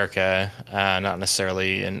in America, not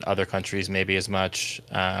necessarily in other countries, maybe as much.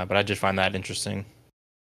 But I did find that interesting.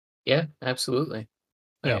 Yeah, absolutely.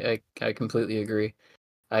 Yeah. I completely agree.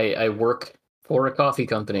 I work for a coffee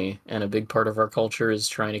company, and a big part of our culture is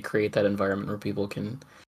trying to create that environment where people can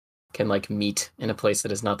like meet in a place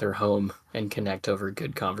that is not their home and connect over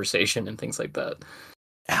good conversation and things like that.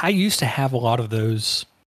 I used to have a lot of those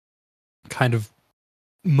kind of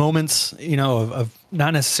moments, of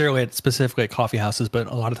not necessarily specifically at coffee houses, but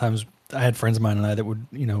a lot of times I had friends of mine and I that would,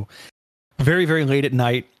 very, very late at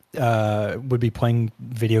night, would be playing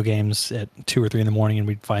video games at 2 or 3 in the morning, and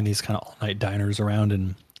we'd find these kind of all night diners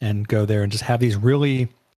around and go there and just have these really,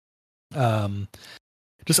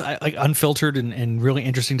 just like unfiltered and really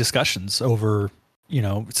interesting discussions over,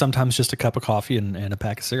 sometimes just a cup of coffee and a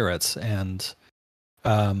pack of cigarettes. And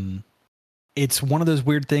it's one of those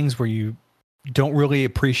weird things where you don't really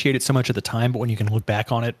appreciate it so much at the time, but when you can look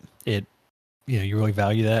back on it, you really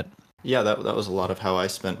value that. Yeah, that was a lot of how I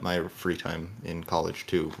spent my free time in college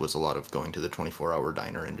too, was a lot of going to the 24-hour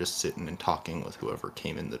diner and just sitting and talking with whoever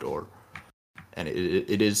came in the door. And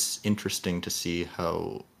it is interesting to see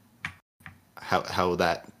how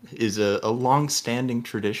that is a long-standing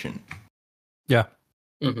tradition. Yeah.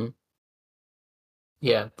 Mm-hmm.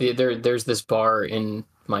 Yeah, there's this bar in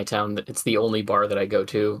my town that it's the only bar that I go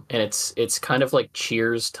to, and it's kind of like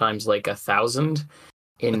Cheers times like 1,000,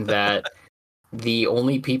 in that the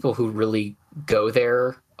only people who really go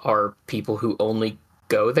there are people who only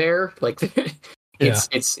go there. Like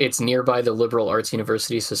it's nearby the liberal arts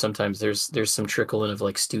university, so sometimes there's some trickle in of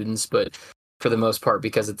like students, but for the most part,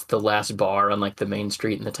 because it's the last bar on like the main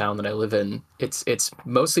street in the town that I live in, it's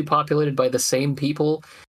mostly populated by the same people,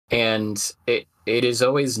 and it is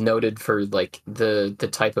always noted for like the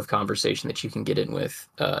type of conversation that you can get in with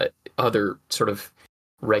other sort of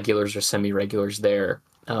regulars or semi-regulars there.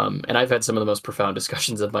 And I've had some of the most profound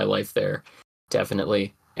discussions of my life there,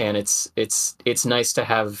 definitely. And it's nice to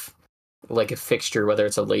have like a fixture, whether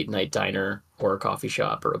it's a late night diner or a coffee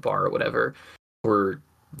shop or a bar or whatever, where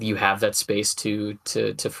you have that space to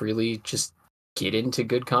freely just get into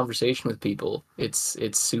good conversation with people. It's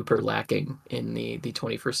super lacking in the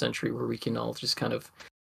 21st century, where we can all just kind of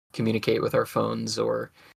communicate with our phones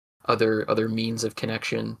or other means of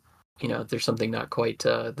connection. There's something not quite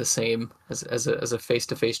the same as a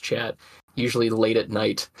face-to-face chat, usually late at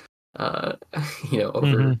night,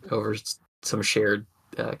 over some shared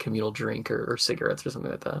communal drink or cigarettes or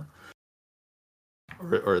something like that.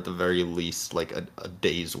 Or at the very least, like a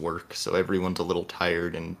day's work, so everyone's a little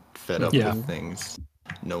tired and fed up with things.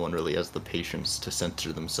 No one really has the patience to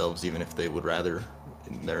censor themselves, even if they would rather.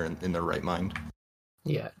 They're in their right mind.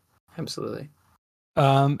 Yeah, absolutely.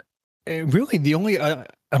 Really, the only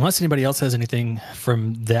unless anybody else has anything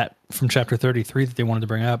from chapter 33 that they wanted to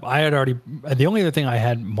bring up, the only other thing I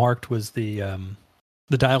had marked was the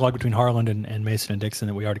dialogue between Harland and Mason and Dixon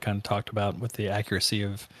that we already kind of talked about, with the accuracy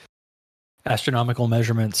of astronomical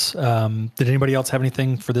measurements. Did anybody else have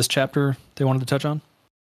anything for this chapter they wanted to touch on?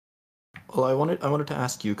 Well, I wanted to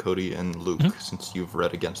ask you, Cody and Luke, since you've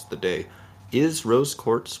read Against the Day, is Rose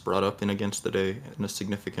Quartz brought up in Against the Day in a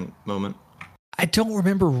significant moment? I don't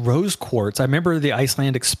remember Rose Quartz. I remember the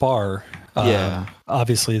Icelandic spar.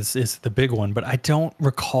 Obviously is the big one, but I don't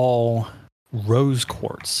recall Rose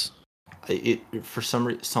Quartz. For some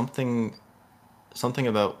reason, something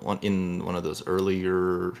about one of those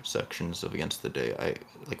earlier sections of Against the Day,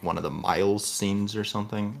 like one of the Miles scenes or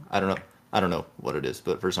something. I don't know what it is,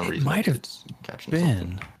 but for some reason might have it's catching been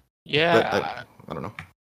something. Yeah, I don't know.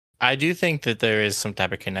 I do think that there is some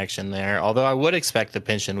type of connection there, although I would expect the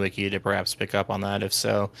Pynchon Wiki to perhaps pick up on that if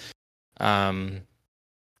so. That's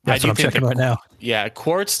what I'm checking right now. Yeah,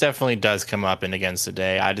 quartz definitely does come up in Against the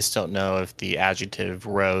Day. I just don't know if the adjective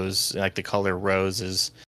rose, like the color rose,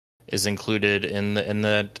 is included in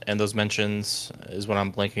those mentions, is what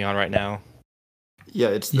I'm blanking on right now.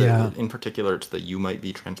 Yeah, in particular, it's that you might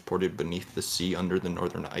be transported beneath the sea under the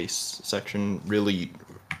northern ice section.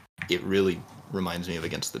 It really reminds me of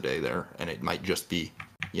Against the Day there, and it might just be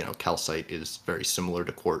calcite is very similar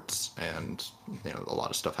to quartz, and a lot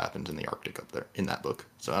of stuff happens in the Arctic up there in that book.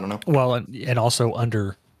 So I don't know. Well, and also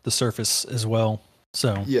under the surface as well.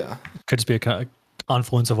 So Yeah. it could just be a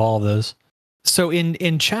confluence of all of those. So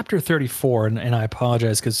in chapter 34, and I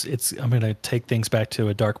apologize because I'm going to take things back to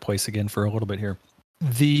a dark place again for a little bit here.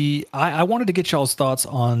 I wanted to get y'all's thoughts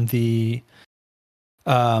on the,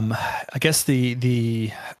 I guess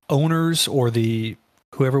the owners or the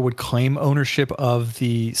whoever would claim ownership of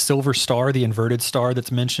the silver star, the inverted star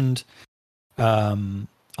that's mentioned on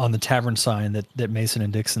the tavern sign that Mason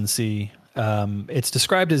and Dixon see. It's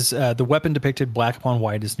described as the weapon depicted black upon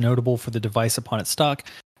white is notable for the device upon its stock.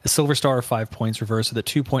 A silver star of 5 points reversed with a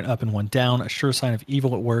 2 point up and 1 down, a sure sign of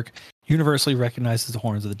evil at work, universally recognized as the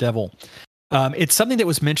horns of the devil. It's something that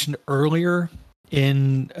was mentioned earlier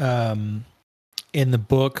in the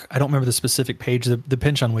book. I don't remember the specific page. The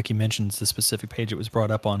Pinchon Wiki mentions the specific page it was brought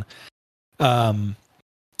up on.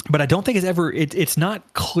 But I don't think it's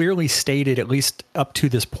not clearly stated, at least up to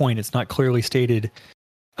this point, it's not clearly stated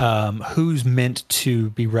who's meant to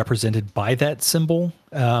be represented by that symbol.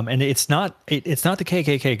 And it's not the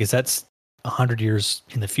KKK, because that's 100 years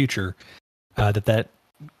in the future that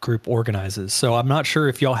group organizes. So I'm not sure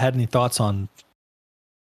if y'all had any thoughts on,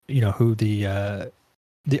 who the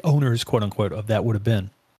owners, quote unquote, of that would have been.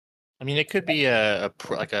 I mean, it could be a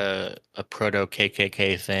proto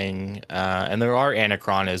KKK thing, and there are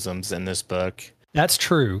anachronisms in this book. That's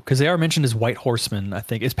true, because they are mentioned as White Horsemen. I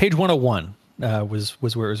think it's page 101 was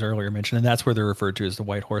where it was earlier mentioned, and that's where they're referred to as the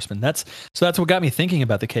White Horsemen. That's what got me thinking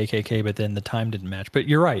about the KKK, but then the time didn't match. But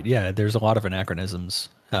you're right, yeah, there's a lot of anachronisms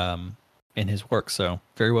in his work, so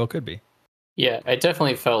very well could be. Yeah, I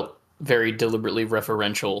definitely felt very deliberately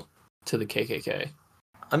referential to the KKK.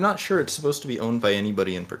 I'm not sure it's supposed to be owned by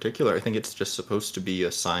anybody in particular. I think it's just supposed to be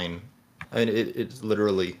a sign. I mean, it's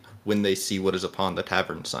literally when they see what is upon the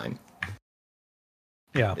tavern sign.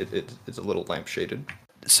 Yeah, it's a little lampshaded.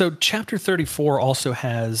 So chapter 34 also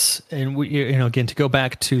has, and we, again, to go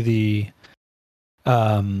back to the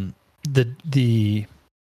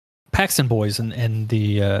Paxton boys and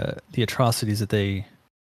the atrocities that they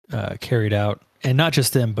carried out, and not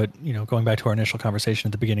just them, but going back to our initial conversation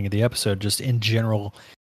at the beginning of the episode, just in general,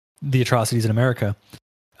 the atrocities in America,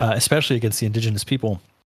 especially against the indigenous people.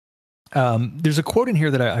 There's a quote in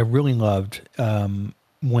here that I really loved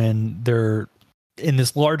when they're in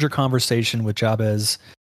this larger conversation with Jabez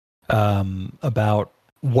about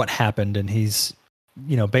what happened, and he's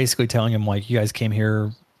basically telling him, like, you guys came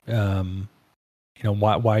here, why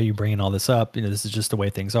are you bringing all this up? This is just the way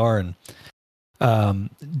things are. And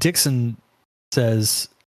Dixon says,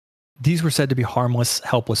 these were said to be harmless,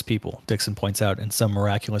 helpless people, Dixon points out, in some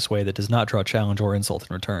miraculous way that does not draw challenge or insult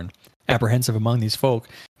in return. Apprehensive among these folk,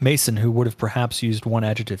 Mason, who would have perhaps used one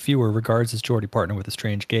adjective fewer, regards his Geordie partner with a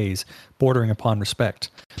strange gaze, bordering upon respect.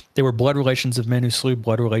 They were blood relations of men who slew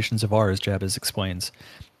blood relations of ours, Jabez explains.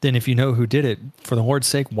 Then if you know who did it, for the Lord's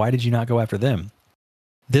sake, why did you not go after them?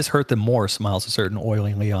 This hurt them more, smiles a certain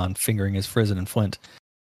oily Leon, fingering his frizzen and flint.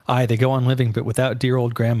 Aye, they go on living, but without dear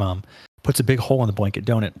old grandmom. Puts a big hole in the blanket,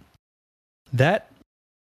 don't it? That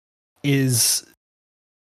is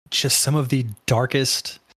just some of the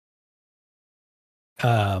darkest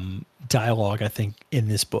dialogue, I think, in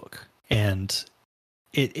this book. And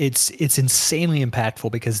it's insanely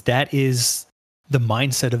impactful, because that is the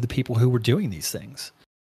mindset of the people who were doing these things.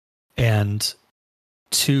 And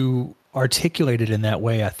to articulate it in that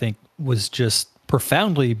way, I think, was just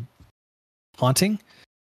profoundly haunting.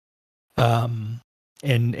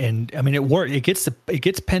 And I mean, it worked. It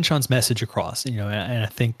gets Penchon's message across, and I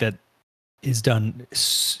think that is done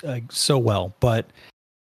so well. But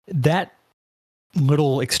that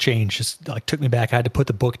little exchange just took me back. I had to put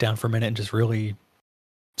the book down for a minute and just really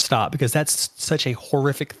stop, because that's such a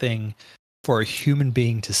horrific thing for a human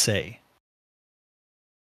being to say.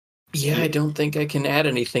 Yeah, I don't think I can add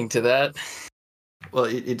anything to that. Well,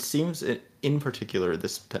 it seems, in particular,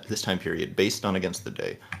 this time period, based on Against the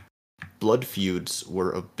Day, blood feuds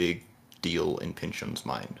were a big deal in Pynchon's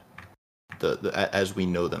mind. As we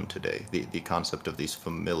know them today, the concept of these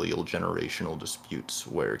familial generational disputes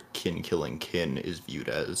where kin killing kin is viewed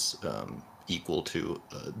as equal to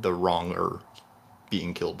the wronger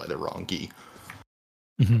being killed by the wrongee.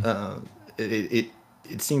 Mm-hmm.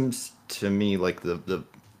 It seems to me like the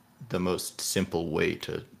most simple way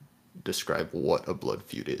to describe what a blood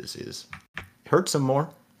feud is hurts him more.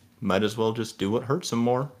 Might as well just do what hurts him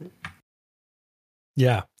more.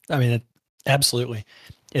 Yeah, I mean, absolutely.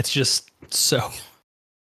 It's just so,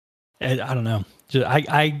 I don't know.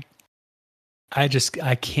 I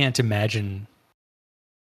can't imagine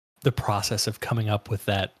the process of coming up with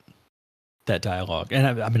that dialogue.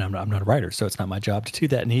 And I mean, I'm not a writer, so it's not my job to do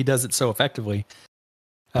that. And he does it so effectively.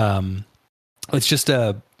 It's just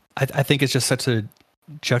I think it's just such a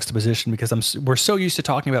juxtaposition because we're so used to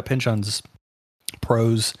talking about Pynchon's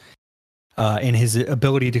prose and his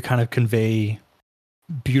ability to kind of convey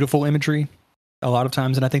beautiful imagery a lot of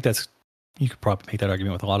times. And I think you could probably make that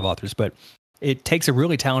argument with a lot of authors, but it takes a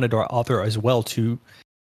really talented author as well to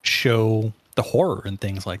show the horror and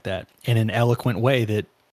things like that in an eloquent way that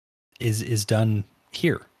is done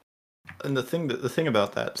here. And the thing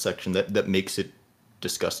about that section that makes it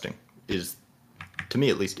disgusting is, to me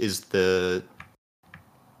at least, it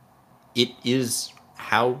is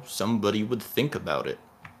how somebody would think about it.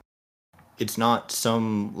 It's not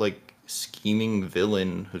some like scheming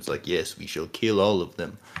villain who's like, yes, we shall kill all of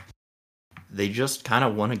them. They just kind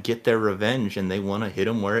of want to get their revenge, and they want to hit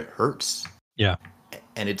them where it hurts. Yeah.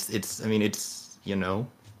 And it's you know,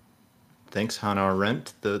 thanks Hannah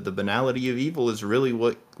Arendt, the banality of evil is really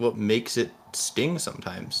what makes it sting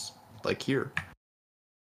sometimes, like here.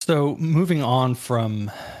 So moving on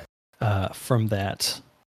from that,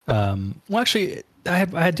 well, actually,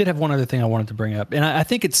 I did have one other thing I wanted to bring up, and I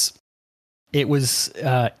think it was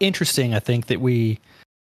interesting. I think that we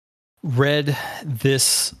read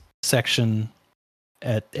this section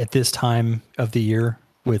at this time of the year,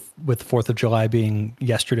 with 4th of July being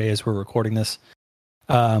yesterday as we're recording this,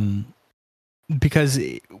 because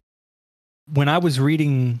when I was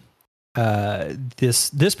reading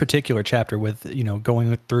this particular chapter, with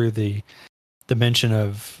going through the mention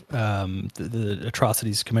of the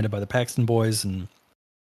atrocities committed by the Paxton boys and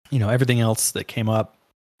everything else that came up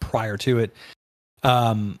prior to it,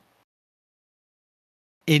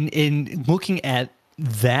 in looking at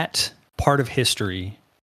that part of history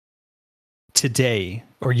today,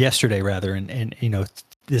 or yesterday rather, and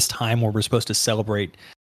this time where we're supposed to celebrate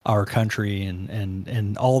our country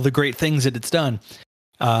and all the great things that it's done,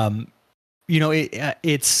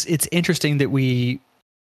 it's interesting that we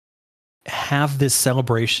have this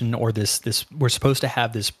celebration, or this we're supposed to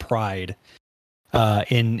have this pride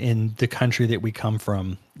in the country that we come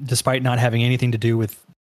from, despite not having anything to do with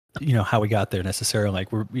how we got there necessarily.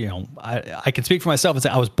 Like, we're I can speak for myself and say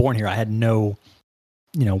I was born here. I had no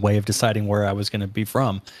way of deciding where I was going to be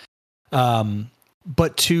from.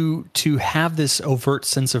 But to have this overt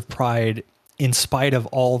sense of pride in spite of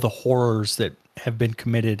all the horrors that have been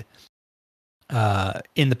committed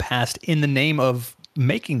in the past in the name of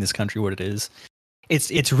making this country what it is,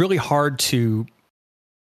 it's really hard to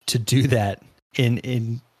do that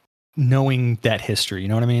in knowing that history. You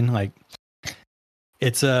know what I mean? Like,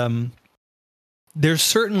 it's there's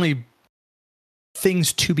certainly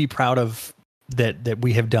things to be proud of that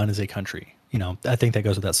we have done as a country. I think that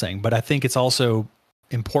goes without saying, but I think it's also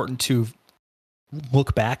important to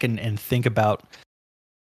look back and think about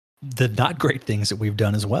the not great things that we've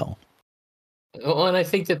done as well. Well, and I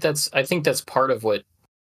think that's part of what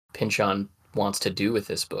Pynchon wants to do with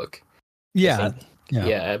this book. Yeah.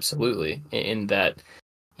 Yeah, absolutely. In that,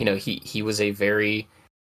 he was a very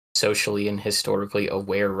socially and historically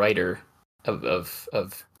aware writer of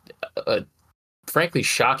a frankly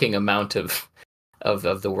shocking amount of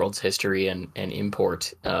the world's history and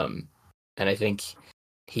import. And I think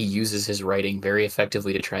he uses his writing very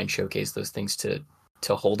effectively to try and showcase those things, to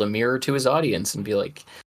hold a mirror to his audience and be like,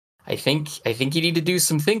 I think you need to do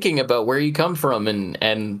some thinking about where you come from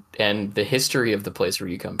and the history of the place where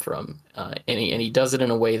you come from. And he does it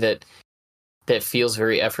in a way that feels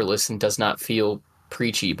very effortless and does not feel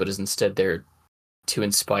preachy, but is instead there to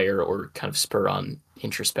inspire or kind of spur on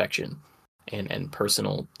introspection and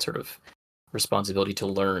personal sort of responsibility to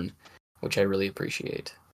learn, which I really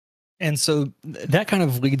appreciate. And so that kind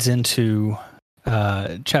of leads into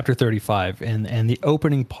chapter 35 and the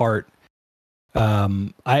opening part.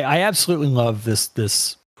 I absolutely love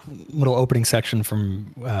this little opening section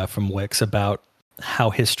from Wix about how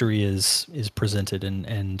history is presented,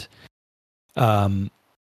 and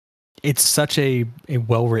it's such a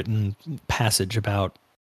well-written passage about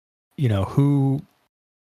who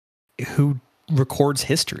records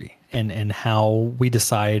history and how we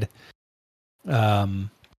decide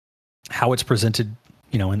how it's presented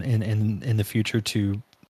in the future to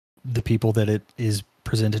the people that it is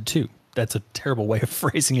presented to. That's a terrible way of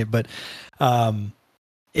phrasing it, but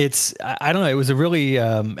it's, I don't know. It was a really,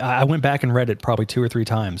 I went back and read it probably 2 or 3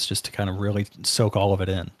 times just to kind of really soak all of it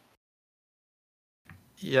in.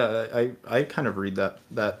 Yeah, I kind of read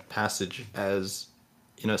that passage as,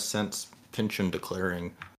 in a sense, Pynchon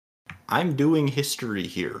declaring, I'm doing history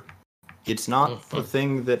here. It's not the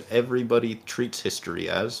thing that everybody treats history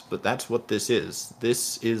as, but that's what this is.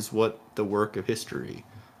 This is what the work of history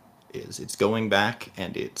is it's going back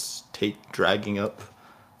and it's dragging up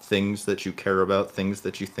things that you care about, things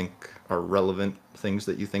that you think are relevant, things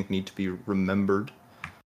that you think need to be remembered.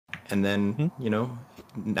 And then,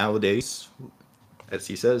 nowadays, as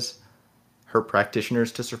he says, her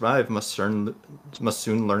practitioners to survive must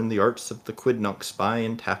soon learn the arts of the quidnunc spy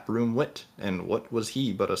and taproom wit. And what was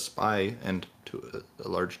he but a spy and, to a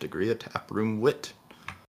large degree, a taproom wit?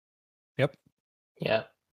 Yep. Yeah.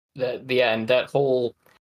 And that whole...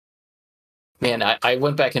 Man, I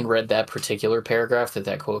went back and read that particular paragraph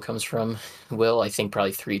that quote comes from, Will, I think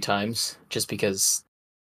probably 3 times, just because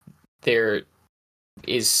there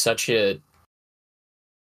is such a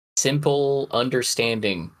simple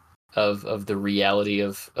understanding of the reality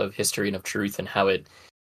of history and of truth and how it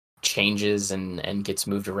changes and gets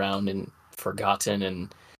moved around and forgotten,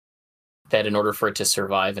 and that in order for it to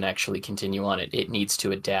survive and actually continue on, it needs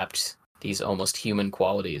to adapt these almost human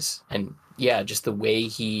qualities. And yeah, just the way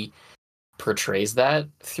he portrays that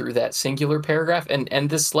through that singular paragraph, and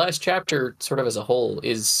this last chapter sort of as a whole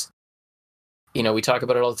is, we talk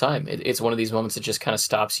about it all the time. It's one of these moments that just kind of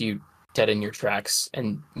stops you dead in your tracks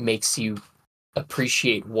and makes you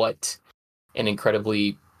appreciate what an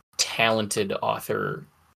incredibly talented author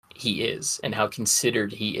he is and how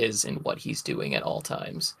considered he is in what he's doing at all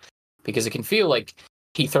times, because it can feel like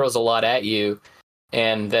he throws a lot at you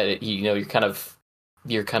and that you're kind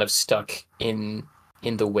of stuck in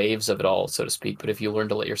the waves of it all, so to speak. But if you learn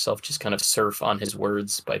to let yourself just kind of surf on his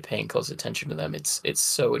words by paying close attention to them, it's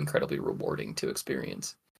so incredibly rewarding to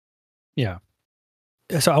experience. Yeah.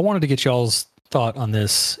 So I wanted to get y'all's thought on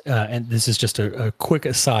this, and this is just a quick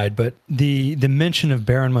aside, but the mention of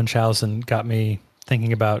Baron Munchausen got me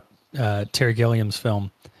thinking about Terry Gilliam's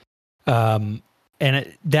film. And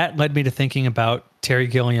that led me to thinking about Terry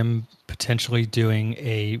Gilliam potentially doing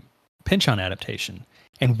a Pynchon adaptation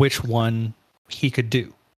and which one he could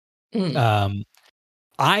do.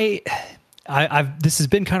 I've this has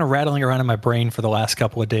been kind of rattling around in my brain for the last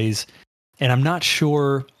couple of days, and I'm not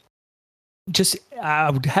sure. I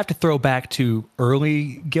would have to throw back to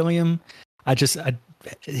early Gilliam.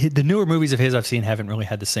 The newer movies of his I've seen haven't really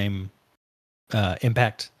had the same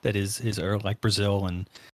impact that his early, like Brazil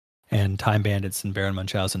and Time Bandits and Baron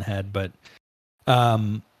Munchausen had. But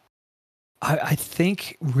I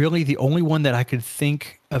think really the only one that I could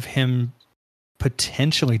think of him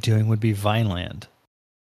potentially doing would be Vineland.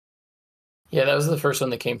 Yeah, that was the first one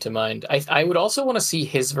that came to mind. I would also want to see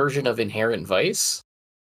his version of Inherent Vice.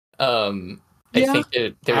 I think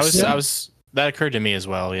that occurred to me as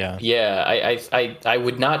well. Yeah. Yeah. I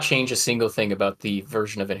would not change a single thing about the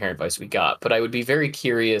version of Inherent Vice we got, but I would be very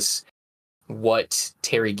curious what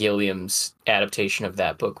Terry Gilliam's adaptation of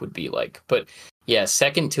that book would be like. But yeah,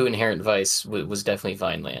 second to Inherent Vice was definitely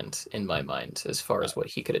Vineland in my mind as far as what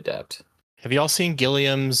he could adapt. Have you all seen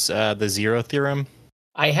Gilliam's The Zero Theorem?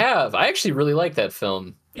 I have. I actually really like that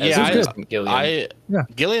film.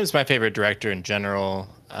 Gilliam's my favorite director in general.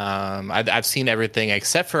 I've seen everything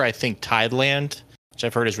except for, I think, Tideland, which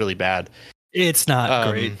I've heard is really bad. It's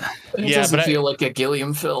not great. It doesn't feel like a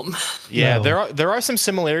Gilliam film. Yeah, no. There are some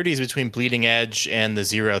similarities between Bleeding Edge and The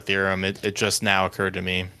Zero Theorem. It just now occurred to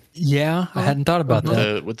me. Yeah, I hadn't thought about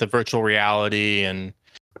that. With the virtual reality and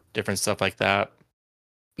different stuff like that.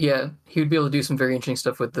 Yeah, he would be able to do some very interesting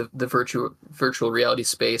stuff with the virtual reality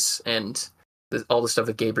space and all the stuff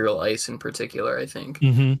with Gabriel Ice in particular, I think.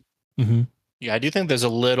 Mm-hmm. Mm-hmm. Yeah, I do think there's a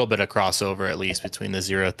little bit of crossover, at least, between The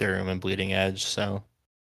Zero Theorem and Bleeding Edge. So,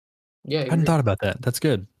 yeah, I hadn't thought about that. That's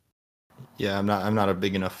good. Yeah, I'm not a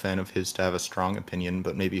big enough fan of his to have a strong opinion,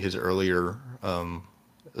 but maybe his earlier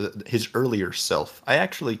self. I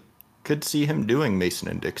actually could see him doing Mason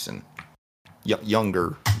and Dixon.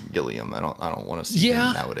 Younger Gilliam. I don't want to see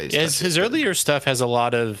him nowadays. Yeah, his earlier stuff has a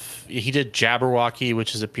lot of. He did Jabberwocky,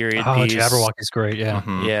 which is a period piece. Jabberwocky's great. Yeah,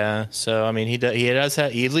 Mm-hmm. Yeah. So I mean, he does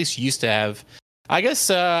have. He at least used to have. I guess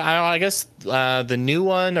the new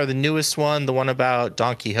one or the newest one, the one about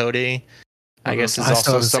Don Quixote, I guess is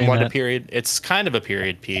also somewhat a period. It's kind of a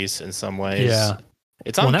period piece in some ways. Yeah,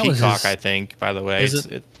 it's on Peacock, I think. By the way,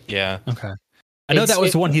 yeah. Okay. I know that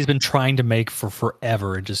was the one he's been trying to make for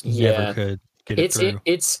forever and just never could get it through.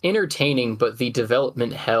 It's entertaining, but the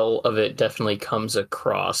development hell of it definitely comes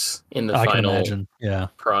across in the final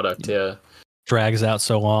product. Yeah, drags out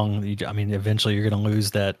so long. Eventually you're going to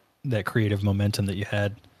lose that creative momentum that you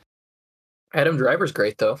had. Adam Driver's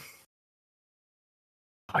great though.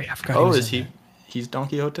 Oh yeah, I forgot. Is he? He's Don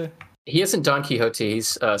Quixote. He isn't Don Quixote.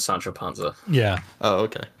 He's Sancho Panza. Yeah. Oh,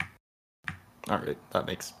 okay. All right, that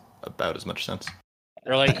makes about as much sense.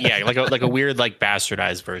 Or like a weird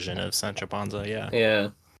bastardized version of Sancho Panza. Yeah. Yeah.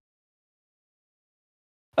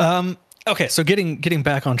 Okay, so getting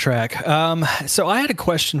back on track. So I had a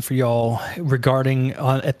question for y'all regarding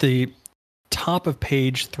at the top of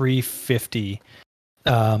page 350.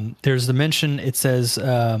 There's the mention. It says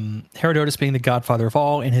Herodotus being the godfather of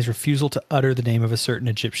all, and his refusal to utter the name of a certain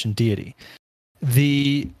Egyptian deity.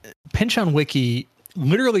 The Pynchon Wiki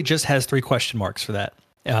literally just has 3 question marks for that.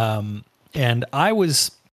 And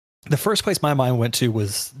the first place my mind went to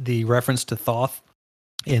was the reference to Thoth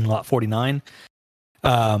in Lot 49.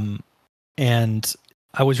 And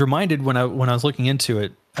I was reminded when I was looking into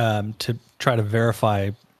it to try to verify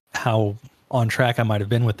how on track I might have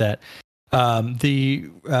been with that. The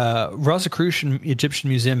Rosicrucian Egyptian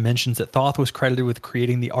Museum mentions that Thoth was credited with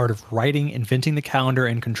creating the art of writing, inventing the calendar,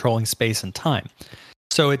 and controlling space and time.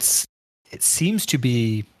 So it seems to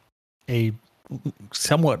be a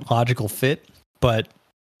somewhat logical fit, but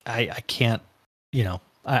I can't,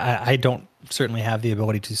 I don't certainly have the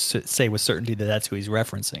ability to say with certainty that that's who he's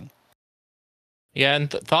referencing. Yeah,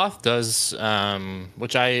 and Thoth does,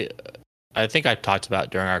 which I think I talked about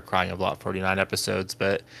during our Crying of Lot 49 episodes,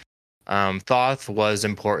 but Thoth was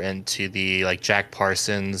important to the Jack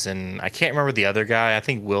Parsons, and I can't remember the other guy. I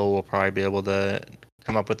think will probably be able to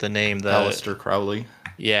come up with the name. Aleister Crowley.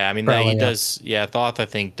 Yeah, I mean Crowley, he does. Yeah, Thoth I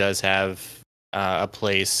think does have a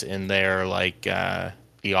place in their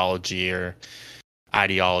theology or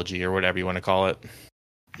ideology or whatever you want to call it.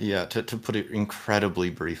 Yeah, to put it incredibly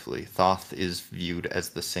briefly, Thoth is viewed as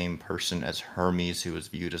the same person as Hermes, who is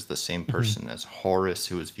viewed as the same person as Horus,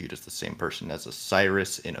 who is viewed as the same person as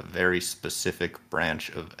Osiris in a very specific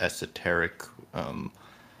branch of esoteric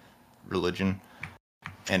religion.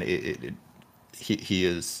 And he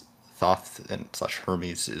is Thoth and /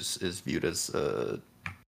 Hermes is viewed as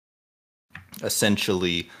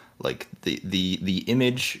essentially like the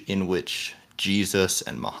image in which Jesus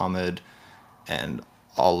and Muhammad and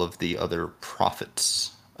all of the other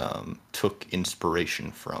prophets took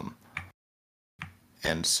inspiration from.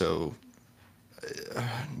 And so,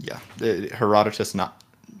 Herodotus not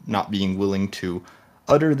being willing to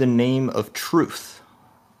utter the name of truth.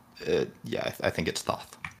 I think it's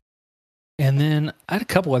Thoth. And then I had a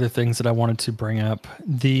couple other things that I wanted to bring up.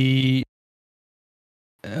 The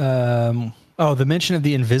mention of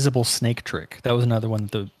the invisible snake trick. That was another one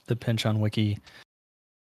that the Pynchon Wiki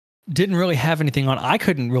didn't really have anything on. I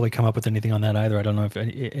couldn't really come up with anything on that either. I don't know if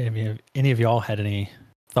any of y'all had any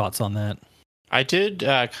thoughts on that. I did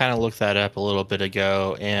kind of look that up a little bit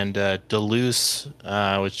ago, and Deleuze,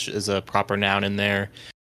 which is a proper noun in there,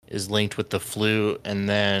 is linked with the flute. And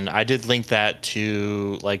then I did link that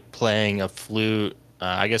to playing a flute.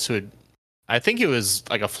 I think it was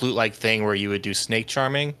like a flute-like thing where you would do snake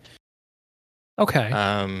charming. Okay.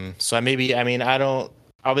 So I don't.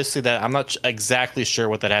 Obviously, that I'm not exactly sure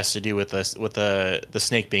what that has to do with the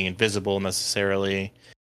snake being invisible necessarily.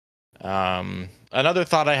 Another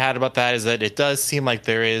thought I had about that is that it does seem like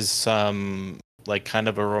there is some kind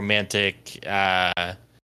of a romantic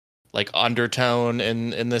undertone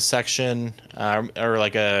in this section, or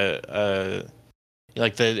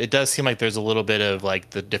it does seem like there's a little bit of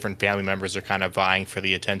the different family members are kind of vying for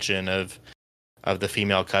the attention of the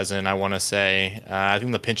female cousin. I want to say I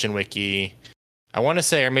think the Pynchon Wiki. I want to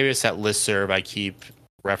say, or maybe it's that listserv I keep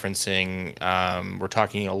referencing. We're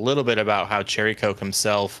talking a little bit about how Cherry Coke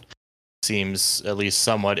himself seems at least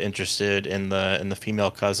somewhat interested in the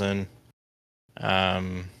female cousin. I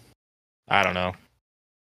don't know.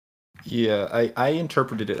 Yeah, I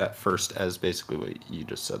interpreted it at first as basically what you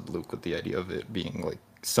just said, Luke, with the idea of it being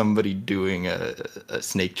somebody doing a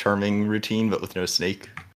snake charming routine, but with no snake,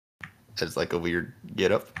 as a weird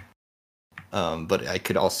get-up. But I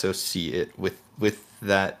could also see it with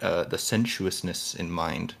that the sensuousness in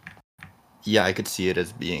mind. Yeah, I could see it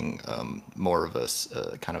as being more of a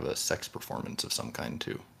kind of a sex performance of some kind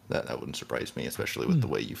too. That wouldn't surprise me, especially with the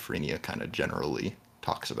way Euphronia kind of generally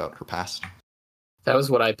talks about her past. That was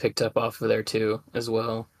what I picked up off of there too, as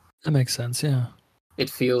well. That makes sense, yeah. It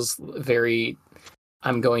feels very,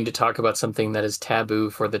 I'm going to talk about something that is taboo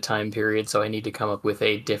for the time period, so I need to come up with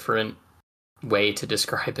a different way to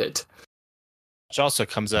describe it. Which also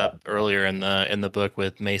comes up earlier in the book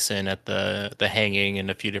with Mason at the hanging,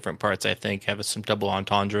 and a few different parts I think have some double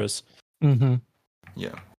entendres. Mm-hmm.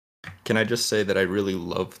 Yeah. Can I just say that I really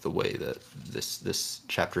love the way that this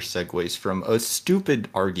chapter segues from a stupid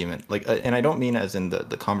argument, and I don't mean as in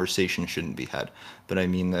the conversation shouldn't be had, but I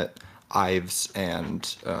mean that Ives and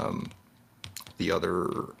the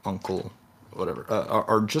other uncle, whatever,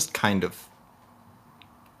 are just kind of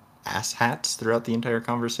asshats throughout the entire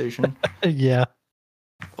conversation. Yeah.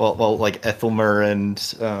 Well, Ethelmer and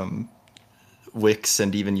Wix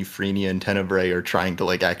and even Euphemia and Tenebrae are trying to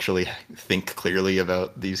like actually think clearly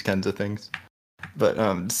about these kinds of things. But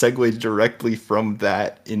segues directly from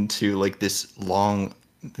that into like this long,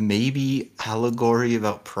 maybe allegory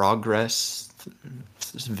about progress,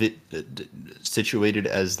 situated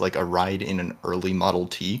as like a ride in an early Model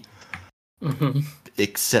T. Mm-hmm.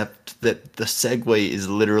 Except that the segue is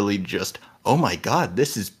literally just, oh my god,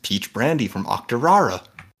 this is peach brandy from Octorara.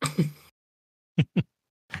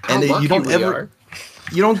 And you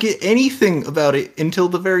don't get anything about it until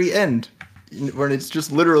the very end, when it's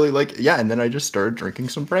just literally like, yeah, and then I just started drinking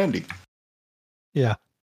some brandy. Yeah.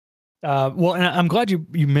 Well, and I'm glad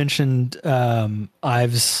you mentioned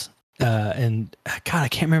Ives and God, I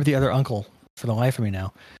can't remember the other uncle for the life of me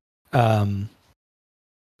now.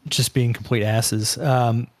 Just being complete asses.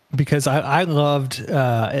 Because I loved.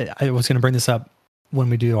 I was going to bring this up when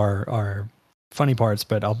we do our funny parts,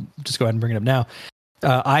 but I'll just go ahead and bring it up now.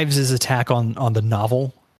 Ives' attack on the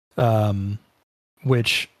novel,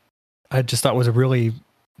 which I just thought was a really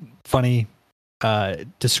funny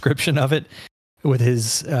description of it, with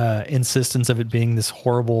his insistence of it being this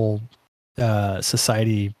horrible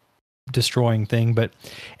society destroying thing. But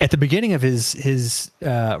at the beginning of his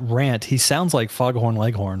rant, he sounds like Foghorn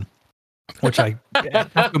Leghorn, which I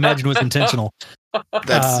have to imagine was intentional.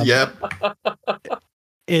 That's yep.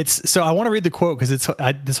 It's so I want to read the quote because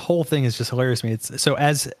this whole thing is just hilarious to me. It's so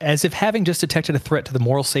as if having just detected a threat to the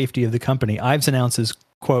moral safety of the company, Ives announces,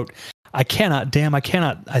 quote, I cannot,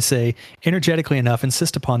 I say, energetically enough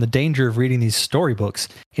insist upon the danger of reading these storybooks,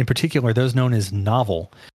 in particular those known as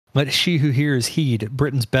novel. Let she who hears heed,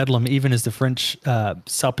 Britain's bedlam, even as the French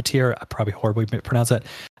Salpêtrière, I probably horribly pronounce that,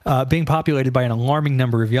 being populated by an alarming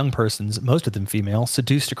number of young persons, most of them female,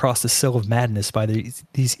 seduced across the sill of madness by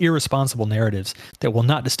these irresponsible narratives that will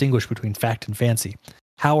not distinguish between fact and fancy.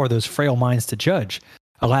 How are those frail minds to judge?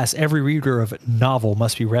 Alas, every reader of novel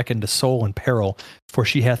must be reckoned a soul in peril, for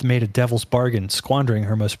she hath made a devil's bargain, squandering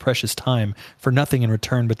her most precious time for nothing in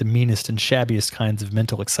return but the meanest and shabbiest kinds of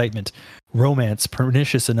mental excitement. Romance,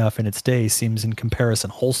 pernicious enough in its day, seems in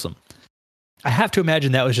comparison wholesome. I have to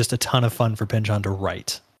imagine that was just a ton of fun for Pynchon to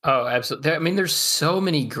write. Oh, absolutely. I mean, there's so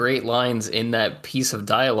many great lines in that piece of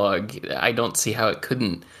dialogue. I don't see how it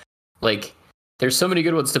couldn't. Like, there's so many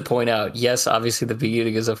good ones to point out. Yes, obviously the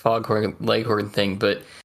beginning is a Foghorn Leghorn thing, but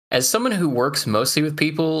as someone who works mostly with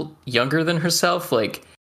people younger than herself, like,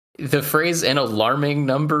 the phrase "an alarming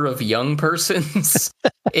number of young persons"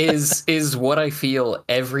 is what I feel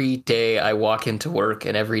every day I walk into work,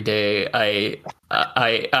 and every day I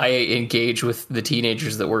engage with the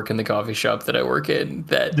teenagers that work in the coffee shop that I work in.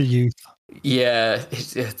 That the youth, yeah,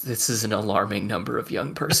 this is an alarming number of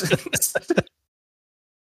young persons.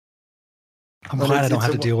 I'm glad I don't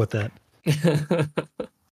have to deal with that.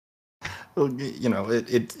 Well, you know,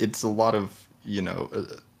 it's a lot of, you know,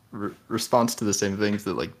 response to the same things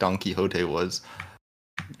that like Don Quixote was,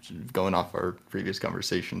 going off our previous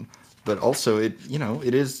conversation. But also it, you know,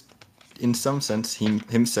 it is in some sense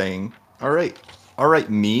him saying, all right,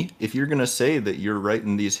 me, if you're going to say that you're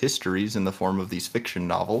writing these histories in the form of these fiction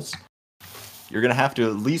novels, you're going to have to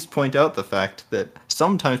at least point out the fact that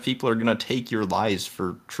sometimes people are going to take your lies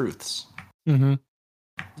for truths. Mm-hmm.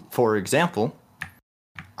 For example,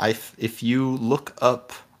 if you look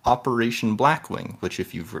up Operation Blackwing, which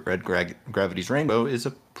if you've read Gravity's Rainbow is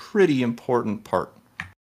a pretty important part.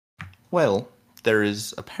 Well, there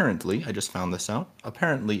is apparently, I just found this out,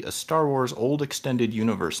 apparently a Star Wars Old Extended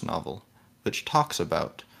Universe novel which talks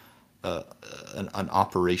about an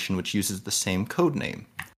operation which uses the same code name.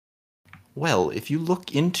 Well, if you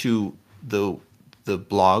look into the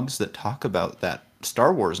blogs that talk about that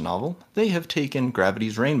Star Wars novel, they have taken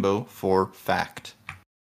Gravity's Rainbow for fact.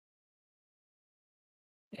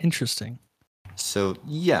 Interesting. So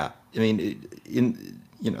yeah, I mean,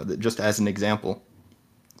 just as an example,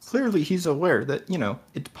 clearly he's aware that, you know,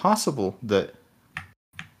 it's possible that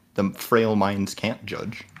the frail minds can't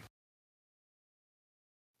judge.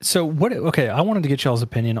 So what? Okay, I wanted to get y'all's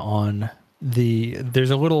opinion on there's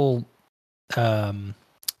a little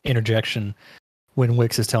interjection when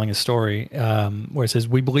Wix is telling a story where it says,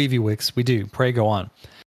 "We believe you, Wix. We do. Pray go on."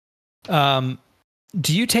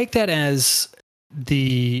 Do you take that as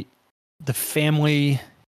the family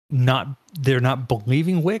they're not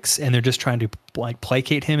believing Wix and they're just trying to like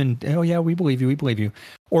placate him and, oh yeah, we believe you,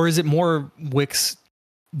 or is it more Wix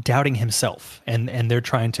doubting himself and they're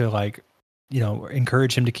trying to, like, you know,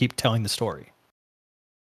 encourage him to keep telling the story?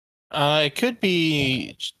 It could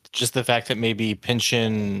be just the fact that maybe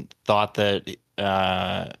Pynchon thought that,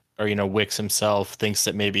 or, you know, Wix himself thinks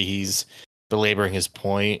that maybe he's belaboring his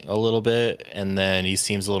point a little bit, and then he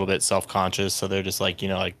seems a little bit self-conscious, so they're just like, you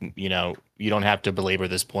don't have to belabor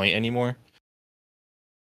this point anymore.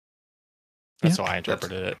 That's how I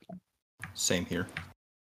interpreted it. Same here.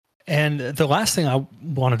 And the last thing I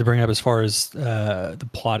wanted to bring up as far as the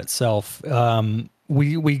plot itself,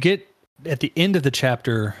 we get at the end of the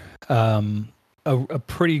chapter a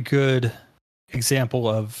pretty good example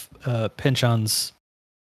of Pynchon's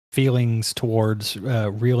feelings towards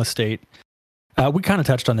real estate. We kind of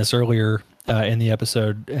touched on this earlier in the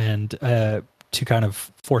episode, and to kind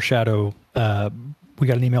of foreshadow, we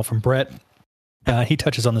got an email from Brett. He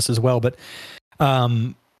touches on this as well, but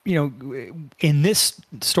in this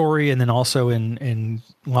story, and then also in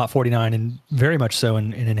Lot 49, and very much so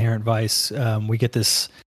in Inherent Vice, we get this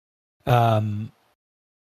a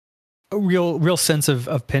real sense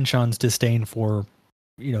of Pynchon's disdain for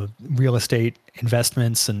real estate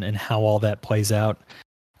investments and how all that plays out.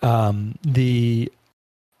 The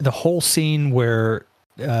whole scene where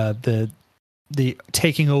the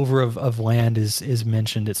taking over of land is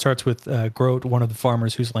mentioned. It starts with Grote, one of the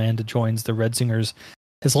farmers whose land adjoins the Redsingers,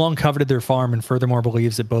 has long coveted their farm and furthermore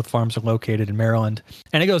believes that both farms are located in Maryland.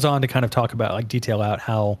 And it goes on to kind of talk about, like, detail out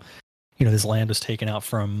how this land was taken out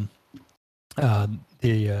from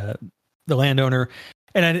the landowner,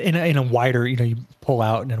 and in a wider, you pull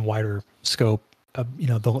out in a wider scope of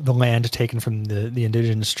the land taken from the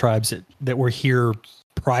indigenous tribes that were here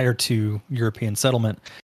prior to European settlement.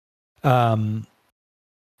 And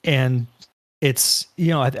it's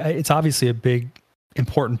it's obviously a big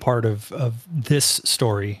important part of this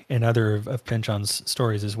story and other of Pynchon's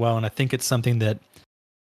stories as well. And I think it's something that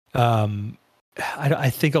I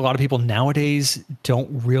think a lot of people nowadays don't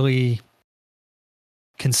really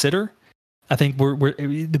consider. I think we're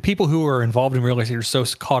the people who are involved in real estate are so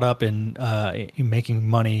caught up in making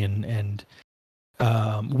money and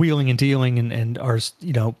wheeling and dealing and are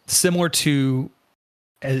similar to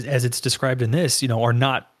as it's described in this, are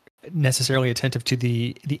not necessarily attentive to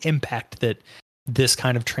the impact that this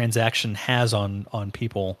kind of transaction has on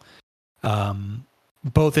people,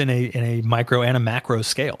 both in a micro and a macro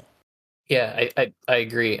scale. Yeah, I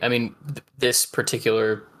agree. I mean, this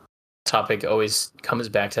particular topic always comes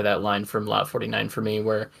back to that line from Lot 49 for me,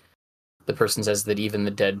 where the person says that even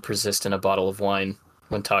the dead persist in a bottle of wine,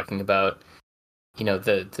 when talking about,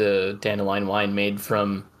 the dandelion wine made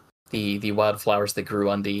from the wildflowers that grew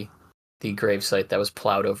on the gravesite that was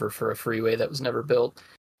plowed over for a freeway that was never built.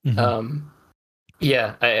 Mm-hmm.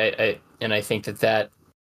 Yeah, I think that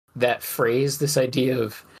phrase, this idea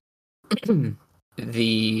of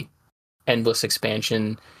the endless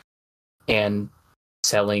expansion and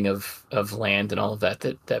selling of land and all of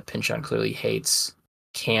that Pynchon clearly hates,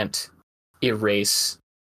 can't erase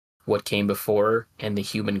what came before and the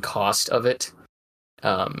human cost of it.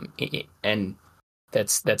 And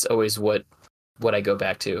that's always what I go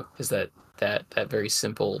back to, is that very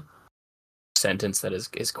simple sentence that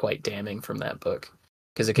is quite damning from that book,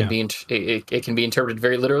 because it can be it can be interpreted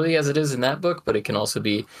very literally as it is in that book, but it can also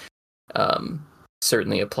be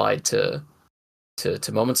certainly applied to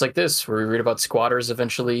moments like this, where we read about squatters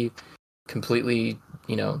eventually completely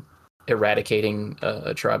eradicating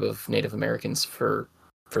a tribe of Native Americans for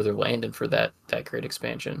their land and for that great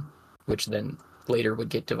expansion, which then later would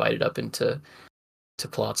get divided up into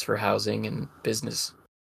plots for housing and business.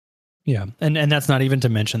 Yeah, and that's not even to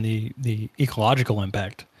mention the ecological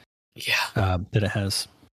impact. Yeah, that it has.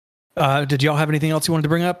 Did y'all have anything else you wanted to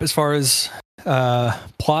bring up as far as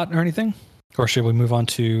plot or anything, or should we move on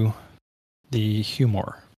to the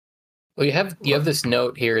humor? Well, you have this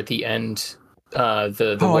note here at the end.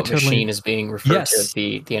 The machine is being referred to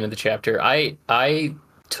at the end of the chapter. I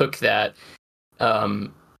took that,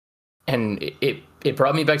 and it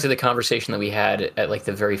brought me back to the conversation that we had at like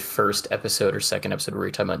the very first episode or second episode, where we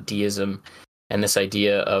were talking about deism and this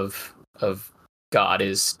idea of God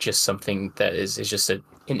is just something that is just an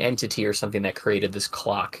entity or something that created this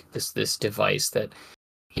clock, this device that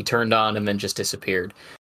he turned on and then just disappeared.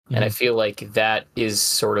 Mm-hmm. And I feel like that is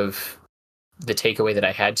sort of the takeaway that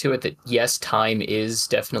I had to it, that yes, time is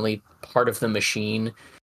definitely part of the machine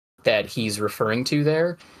that he's referring to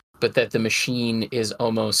there, but that the machine is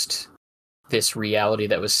almost this reality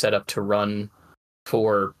that was set up to run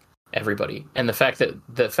for everybody. And the fact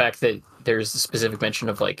that there's a specific mention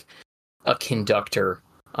of like a conductor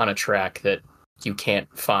on a track that you can't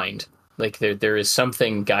find, like there is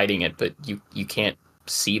something guiding it, but you can't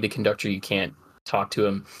see the conductor, you can't talk to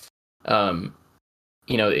him.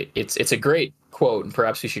 It's a great quote, and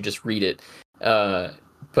perhaps we should just read it.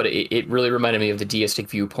 But it really reminded me of the deistic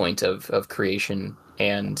viewpoint of creation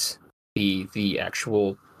and the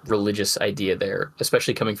actual religious idea there,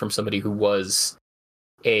 especially coming from somebody who was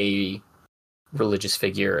a religious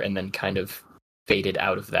figure and then kind of faded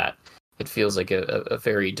out of that. It feels like a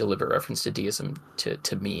very deliberate reference to deism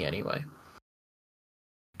to me anyway.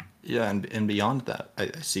 Yeah, and beyond that,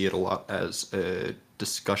 I see it a lot as a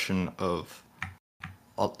discussion of,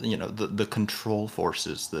 the control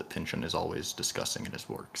forces that Pynchon is always discussing in his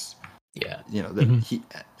works. Yeah. That Mhm. he,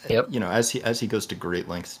 Yep. as he goes to great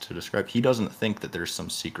lengths to describe, he doesn't think that there's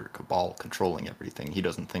some secret cabal controlling everything. He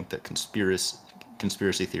doesn't think that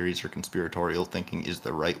conspiracy theories or conspiratorial thinking is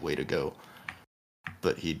the right way to go.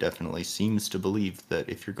 But he definitely seems to believe that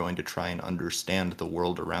if you're going to try and understand the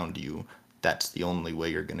world around you, that's the only way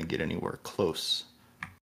you're going to get anywhere close.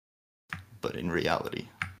 But in reality,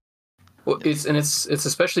 Well, it's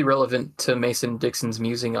especially relevant to Mason Dixon's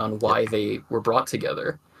musing on why they were brought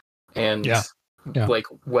together, and Yeah. like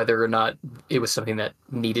whether or not it was something that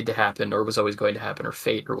needed to happen or was always going to happen or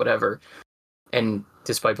fate or whatever. And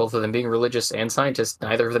despite both of them being religious and scientists,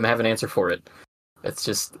 neither of them have an answer for it.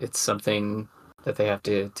 It's something that they have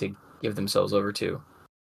to give themselves over to.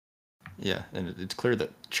 yeah, and it's clear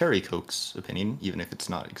that Cherry Coke's opinion, even if it's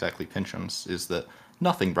not exactly Pynchon's, is that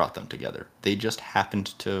nothing brought them together. They just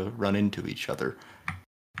happened to run into each other,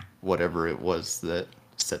 whatever it was that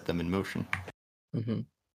set them in motion. Mm-hmm.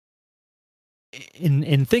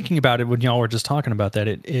 In thinking about it, when y'all were just talking about that,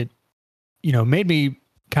 it made me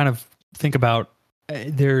kind of think about.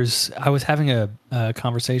 I was having a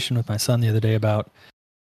conversation with my son the other day about.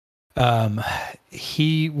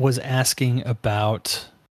 He was asking about,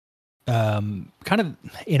 kind of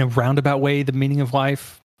in a roundabout way, the meaning of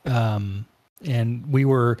life. And we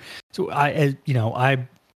were, so I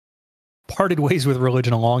parted ways with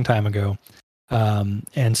religion a long time ago.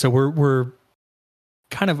 And so we're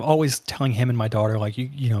kind of always telling him and my daughter, like,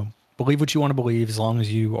 you believe what you want to believe as long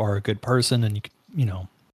as you are a good person and you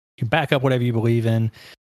can back up whatever you believe in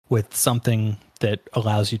with something that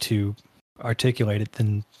allows you to articulate it,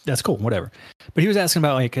 then that's cool, whatever. But he was asking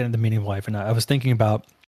about like kind of the meaning of life, and I was thinking about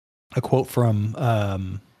a quote from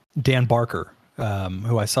Dan Barker,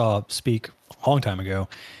 who I saw speak a long time ago.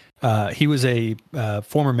 He was a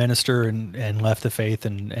former minister and left the faith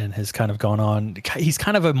and has kind of gone on. He's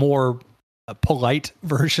kind of a more polite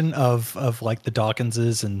version of like the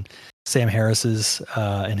Dawkinses and Sam Harris's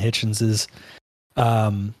and Hitchens's.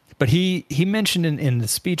 But he mentioned in the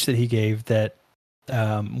speech that he gave that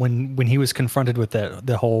when he was confronted with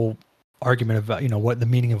the whole argument about what the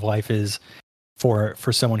meaning of life is for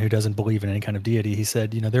someone who doesn't believe in any kind of deity, he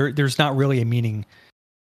said there's not really a meaning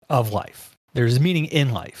of life. There's meaning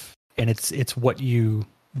in life, and it's what you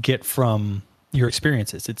get from your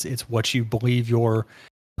experiences. It's what you believe your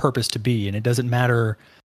purpose to be, and it doesn't matter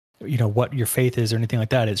what your faith is or anything like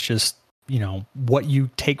that. It's just what you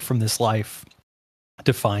take from this life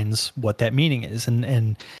defines what that meaning is.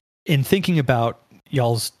 And in thinking about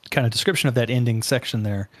y'all's kind of description of that ending section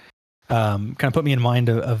there, kind of put me in mind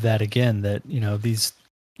of that again, that these,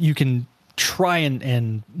 you can try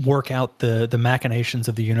and work out the machinations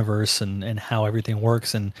of the universe and how everything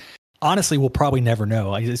works, and honestly we'll probably never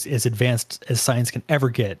know. As advanced as science can ever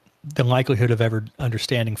get, the likelihood of ever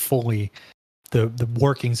understanding fully the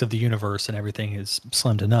workings of the universe and everything is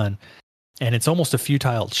slim to none. And it's almost a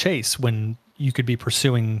futile chase when you could be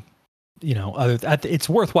pursuing it's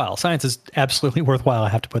worthwhile. Science is absolutely worthwhile. I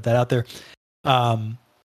have to put that out there.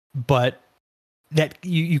 But that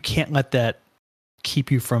you can't let that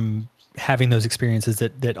keep you from having those experiences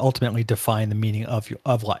that ultimately define the meaning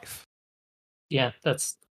of life. Yeah,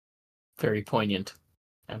 that's very poignant.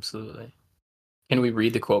 Absolutely. Can we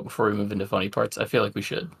read the quote before we move into funny parts? I feel like we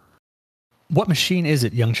should. What machine is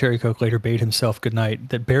it, young Cherry Coke later bade himself good night,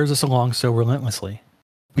 that bears us along so relentlessly?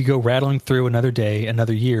 We go rattling through another day,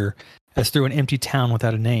 another year, as through an empty town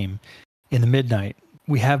without a name. In the midnight,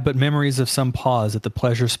 we have but memories of some pause at the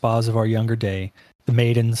pleasure spas of our younger day, the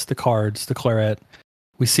maidens, the cards, the claret.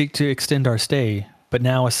 We seek to extend our stay, but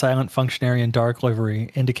now a silent functionary in dark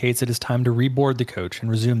livery indicates it is time to reboard the coach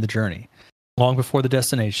and resume the journey. Long before the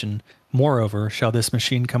destination, moreover, shall this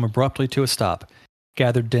machine come abruptly to a stop.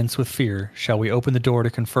 Gathered dense with fear, shall we open the door to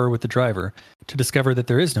confer with the driver, to discover that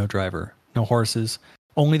there is no driver, no horses,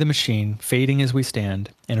 only the machine, fading as we stand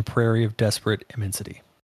in a prairie of desperate immensity.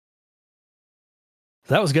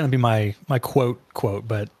 That was going to be my quote,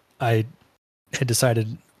 but I had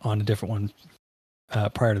decided on a different one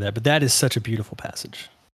prior to that. But that is such a beautiful passage.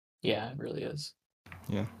 Yeah, it really is.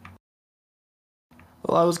 Yeah.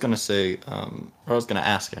 Well, I was going to say, or I was going to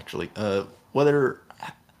ask actually, whether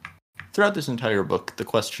throughout this entire book, the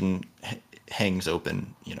question hangs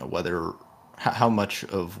open, whether how much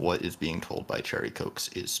of what is being told by Cherry Cokes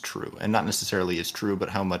is true, and not necessarily is true, but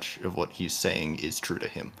how much of what he's saying is true to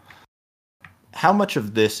him. How much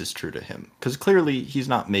of this is true to him? Because clearly he's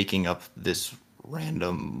not making up this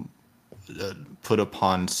random put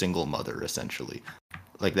upon single mother, essentially.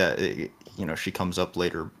 Like that, she comes up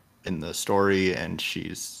later in the story and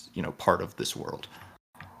she's, part of this world.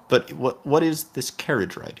 But what is this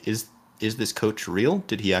carriage ride? Is this coach real?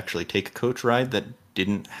 Did he actually take a coach ride that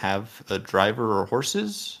didn't have a driver or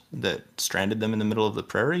horses, that stranded them in the middle of the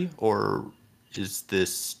prairie? Or is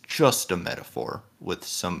this just a metaphor with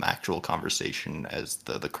some actual conversation as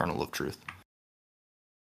the kernel of truth?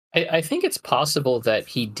 I think it's possible that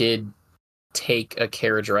he did take a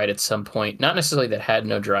carriage ride at some point, not necessarily that had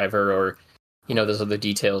no driver or, those other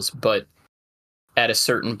details, but at a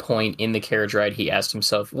certain point in the carriage ride, he asked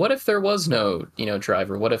himself, what if there was no,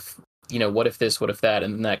 driver? What if this, what if that?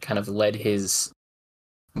 And that kind of led his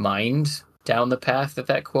mind down the path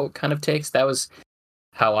that quote kind of takes. That was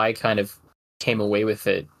how I kind of came away with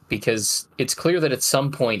it, because it's clear that at some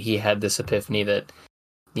point he had this epiphany that,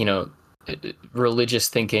 religious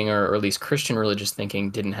thinking, or at least Christian religious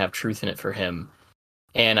thinking, didn't have truth in it for him.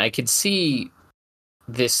 And I could see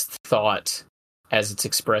this thought, as it's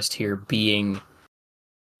expressed here, being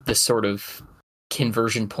the sort of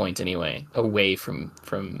conversion point, anyway, away from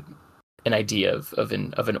an idea of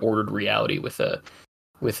an ordered reality with a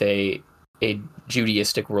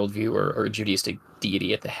Judaistic worldview or a Judaistic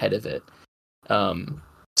deity at the head of it.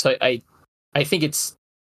 So I think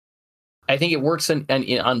it works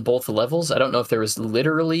on both levels. I don't know if there was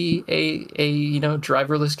literally a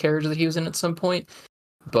driverless carriage that he was in at some point,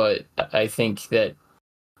 but I think that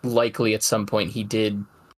likely at some point he did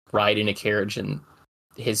ride in a carriage, and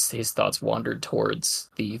his thoughts wandered towards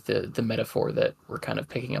the metaphor that we're kind of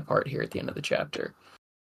picking apart here at the end of the chapter.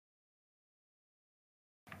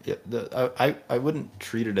 Yeah, I wouldn't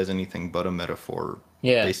treat it as anything but a metaphor,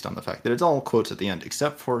 Yeah. based on the fact that it's all quotes at the end,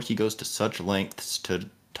 except for he goes to such lengths to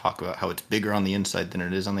talk about how it's bigger on the inside than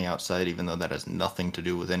it is on the outside, even though that has nothing to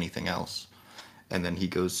do with anything else. And then he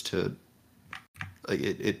goes to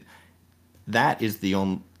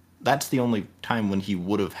that's the only time when he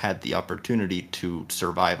would have had the opportunity to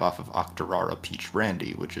survive off of Octorara Peach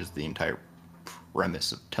Brandy, which is the entire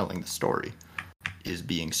premise of telling the story, is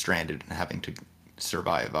being stranded and having to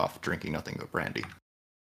survive off drinking nothing but brandy.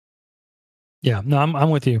 Yeah, no,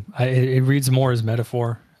 I'm with you. It reads more as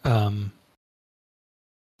metaphor.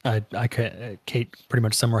 Kate pretty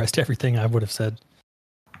much summarized everything I would have said.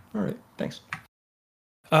 All right, thanks.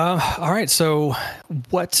 All right, so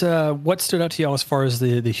what stood out to y'all as far as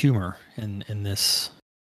the humor in this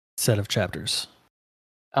set of chapters?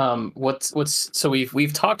 So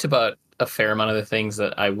we've talked about a fair amount of the things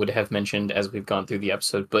that I would have mentioned as we've gone through the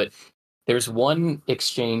episode, but there's one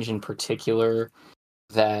exchange in particular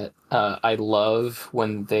that I love,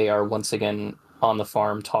 when they are once again on the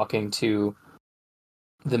farm talking to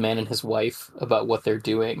the man and his wife about what they're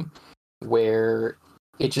doing, where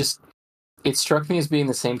it struck me as being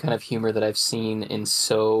the same kind of humor that I've seen in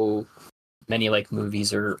so many like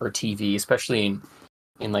movies or TV, especially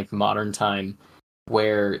in like modern time,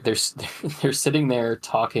 where they're sitting there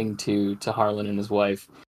talking to Harlan and his wife,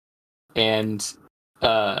 and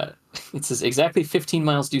it says, exactly 15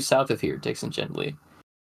 miles due south of here, Dixon gently.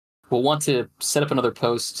 We'll want to set up another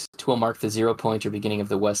post. 'Twill mark the 0 point or beginning of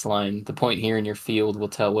the west line. The point here in your field will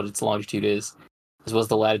tell what its longitude is, as well as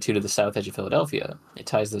the latitude of the south edge of Philadelphia. It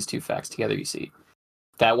ties those two facts together, you see.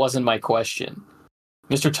 That wasn't my question.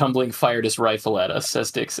 Mr. Tumbling fired his rifle at us, says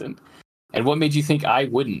Dixon. And what made you think I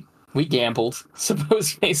wouldn't? We gambled,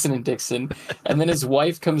 suppose Mason and Dixon. And then his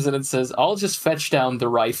wife comes in and says, I'll just fetch down the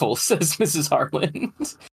rifle, says Mrs. Harlan.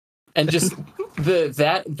 And just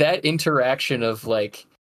that interaction of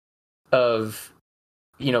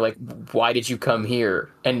why did you come here?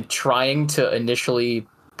 And trying to initially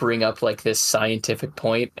bring up like this scientific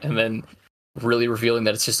point, and then really revealing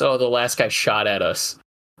that it's just, the last guy shot at us,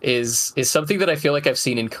 is something that I feel like I've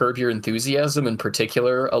seen in Curb Your Enthusiasm in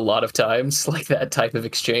particular a lot of times, like that type of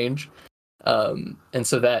exchange. And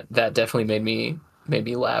so that definitely made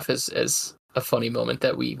me laugh as a funny moment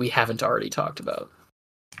that we haven't already talked about.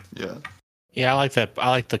 Yeah. Yeah, I like that. I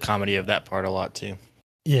like the comedy of that part a lot too.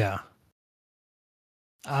 Yeah.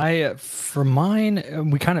 For mine,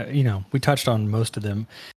 we kind of, we touched on most of them.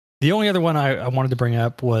 The only other one I wanted to bring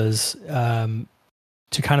up was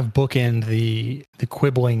to kind of bookend the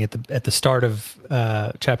quibbling at the start of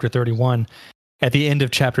chapter 31. At the end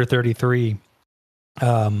of chapter 33,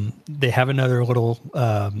 they have another little.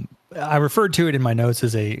 I referred to it in my notes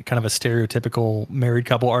as a kind of a stereotypical married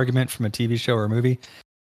couple argument from a TV show or a movie.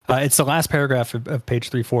 It's the last paragraph of page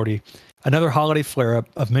 340, Another holiday flare-up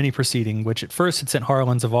of many preceding, which at first had sent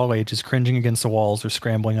Harlans of all ages cringing against the walls or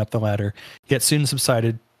scrambling up the ladder, yet soon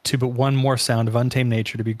subsided to but one more sound of untamed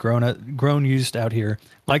nature to be grown used out here,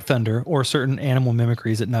 like thunder or certain animal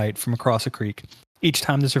mimicries at night from across a creek. Each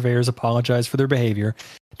time the surveyors apologize for their behavior,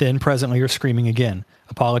 then presently are screaming again.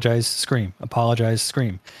 Apologize, scream. Apologize,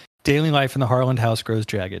 scream. Daily life in the Harland house grows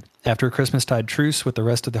jagged. After a Christmastide truce with the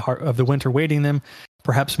rest of the winter waiting them,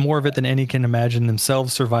 perhaps more of it than any can imagine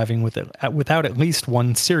themselves surviving without at least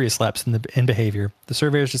one serious lapse in behavior, the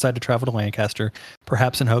surveyors decide to travel to Lancaster,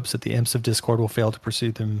 perhaps in hopes that the imps of discord will fail to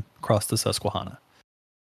pursue them across the Susquehanna.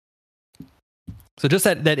 So just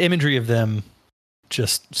that imagery of them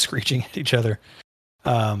just screeching at each other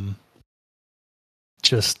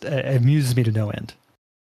just amuses me to no end.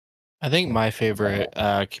 I think my favorite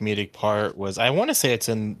comedic part was, I want to say it's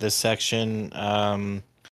in this section,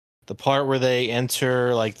 the part where they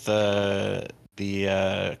enter like the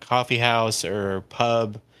coffee house or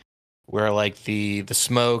pub, where like the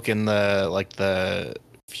smoke and the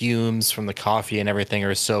fumes from the coffee and everything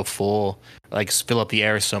are so full, like fill up the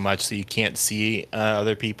air so much that you can't see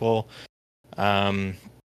other people. And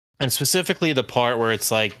specifically the part where it's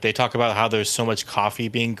like they talk about how there's so much coffee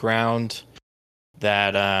being ground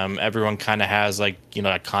that everyone kind of has like, you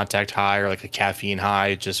know, a contact high or like a caffeine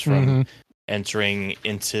high just from entering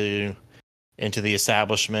into the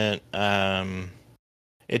establishment.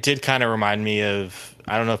 It did kind of remind me of,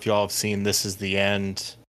 I don't know if you all have seen This Is the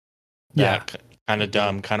End. Yeah. Kind of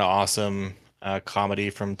dumb, kind of awesome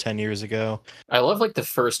comedy from 10 years ago. I love like the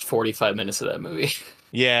first 45 minutes of that movie.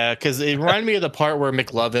 Yeah, because it reminded me of the part where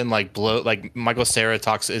McLovin Michael Cera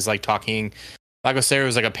talking. Michael Cera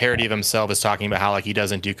was like a parody of himself, is talking about how like he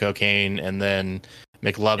doesn't do cocaine, and then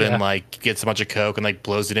McLovin like gets a bunch of coke and like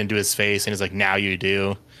blows it into his face, and he's like, "Now you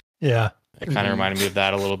do." Yeah, it kind of reminded me of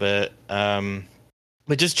that a little bit.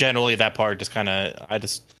 But just generally, that part just I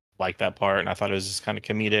just like that part, and I thought it was just kind of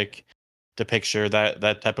comedic to picture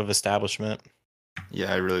that type of establishment.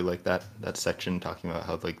 Yeah, I really like that section talking about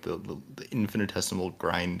how like the infinitesimal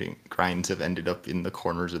grinds have ended up in the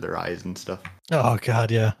corners of their eyes and stuff. Oh God,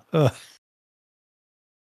 yeah. Ugh.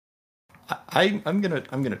 I'm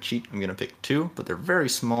gonna cheat. I'm gonna pick two, but they're very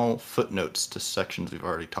small footnotes to sections we've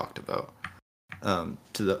already talked about. In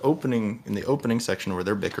the opening section where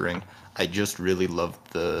they're bickering, I just really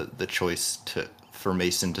loved the choice for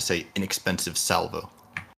Mason to say inexpensive salvo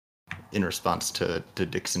in response to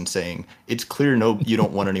Dixon saying, "It's clear you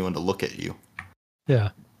don't want anyone to look at you."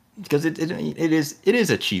 Yeah, because it is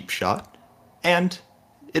a cheap shot, and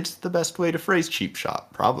it's the best way to phrase cheap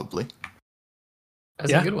shot, probably.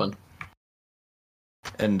 That's a good one.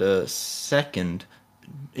 And second,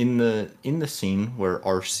 in the scene where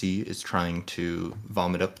RC is trying to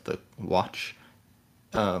vomit up the watch,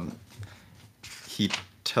 he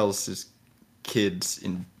tells his kids,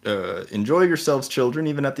 enjoy yourselves, children,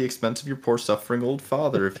 even at the expense of your poor suffering old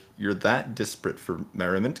father. If you're that disparate for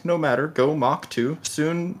merriment, no matter, go mock too.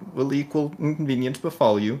 Soon will equal inconvenience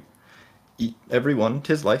befall you. Eat every one,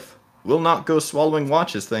 'tis life. Will not go swallowing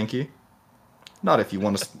watches, thank ye. Not if you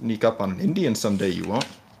want to sneak up on an Indian someday, you won't.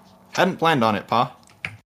 Hadn't planned on it, Pa.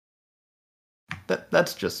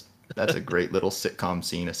 That's a great little sitcom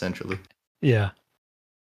scene, essentially. Yeah.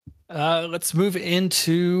 Let's move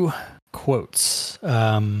into quotes.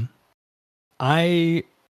 Mine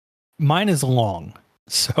is long,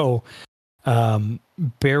 so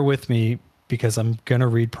bear with me because I'm gonna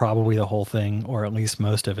read probably the whole thing or at least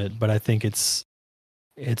most of it. But I think it's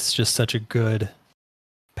just such a good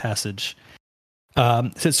passage.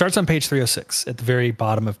 So it starts on page 306, at the very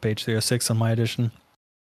bottom of page 306 on my edition.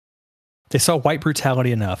 They saw white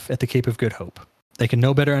brutality enough at the Cape of Good Hope. They can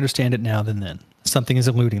no better understand it now than then. Something is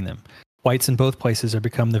eluding them. Whites in both places have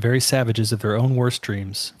become the very savages of their own worst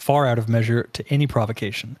dreams, far out of measure to any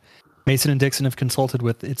provocation. Mason and Dixon have consulted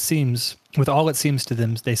with all it seems to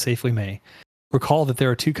them they safely may. Recall that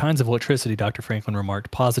there are two kinds of electricity, Dr. Franklin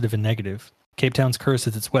remarked, positive and negative. Cape Town's curse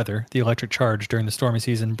is its weather, the electric charge during the stormy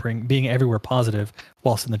season being everywhere positive,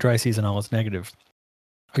 whilst in the dry season all is negative.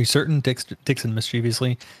 Are you certain, Dixon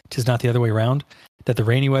mischievously, 'tis not the other way round? That the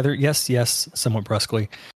rainy weather, yes, somewhat brusquely,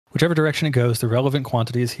 whichever direction it goes, the relevant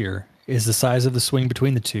quantity is here, is the size of the swing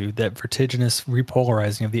between the two, that vertiginous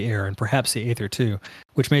repolarizing of the air, and perhaps the aether too,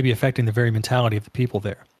 which may be affecting the very mentality of the people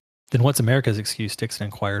there. Then what's America's excuse, Dixon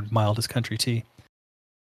inquired, mild as country tea.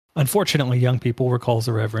 Unfortunately, young people, recalls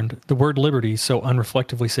the Reverend, the word liberty, so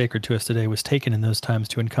unreflectively sacred to us today, was taken in those times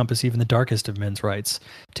to encompass even the darkest of men's rights,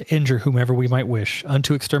 to injure whomever we might wish,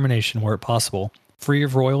 unto extermination were it possible, free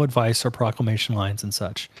of royal advice or proclamation lines and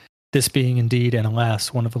such. This being indeed, and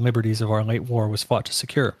alas, one of the liberties of our late war was fought to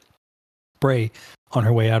secure. Bray, on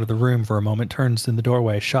her way out of the room for a moment, turns in the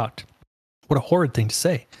doorway, shocked. What a horrid thing to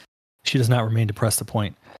say. She does not remain to press the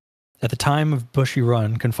point. At the time of Bushy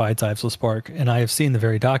Run, confides Ives Spark, and I have seen the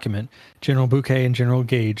very document, General Bouquet and General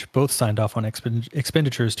Gage both signed off on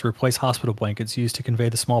expenditures to replace hospital blankets used to convey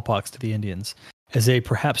the smallpox to the Indians, as they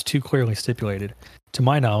perhaps too clearly stipulated. To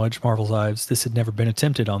my knowledge, marvels Ives, this had never been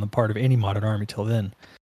attempted on the part of any modern army till then.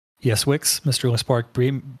 Yes, Wicks, Mr. Lespark,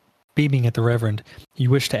 beaming at the Reverend. You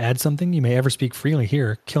wish to add something? You may ever speak freely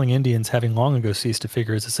here, killing Indians having long ago ceased to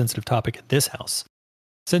figure as a sensitive topic in this house.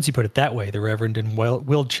 Since you put it that way, the Reverend, in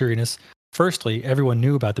willed cheeriness, firstly, everyone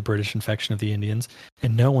knew about the British infection of the Indians,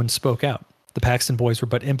 and no one spoke out. The Paxton boys were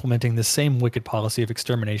but implementing the same wicked policy of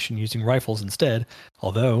extermination using rifles instead,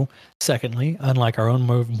 although, secondly, unlike our own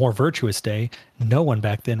more virtuous day, no one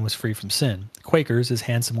back then was free from sin. Quakers, as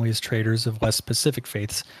handsomely as traders of less pacific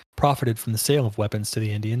faiths, profited from the sale of weapons to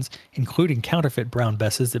the Indians, including counterfeit brown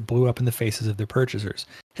besses that blew up in the faces of their purchasers,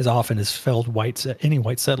 as often as felled any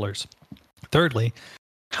white settlers. Thirdly,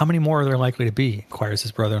 how many more are there likely to be? Inquires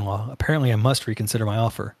his brother-in-law. Apparently I must reconsider my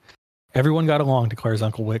offer. Everyone got along, declares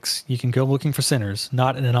Uncle Wicks. You can go looking for sinners,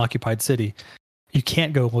 not in an occupied city. You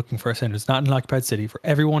can't go looking for sinners, not in an occupied city, for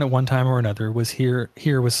everyone at one time or another was here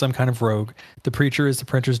was some kind of rogue. The preacher is the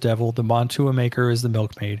printer's devil, the mantua maker is the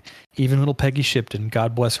milkmaid. Even little Peggy Shipton,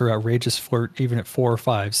 God bless her outrageous flirt, even at 4 or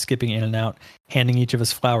 5, skipping in and out, handing each of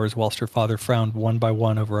us flowers whilst her father frowned one by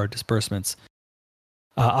one over our disbursements.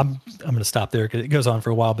 I'm going to stop there because it goes on for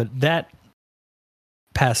a while, but that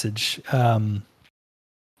passage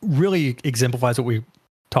really exemplifies what we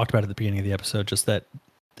talked about at the beginning of the episode, just that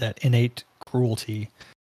innate cruelty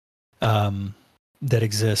that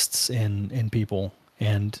exists in people.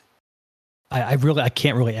 And I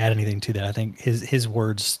can't really add anything to that. I think his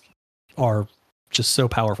words are just so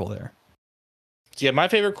powerful there. Yeah, my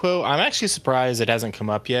favorite quote, I'm actually surprised it hasn't come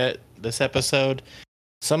up yet this episode.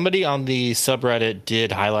 Somebody on the subreddit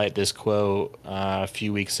did highlight this quote a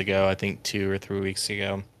few weeks ago, I think 2 or 3 weeks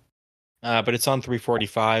ago. But it's on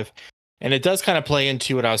 345. And it does kind of play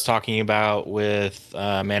into what I was talking about with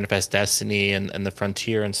Manifest Destiny and the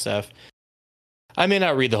frontier and stuff. I may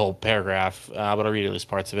not read the whole paragraph, but I'll read at least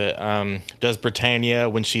parts of it. Does Britannia,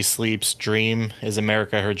 when she sleeps, dream? Is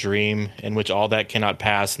America her dream, in which all that cannot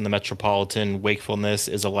pass in the metropolitan wakefulness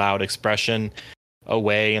is allowed expression?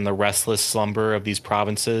 Away in the restless slumber of these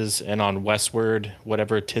provinces, and on westward,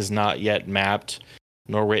 whatever 'tis not yet mapped,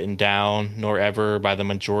 nor written down, nor ever by the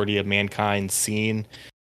majority of mankind seen,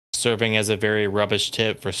 serving as a very rubbish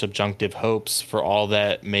tip for subjunctive hopes for all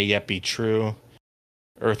that may yet be true.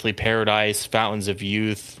 Earthly paradise, fountains of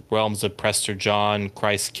youth, realms of Prester John,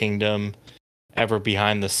 Christ's kingdom, ever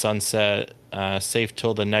behind the sunset, safe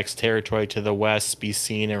till the next territory to the west be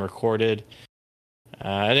seen and recorded.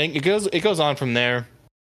 I think it goes on from there.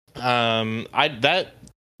 That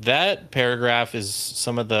paragraph is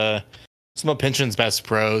some of Pynchon's best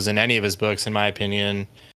prose in any of his books, in my opinion.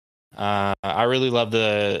 I really love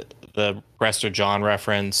the Prester John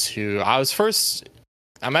reference. Who I was surprised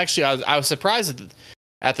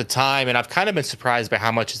at the time, and I've kind of been surprised by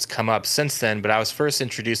how much it's come up since then. But I was first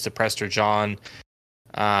introduced to Prester John,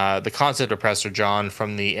 the concept of Prester John,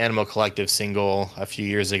 from the Animal Collective single a few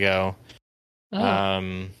years ago.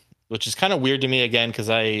 Which is kind of weird to me again, because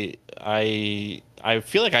I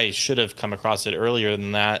feel like I should have come across it earlier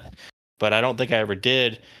than that, but I don't think I ever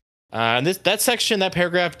did. And that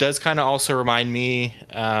paragraph does kind of also remind me,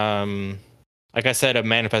 like I said, of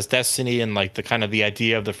Manifest Destiny and like the kind of the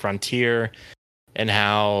idea of the frontier, and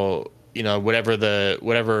how, you know, whatever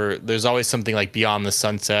there's always something like beyond the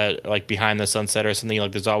sunset, like behind the sunset or something.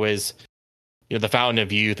 Like there's always, you know, the fountain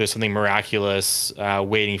of youth. There's something miraculous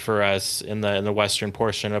waiting for us in the western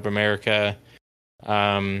portion of America.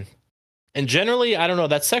 And generally, I don't know,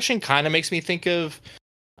 that section kind of makes me think of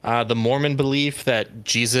the Mormon belief that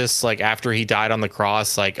Jesus, like after he died on the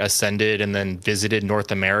cross, like ascended and then visited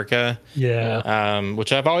North America. Yeah.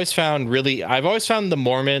 Which I've always found the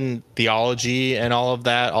Mormon theology and all of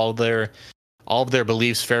that, all of their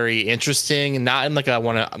beliefs very interesting, and not in like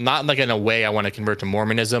in a way I want to convert to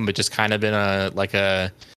Mormonism, but just kind of in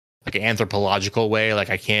an anthropological way. Like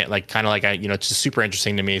I can't, like, kind of like, it's just super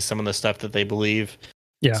interesting to me, some of the stuff that they believe.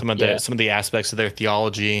 Yeah. Some of the aspects of their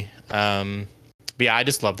theology. But yeah, I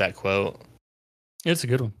just love that quote. It's a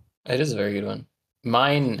good one. It is a very good one.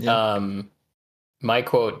 Mine, my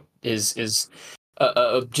quote is just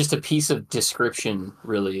a piece of description,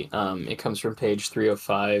 really. It comes from page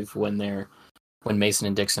 305 when Mason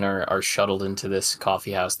and Dixon are shuttled into this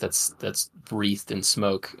coffee house that's wreathed in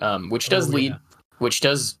smoke, which does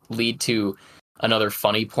lead to another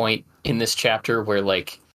funny point in this chapter, where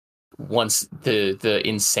like once the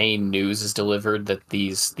insane news is delivered that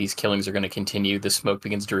these killings are going to continue, the smoke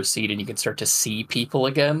begins to recede and you can start to see people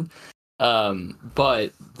again.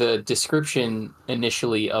 But the description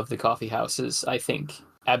initially of the coffee house is, I think,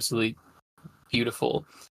 absolutely beautiful,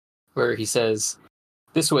 where he says,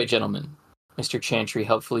 "This way, gentlemen." Mr. Chantry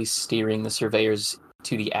helpfully steering the surveyors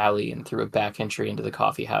to the alley and through a back entry into the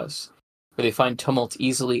coffee house, where they find tumult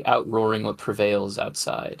easily outroaring what prevails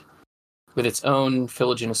outside. With its own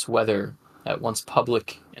phylogenious weather, at once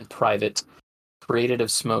public and private, created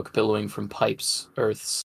of smoke billowing from pipes,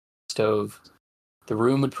 earths, stove, the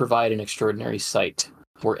room would provide an extraordinary sight,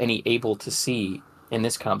 were any able to see, in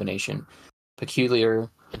this combination, peculiar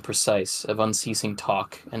and precise, of unceasing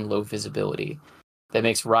talk and low visibility, that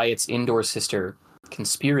makes Riot's indoor sister,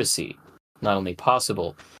 conspiracy, not only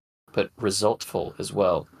possible, but resultful as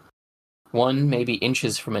well. One may be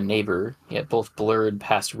inches from a neighbor, yet both blurred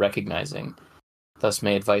past recognizing. Thus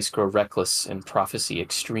may advice grow reckless and prophecy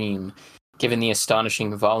extreme, given the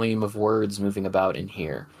astonishing volume of words moving about in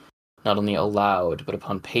here, not only aloud, but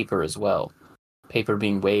upon paper as well. Paper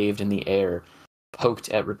being waved in the air, poked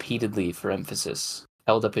at repeatedly for emphasis,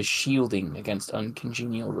 held up as shielding against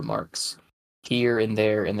uncongenial remarks. Here and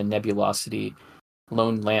there in the nebulosity,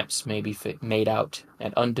 lone lamps may be made out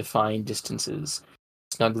at undefined distances,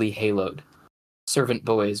 snugly haloed. Servant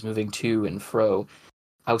boys moving to and fro,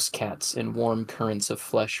 house cats in warm currents of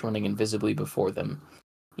flesh running invisibly before them,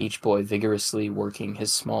 each boy vigorously working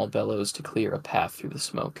his small bellows to clear a path through the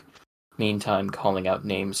smoke, meantime calling out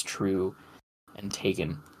names true and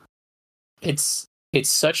taken. It's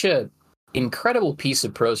such a incredible piece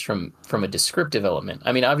of prose from a descriptive element.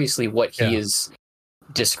 I mean, obviously what he is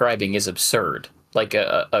describing is absurd. Like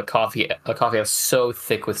a coffee house so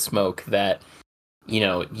thick with smoke that, you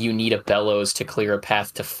know, you need a bellows to clear a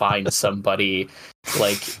path to find somebody.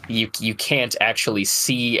 Like you can't actually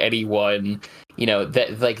see anyone. You know,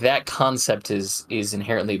 that concept is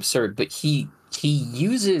inherently absurd, but he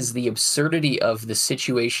uses the absurdity of the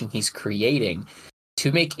situation he's creating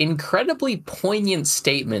to make incredibly poignant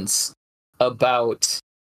statements about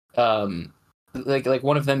like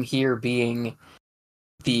one of them here being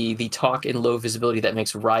the talk in low visibility that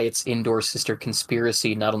makes Riot's indoor sister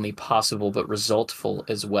conspiracy not only possible but resultful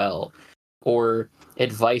as well, or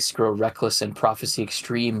advice grow reckless and prophecy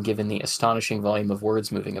extreme given the astonishing volume of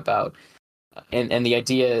words moving about. And the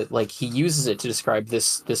idea, like, he uses it to describe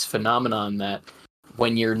this phenomenon that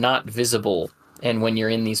when you're not visible and when you're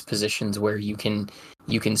in these positions where you can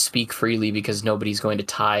speak freely because nobody's going to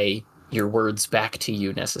tie your words back to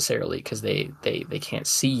you necessarily because they can't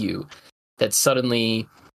see you, that suddenly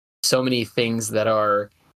so many things that are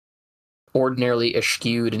ordinarily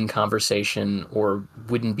eschewed in conversation or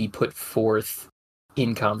wouldn't be put forth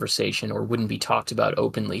in conversation or wouldn't be talked about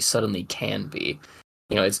openly suddenly can be.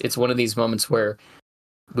 You know, it's one of these moments where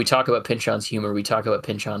we talk about Pynchon's humor, we talk about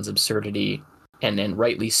Pynchon's absurdity, and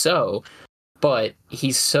rightly so, but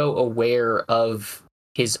he's so aware of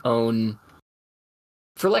his own,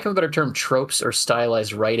 for lack of a better term, tropes or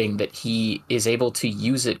stylized writing that he is able to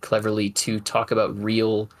use it cleverly to talk about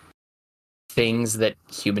real things that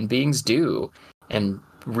human beings do and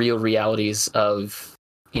real realities of,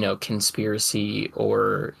 you know, conspiracy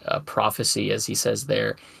or prophecy, as he says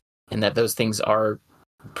there, and that those things are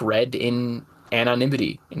bred in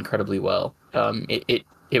anonymity incredibly well.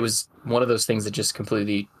 It was one of those things that just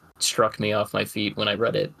completely struck me off my feet when I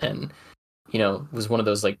read it, and, you know, was one of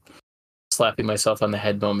those like slapping myself on the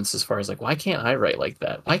head moments as far as like, why can't I write like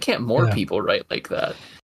that? Why can't more people write like that?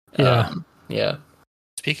 Yeah.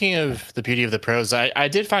 Speaking of the beauty of the prose, I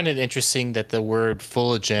did find it interesting that the word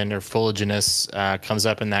fuligen or fuliginous comes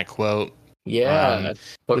up in that quote. Yeah.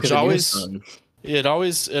 Which always it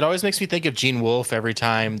always makes me think of Gene Wolfe every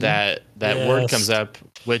time that word comes up,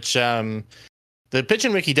 which the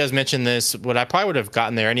Pigeon Wiki does mention this, but I probably would have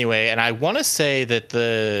gotten there anyway. And I want to say that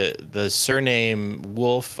the surname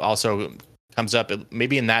Wolf also comes up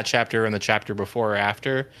maybe in that chapter or in the chapter before or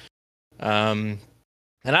after.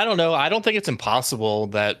 And I don't know. I don't think it's impossible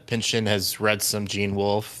that Pynchon has read some Gene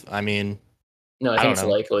Wolfe. I mean, no, I think it's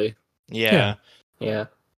likely. Yeah.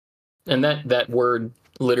 And that word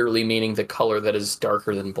literally meaning the color that is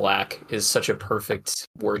darker than black is such a perfect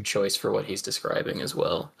word choice for what he's describing as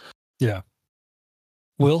well. Yeah.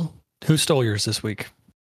 Will, who stole yours this week?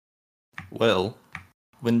 Well,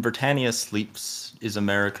 when Britannia sleeps, is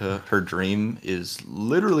America her dream is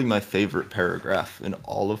literally my favorite paragraph in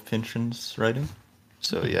all of Pynchon's writing.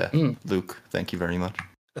 So yeah, Luke, thank you very much.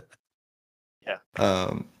 Yeah.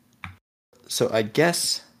 So I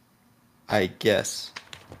guess,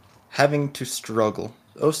 having to struggle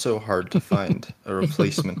so hard to find a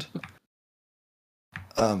replacement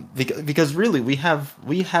Because really we have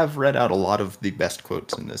read out a lot of the best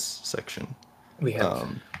quotes in this section. We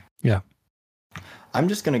have. Yeah. I'm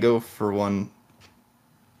just gonna go for one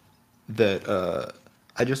that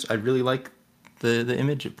I really like the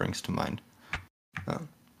image it brings to mind.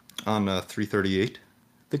 On 338,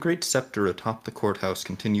 the great scepter atop the courthouse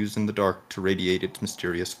continues in the dark to radiate its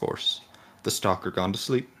mysterious force. The stock are gone to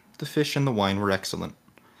sleep. The fish and the wine were excellent.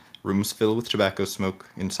 Rooms fill with tobacco smoke.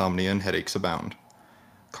 Insomnia and headaches abound.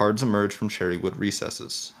 Cards emerge from cherrywood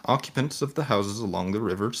recesses. Occupants of the houses along the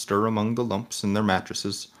river stir among the lumps in their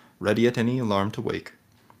mattresses, ready at any alarm to wake.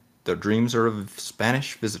 Their dreams are of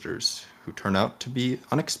Spanish visitors, who turn out to be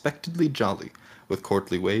unexpectedly jolly, with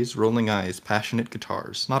courtly ways, rolling eyes, passionate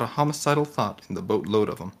guitars, not a homicidal thought in the boatload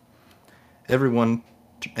of 'em. Everyone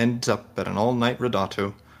ends up at an all-night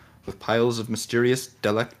redato, with piles of mysterious,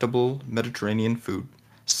 delectable Mediterranean food.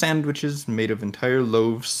 Sandwiches made of entire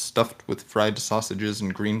loaves stuffed with fried sausages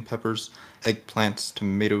and green peppers, eggplants,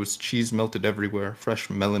 tomatoes, cheese melted everywhere, fresh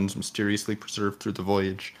melons mysteriously preserved through the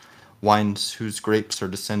voyage, wines whose grapes are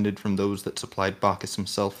descended from those that supplied Bacchus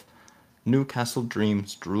himself, Newcastle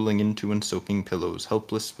dreams drooling into and soaking pillows,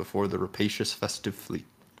 helpless before the rapacious festive fleet.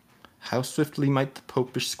 How swiftly might the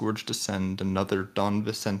popish scourge descend, another Don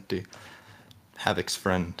Vicente, Havoc's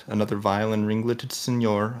friend, another vile and ringleted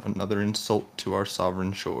signor, another insult to our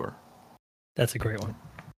sovereign shore. That's a great one.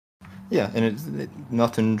 Yeah, and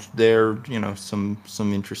nothing there, some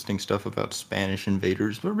interesting stuff about Spanish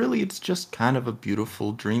invaders, but really it's just kind of a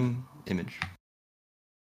beautiful dream image.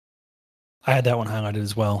 I had that one highlighted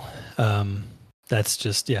as well. That's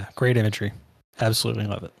just, great imagery. Absolutely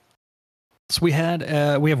love it. So we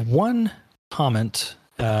have one comment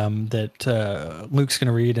that Luke's going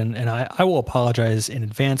to read, and I will apologize in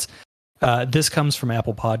advance. This comes from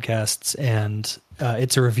Apple Podcasts, and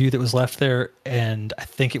it's a review that was left there, and I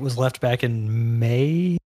think it was left back in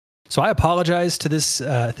May. So I apologize to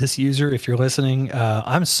this user if you're listening.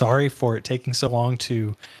 I'm sorry for it taking so long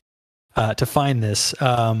to find this.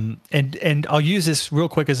 And I'll use this real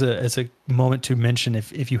quick as a moment to mention,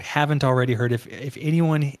 if you haven't already heard, if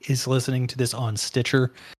anyone is listening to this on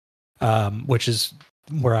Stitcher, which is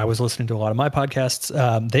where I was listening to a lot of my podcasts,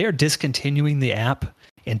 they are discontinuing the app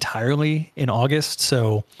entirely in August.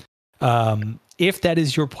 So if that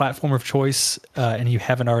is your platform of choice, and you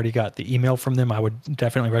haven't already got the email from them, I would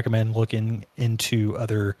definitely recommend looking into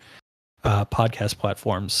other podcast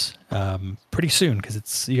platforms pretty soon,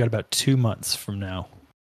 because you got about 2 months from now.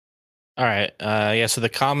 All right. So the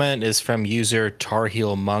comment is from user Tar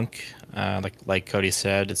Heel Monk. Like Cody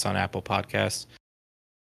said, it's on Apple Podcasts.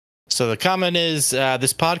 So the comment is,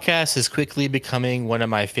 this podcast is quickly becoming one of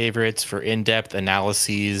my favorites for in-depth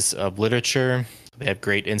analyses of literature. They have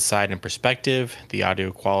great insight and perspective. The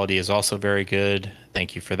audio quality is also very good.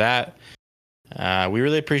 Thank you for that. We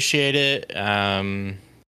really appreciate it.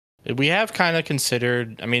 We have kind of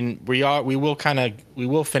considered, we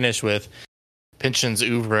will finish with Pynchon's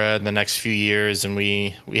oeuvre in the next few years, and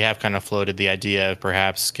we have kind of floated the idea of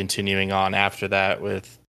perhaps continuing on after that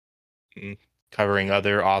with covering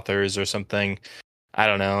other authors or something. I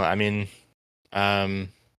don't know.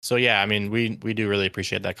 We do really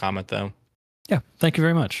appreciate that comment, though. Yeah, thank you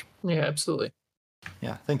very much. Yeah, absolutely.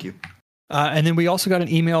 Yeah, thank you. And then we also got an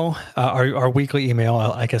email, our weekly email,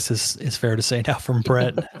 I guess is fair to say now, from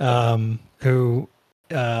Brett, who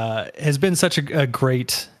has been such a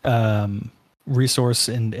great resource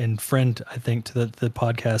and friend, I think, to the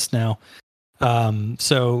podcast now.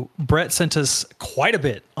 So Brett sent us quite a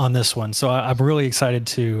bit on this one, so I'm really excited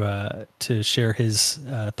to share his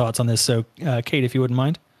thoughts on this. So Kate, if you wouldn't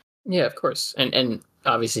mind. Yeah, of course. And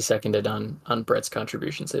obviously seconded on Brett's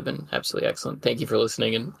contributions. They've been absolutely excellent. Thank you for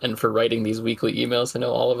listening and for writing these weekly emails. I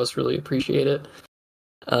know all of us really appreciate it.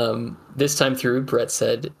 This time through, Brett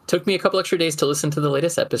said, "Took me a couple extra days to listen to the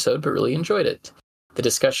latest episode, but really enjoyed it. The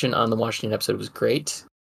discussion on the Washington episode was great,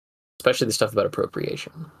 especially the stuff about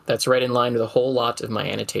appropriation. That's right in line with a whole lot of my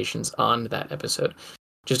annotations on that episode.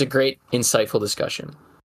 Just a great, insightful discussion.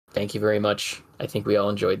 Thank you very much. I think we all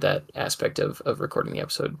enjoyed that aspect of recording the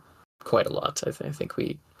episode quite a lot. I think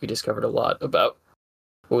we discovered a lot about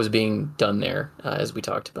what was being done there as we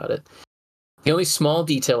talked about it. The only small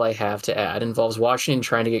detail I have to add involves Washington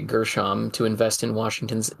trying to get Gershom to invest in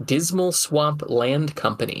Washington's Dismal Swamp Land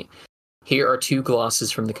Company. Here are two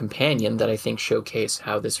glosses from the companion that I think showcase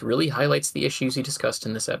how this really highlights the issues he discussed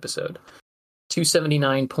in this episode.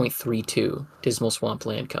 279.32, Dismal Swamp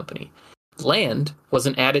Land Company. Land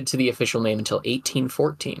wasn't added to the official name until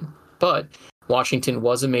 1814, but Washington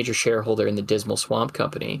was a major shareholder in the Dismal Swamp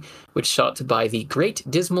Company, which sought to buy the Great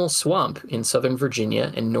Dismal Swamp in southern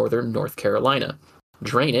Virginia and northern North Carolina,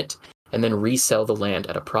 drain it, and then resell the land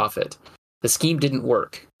at a profit. The scheme didn't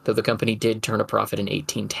work, though the company did turn a profit in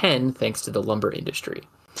 1810 thanks to the lumber industry.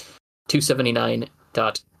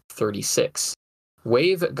 279.36.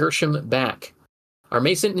 Wave Gershom back. Are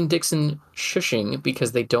Mason and Dixon shushing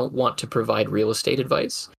because they don't want to provide real estate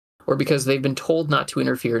advice, or because they've been told not to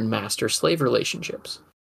interfere in master-slave relationships?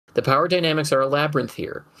 The power dynamics are a labyrinth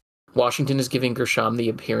here. Washington is giving Gershom the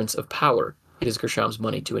appearance of power. It is Gershom's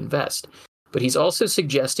money to invest. But he's also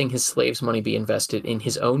suggesting his slaves' money be invested in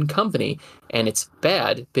his own company and its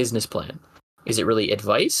bad business plan. Is it really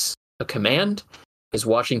advice? A command? Is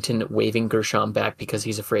Washington waving Gershom back because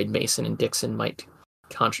he's afraid Mason and Dixon might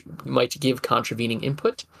give contravening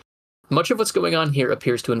input? Much of what's going on here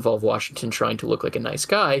appears to involve Washington trying to look like a nice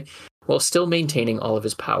guy while still maintaining all of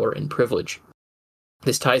his power and privilege.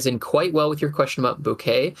 This ties in quite well with your question about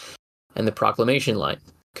bouquet and the proclamation line.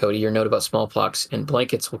 Cody, your note about smallpox and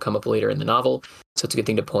blankets will come up later in the novel, so it's a good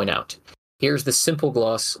thing to point out. Here's the simple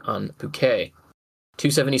gloss on Bouquet.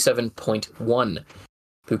 277.1.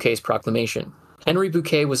 Bouquet's proclamation. Henry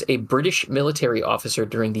Bouquet was a British military officer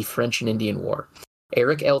during the French and Indian War.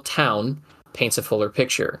 Eric L. Town paints a fuller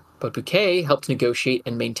picture, but Bouquet helped negotiate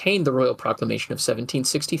and maintain the Royal Proclamation of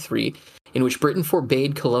 1763, in which Britain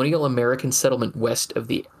forbade colonial American settlement west of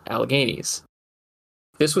the Alleghenies.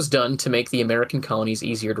 This was done to make the American colonies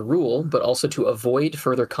easier to rule, but also to avoid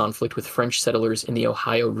further conflict with French settlers in the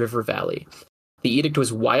Ohio River Valley. The edict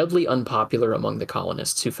was wildly unpopular among the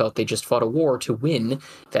colonists, who felt they just fought a war to win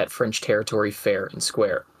that French territory fair and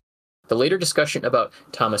square. The later discussion about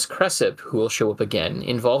Thomas Cressip, who will show up again,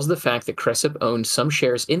 involves the fact that Cressip owned some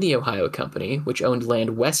shares in the Ohio Company, which owned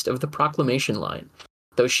land west of the Proclamation line.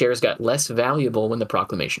 Those shares got less valuable when the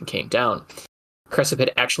Proclamation came down. Cressip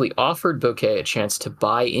had actually offered Bouquet a chance to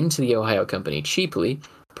buy into the Ohio Company cheaply,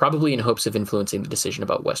 probably in hopes of influencing the decision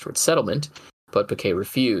about westward settlement, but Bouquet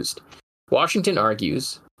refused. Washington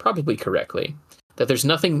argues, probably correctly, that there's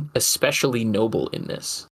nothing especially noble in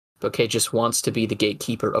this. Bouquet just wants to be the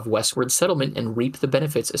gatekeeper of westward settlement and reap the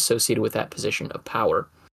benefits associated with that position of power.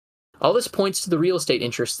 All this points to the real estate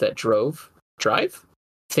interests that drive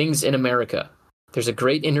things in America. There's a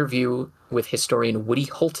great interview with historian Woody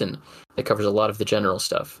Holton that covers a lot of the general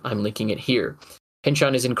stuff. I'm linking it here.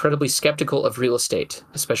 Pynchon is incredibly skeptical of real estate,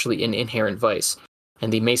 especially in Inherent Vice,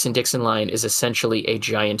 and the Mason-Dixon line is essentially a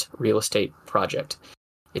giant real estate project.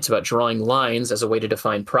 It's about drawing lines as a way to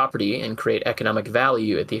define property and create economic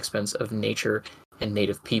value at the expense of nature and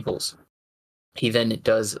native peoples. He then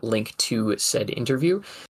does link to said interview,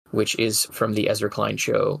 which is from the Ezra Klein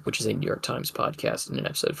Show, which is a New York Times podcast in an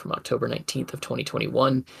episode from October 19th of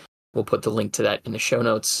 2021. We'll put the link to that in the show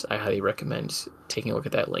notes. I highly recommend taking a look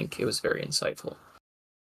at that link. It was very insightful.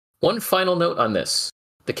 One final note on this.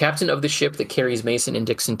 The captain of the ship that carries Mason and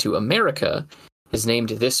Dixon to America is named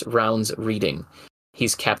this round's reading.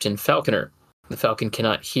 He's Captain Falconer. The Falcon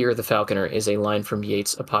cannot hear the Falconer is a line from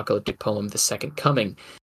Yeats' apocalyptic poem, The Second Coming.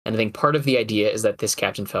 And I think part of the idea is that this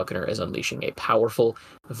Captain Falconer is unleashing a powerful,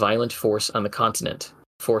 violent force on the continent,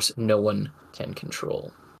 force no one can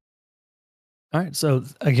control. All right. So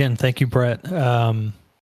again, thank you, Brett. I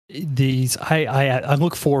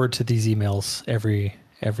look forward to these emails every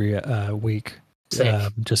week,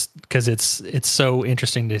 just because it's so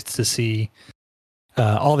interesting to see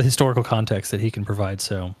all the historical context that he can provide.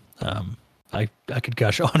 So I could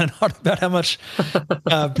gush on and on about how much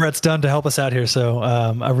Brett's done to help us out here.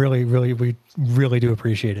 So we really do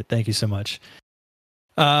appreciate it. Thank you so much.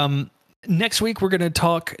 Next week, we're going to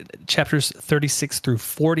talk chapters 36 through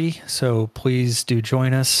 40. So please do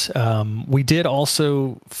join us. We did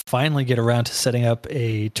also finally get around to setting up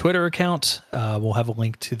a Twitter account. We'll have a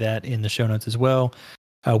link to that in the show notes as well.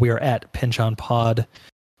 We are at Pynchon Pod.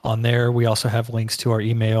 On there, we also have links to our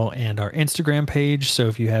email and our Instagram page. So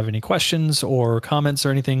if you have any questions or comments or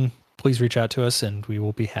anything, please reach out to us and we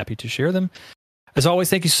will be happy to share them. As always,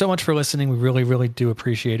 thank you so much for listening. We really, really do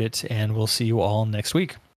appreciate it. And we'll see you all next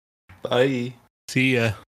week. Bye. See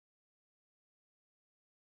ya.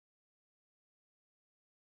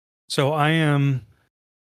 So I am,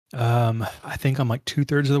 I think I'm like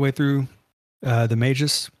 2/3 of the way through the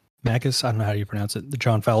Magus. I don't know how you pronounce it. The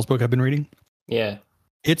John Fowles book I've been reading. Yeah.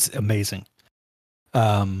 It's amazing.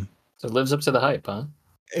 So it lives up to the hype, huh?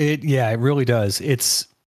 It really does. It's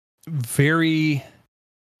very,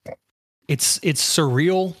 it's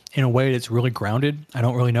surreal in a way that's really grounded. I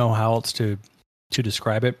don't really know how else to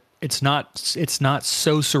describe it. It's not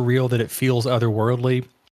so surreal that it feels otherworldly,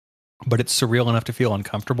 but it's surreal enough to feel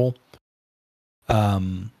uncomfortable.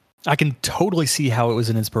 I can totally see how it was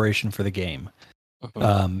an inspiration for the game,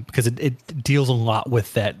 because it deals a lot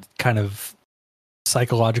with that kind of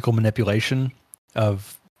psychological manipulation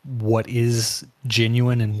of what is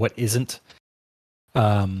genuine and what isn't.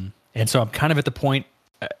 And so I'm kind of at the point,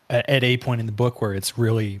 at a point in the book where it's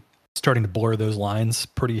really starting to blur those lines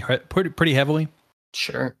pretty heavily.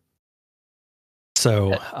 Sure.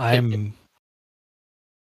 So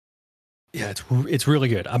it's really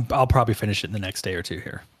good. I'll probably finish it in the next day or two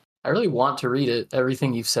here. I really want to read it.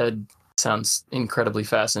 Everything you've said sounds incredibly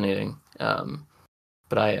fascinating.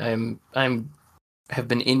 But I'm have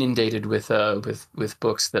been inundated with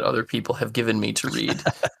books that other people have given me to read.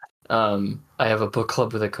 I have a book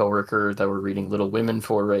club with a coworker that we're reading Little Women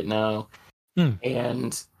for right now,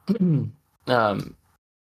 and one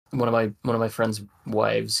of my friends'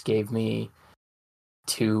 wives gave me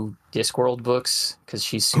 2 Discworld books because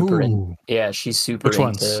she's super. She's super Which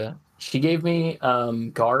into. Ones? She gave me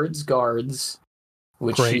Guards,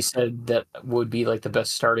 which Great. she said that would be like the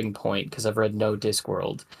best starting point because I've read no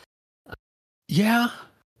Discworld. Yeah.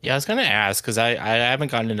 Yeah, I was gonna ask because I haven't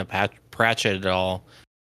gotten into Pratchett at all,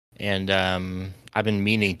 and I've been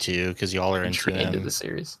meaning to because y'all are into the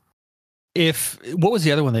series. What was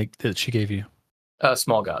the other one that she gave you?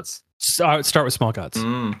 Small Gods. Start with Small Gods.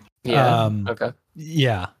 Yeah. Okay.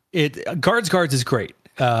 Yeah. Guards is great.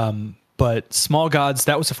 But Small Gods,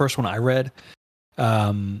 that was the first one I read.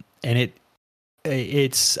 And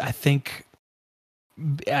it's I think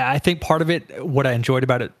part of it, what I enjoyed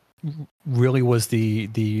about it really was the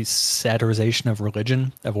satirization of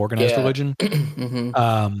religion, of organized religion.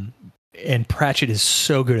 Mm-hmm. And Pratchett is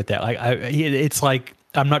so good at that. Like it's like,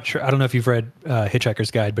 I'm not sure. I don't know if you've read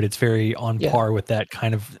Hitchhiker's Guide, but it's very on par with that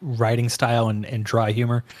kind of writing style and dry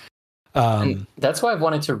humor. And that's why I've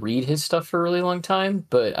wanted to read his stuff for a really long time,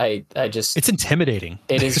 but I just it's intimidating.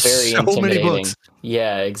 It is very so intimidating. Many books.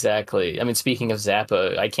 Yeah, exactly. I mean, speaking of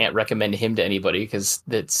Zappa, I can't recommend him to anybody because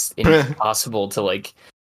it's impossible to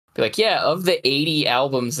be like, yeah, of the 80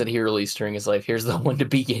 albums that he released during his life, here's the one to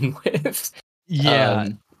begin with. Yeah.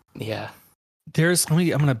 Yeah. I'm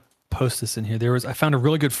gonna post this in here. I found a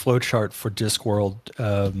really good flow chart for Discworld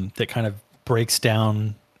that kind of breaks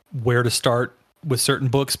down where to start with certain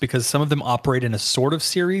books, because some of them operate in a sort of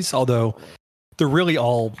series, although they're really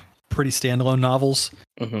all pretty standalone novels.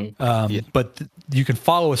 Mm-hmm. But you can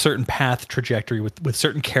follow a certain path trajectory with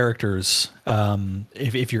certain characters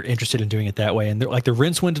if you're interested in doing it that way. And like the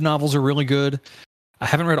Rincewind novels are really good. I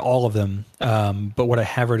haven't read all of them, but what I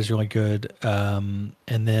have read is really good. And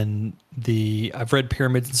then I've read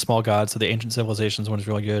Pyramids and Small Gods, so the Ancient Civilizations one is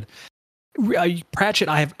really good. Pratchett,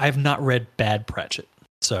 I have not read bad Pratchett.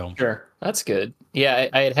 So sure, that's good. Yeah,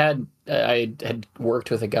 I had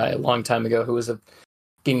worked with a guy a long time ago who was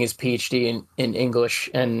getting his PhD in English,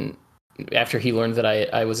 and after he learned that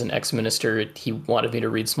I was an ex-minister, he wanted me to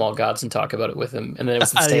read Small Gods and talk about it with him. And then it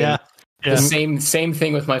was the same. The same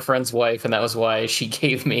thing with my friend's wife, and that was why she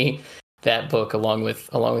gave me that book along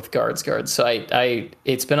with Guards. So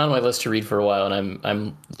it's been on my list to read for a while, and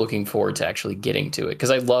I'm looking forward to actually getting to it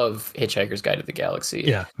because I love Hitchhiker's Guide to the Galaxy.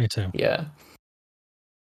 Yeah, me too. Yeah.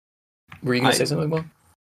 Were you gonna say something, Will?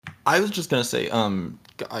 I was just gonna say,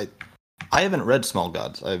 I haven't read Small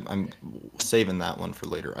Gods. I'm saving that one for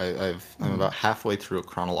later. I'm about halfway through a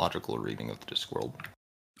chronological reading of Discworld.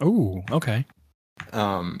 Oh, okay.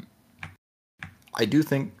 I do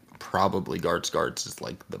think probably Guards is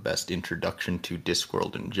like the best introduction to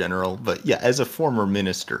Discworld in general. But yeah, as a former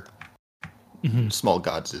minister, Small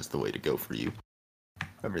Gods is the way to go for you.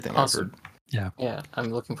 Everything awesome. I've heard. Yeah,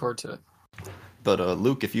 I'm looking forward to it. But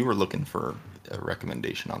Luke, if you were looking for a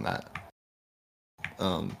recommendation on that,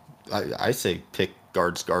 I say pick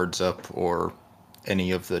Guards up or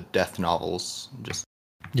any of the Death novels. Just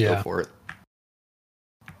go for it.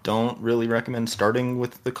 Don't really recommend starting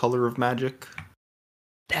with The Color of Magic.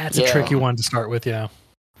 That's a tricky one to start with, yeah.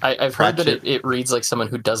 I've heard that it reads like someone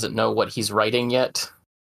who doesn't know what he's writing yet.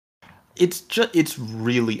 It's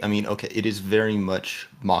really, I mean, okay, it is very much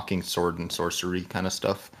mocking sword and sorcery kind of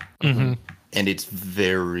stuff. Mm-hmm. And it's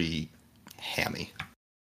very hammy.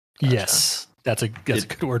 Gotcha. Yes, that's a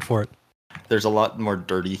good word for it. There's a lot more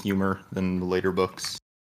dirty humor than the later books.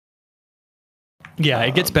 Yeah,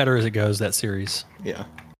 it gets better as it goes, that series. Yeah.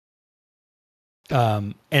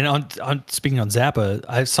 And on speaking on Zappa,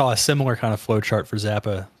 I saw a similar kind of flowchart for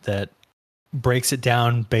Zappa that breaks it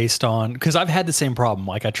down based on, because I've had the same problem.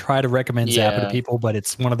 Like I try to recommend Zappa to people, but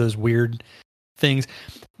it's one of those weird things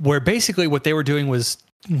where basically what they were doing was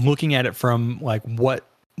looking at it from like what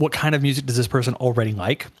kind of music does this person already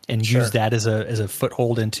like, and use that as a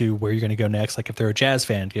foothold into where you're going to go next. Like if they're a jazz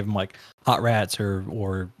fan, give them like Hot Rats or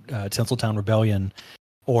Tinseltown Rebellion,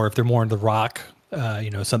 or if they're more into rock,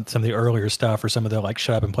 some of the earlier stuff, or some of the like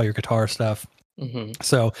Shut Up and Play Your Guitar stuff. Mm-hmm.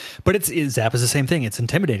 So, but Zappa's the same thing. It's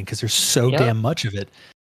intimidating because there's so damn much of it.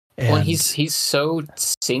 Well, And he's so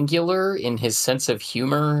singular in his sense of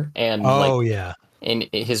humor and yeah, in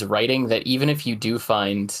his writing that even if you do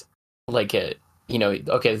find like a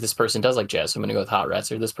okay, this person does like jazz, so I'm gonna go with Hot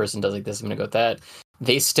Rats, or this person does like this, I'm gonna go with that,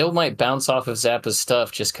 they still might bounce off of Zappa's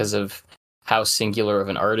stuff just because of how singular of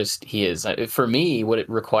an artist he is. For me, what it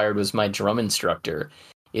required was my drum instructor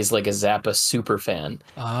is like a Zappa super fan.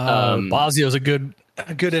 Bozio's a good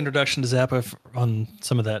introduction to Zappa on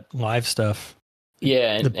some of that live stuff.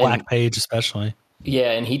 Yeah, The Black Page especially.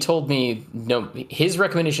 Yeah, and he told me his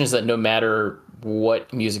recommendation is that no matter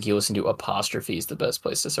what music you listen to, Apostrophe is the best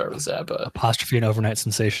place to start with Zappa. Apostrophe and Overnight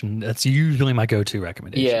Sensation. That's usually my go-to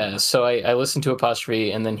recommendation. Yeah, so I listened to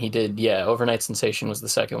Apostrophe, and then he did, Overnight Sensation was the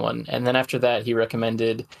second one. And then after that, he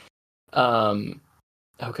recommended, oh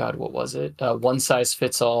God, what was it? One Size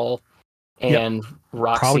Fits All and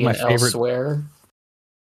Roxy and Elsewhere.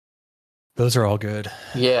 Those are all good.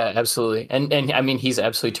 Yeah, absolutely. And I mean, he's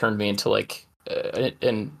absolutely turned me into like a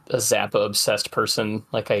Zappa obsessed person.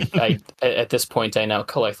 Like I at this point I now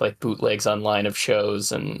collect like bootlegs online of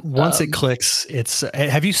shows, and once it clicks, it's.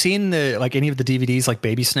 Have you seen any of the DVDs like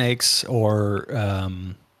Baby Snakes or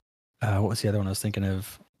what was the other one I was thinking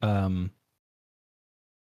of?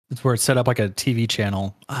 It's where it's set up like a TV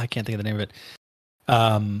channel. I can't think of the name of it.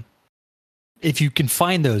 If you can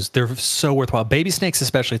find those, they're so worthwhile. Baby Snakes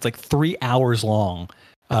especially, it's like 3 hours long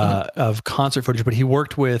of concert footage. But he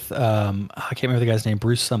worked with, I can't remember the guy's name,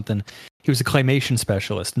 Bruce something. He was a claymation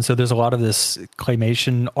specialist. And so there's a lot of this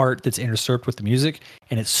claymation art that's interspersed with the music.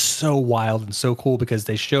 And it's so wild and so cool because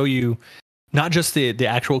they show you not just the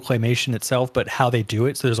actual claymation itself, but how they do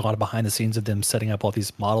it. So there's a lot of behind the scenes of them setting up all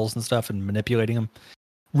these models and stuff and manipulating them.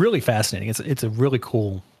 Really fascinating. It's a really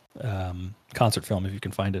cool concert film if you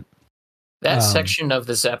can find it. That section of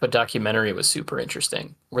the Zappa documentary was super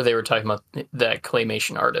interesting, where they were talking about that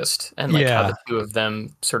claymation artist and how the two of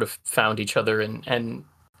them sort of found each other and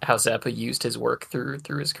how Zappa used his work through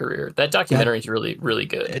his career. That documentary is really, really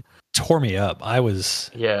good. It tore me up. It was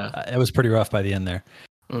pretty rough by the end there.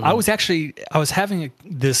 Mm-hmm. I was having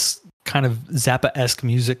this kind of Zappa-esque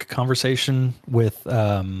music conversation with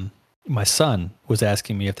my son was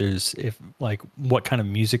asking me if what kind of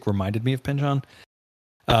music reminded me of Pinchon.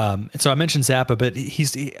 And so I mentioned Zappa, but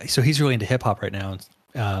he's really into hip hop right now.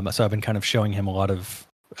 So I've been kind of showing him a lot of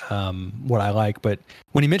what I like. But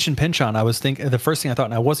when he mentioned Pinchon, I was the first thing I thought,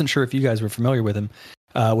 and I wasn't sure if you guys were familiar with him,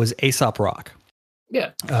 was Aesop Rock.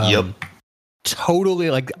 Yeah. Yep.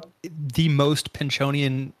 Totally like the most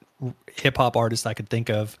Pinchonian hip hop artist I could think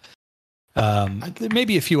of. There may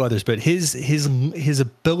be a few others, but his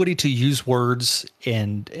ability to use words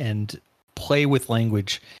and play with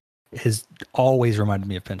language has always reminded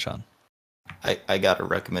me of Pinchon. I got a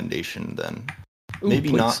recommendation then. Ooh, maybe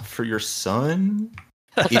please. not for your son.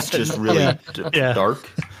 It's just really dark.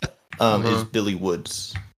 Is Billy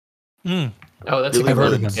Woods. Oh, that's Billy a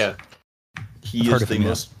good Woods. one. Yeah. He is the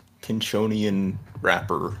most Pinchonian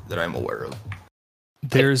rapper that I'm aware of.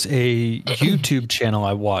 There's a YouTube channel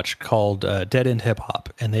I watch called Dead End Hip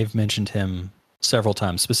Hop, and they've mentioned him several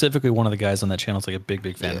times. Specifically, one of the guys on that channel is like a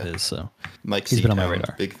big fan of his. So he's been on my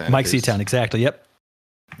radar. Big fan. Mike Seatown, exactly. Yep.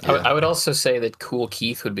 Yeah. I would also say that Cool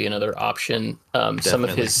Keith would be another option. Some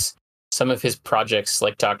of his projects,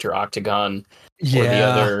 like Dr. Octagon, or the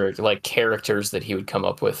other like characters that he would come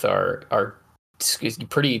up with are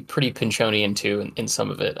pretty Pinchonian too in some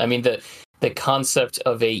of it. I mean the concept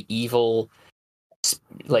of a evil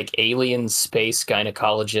like alien space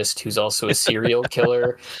gynecologist who's also a serial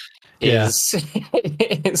killer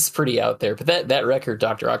is pretty out there. But that record,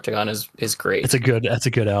 Dr. Octagon, is great. That's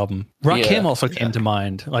a good album. Rakim also came to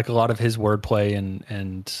mind, like a lot of his wordplay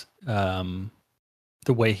and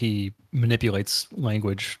the way he manipulates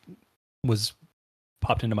language was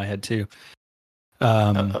popped into my head too.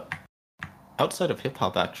 Outside of hip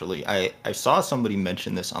hop, actually, I saw somebody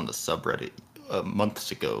mention this on the subreddit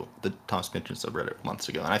months ago, the Thomas Pynchon subreddit months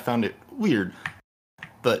ago, and I found it weird.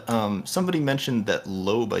 But somebody mentioned that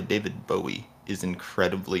 "Low" by David Bowie is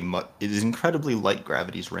incredibly like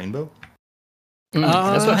Gravity's Rainbow.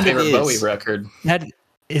 That's my favorite Bowie record. That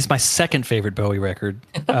is my second favorite Bowie record.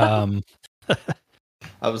 I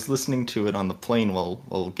was listening to it on the plane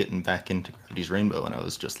while getting back into Gravity's Rainbow, and I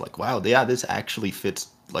was just like, wow, yeah, this actually fits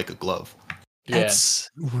like a glove. That's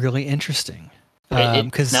really interesting.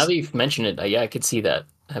 Because now that you've mentioned it, I could see that.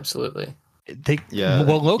 Absolutely.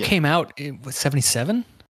 Low came out in 77?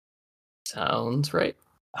 Sounds right.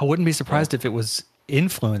 I wouldn't be surprised if it was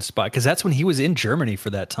influenced by, because that's when he was in Germany for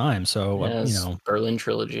that time. So, Berlin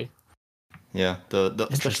Trilogy. Yeah, the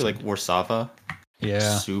especially like Warszawa.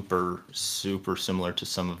 Yeah. Super similar to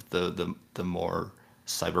some of the more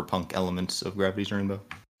cyberpunk elements of Gravity's Rainbow.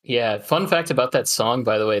 Yeah, fun fact about that song,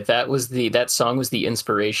 by the way, that song was the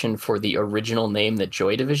inspiration for the original name that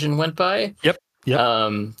Joy Division went by. Yep.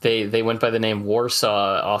 They went by the name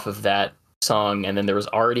Warsaw off of that song, and then there was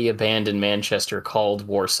already a band in Manchester called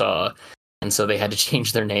Warsaw, and so they had to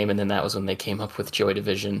change their name, and then that was when they came up with Joy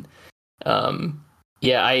Division.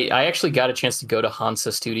 Yeah, I actually got a chance to go to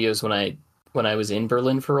Hansa Studios when I was in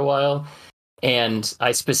Berlin for a while, and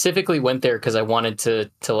I specifically went there because I wanted to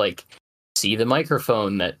like see the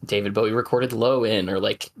microphone that David Bowie recorded Low in, or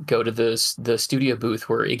like go to the studio booth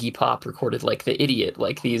where Iggy Pop recorded like The Idiot,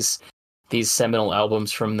 like these seminal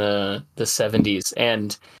albums from the 70s.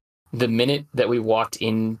 And the minute that we walked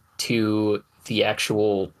into the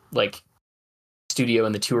actual like studio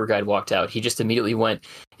and the tour guide walked out, he just immediately went,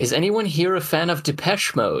 "Is anyone here a fan of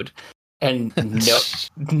Depeche Mode?" And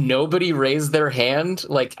nobody raised their hand.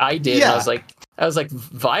 Like I did. Yeah. And I was like,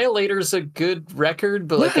 Violator's a good record,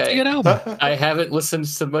 but like It's a good album. I haven't listened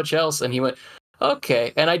to much else. And he went,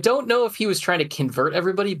 okay. And I don't know if he was trying to convert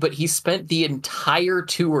everybody, but he spent the entire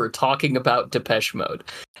tour talking about Depeche Mode.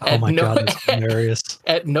 Oh my God, that's hilarious.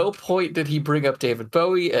 At no point did he bring up David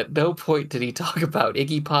Bowie. At no point did he talk about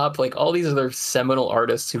Iggy Pop. Like all these other seminal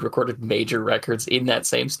artists who recorded major records in that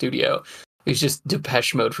same studio. It was just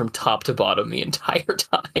Depeche Mode from top to bottom the entire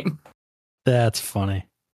time. That's funny.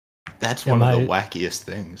 That's one of the wackiest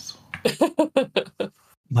things.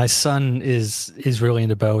 My son is really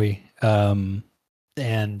into Bowie,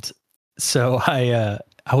 and so I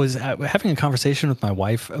was having a conversation with my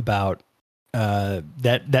wife about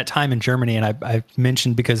that time in Germany, and I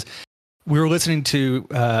mentioned because we were listening to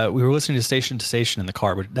Station to Station in the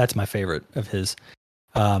car, but that's my favorite of his.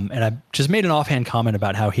 And I just made an offhand comment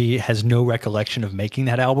about how he has no recollection of making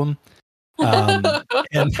that album. And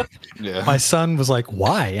my son was like,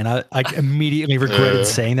 "Why?" And I immediately regretted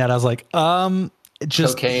saying that. I was like,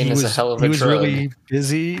 just cocaine is a hell of a drug. He was really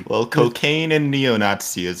busy. Well, cocaine and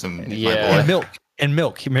neo-Nazism. Yeah. My boy. And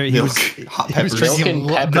milk. He was drinking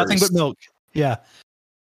nothing but milk. Yeah.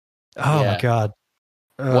 Oh my God.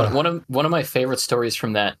 One of my favorite stories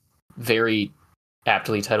from that very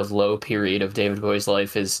aptly titled Low period of David Bowie's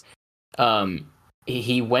life is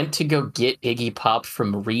he went to go get Iggy Pop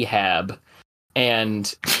from rehab, and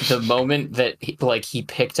the moment that he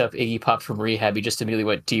picked up Iggy Pop from rehab, he just immediately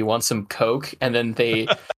went, "Do you want some coke?" And then they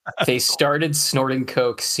started snorting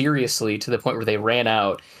coke seriously to the point where they ran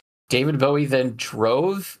out. David Bowie then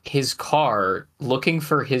drove his car looking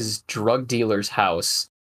for his drug dealer's house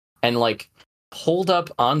and like pulled up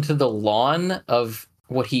onto the lawn of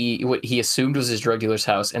what he assumed was his drug dealer's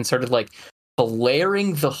house and started like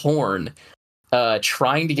blaring the horn,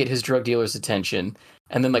 trying to get his drug dealer's attention,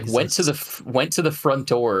 and then like went to the front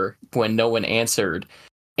door when no one answered,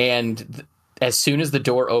 and as soon as the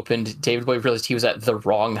door opened, David Bowie realized he was at the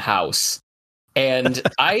wrong house. And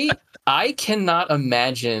I cannot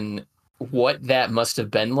imagine what that must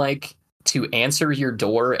have been like to answer your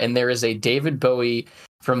door and there is a David Bowie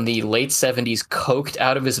from the late 70s coked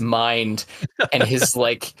out of his mind, and his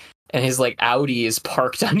Audi is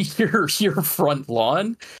parked on your front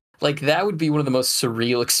lawn. Like that would be one of the most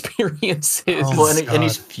surreal experiences. Well, and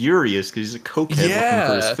he's furious because he's a cokehead looking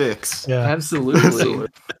for his fix. Yeah, absolutely.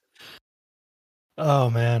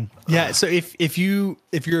 Oh man, yeah. So if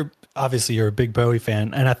you're obviously you're a big Bowie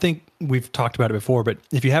fan, and I think we've talked about it before, but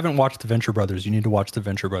if you haven't watched the Venture Brothers, you need to watch the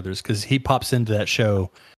Venture Brothers because he pops into that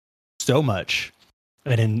show so much,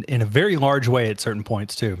 and in a very large way at certain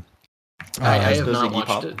points too. I have not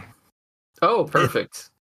watched it. Oh, perfect.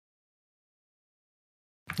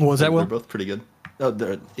 What was that? They're both pretty good. Oh,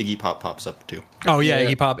 Iggy Pop pops up too. Oh yeah,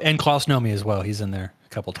 Iggy Pop and Klaus Nomi as well. He's in there a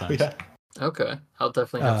couple times. Yeah. Okay, I'll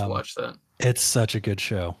definitely have to watch that. It's such a good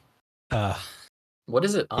show. What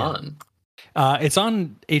is it on? It's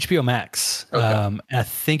on HBO Max. Okay. I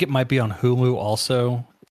think it might be on Hulu also.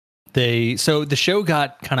 So the show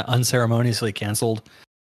got kind of unceremoniously canceled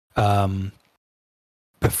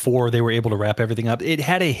before they were able to wrap everything up. It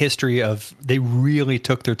had a history of they really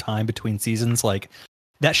took their time between seasons. Like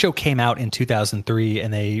that show came out in 2003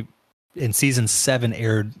 and season 7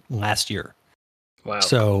 aired last year. Wow.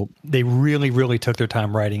 So they really, really took their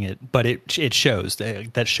time writing it, but it shows.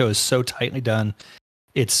 That show is so tightly done.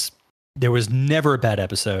 There was never a bad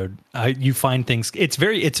episode. You find things. It's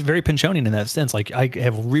very Pinchonian in that sense. Like I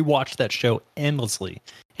have rewatched that show endlessly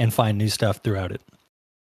and find new stuff throughout it.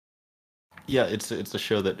 Yeah, it's a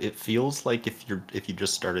show that it feels like if you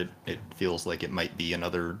just started, it feels like it might be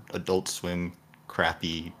another Adult Swim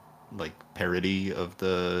crappy like parody of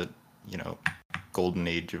the golden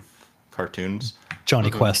age of cartoons.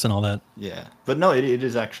 Johnny Quest and all that. Yeah, but no, it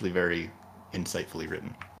is actually very insightfully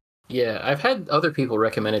written. Yeah, I've had other people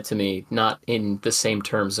recommend it to me, not in the same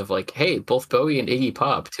terms of like, hey, both Bowie and Iggy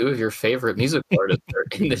Pop, two of your favorite music artists, are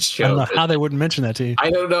in this I don't show. know But how they wouldn't mention that to you. I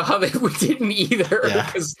don't know how they didn't either, Yeah.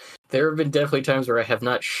 because there have been definitely times where I have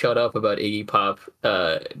not shut up about Iggy Pop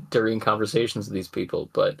during conversations with these people.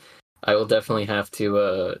 But I will definitely have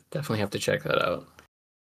to check that out.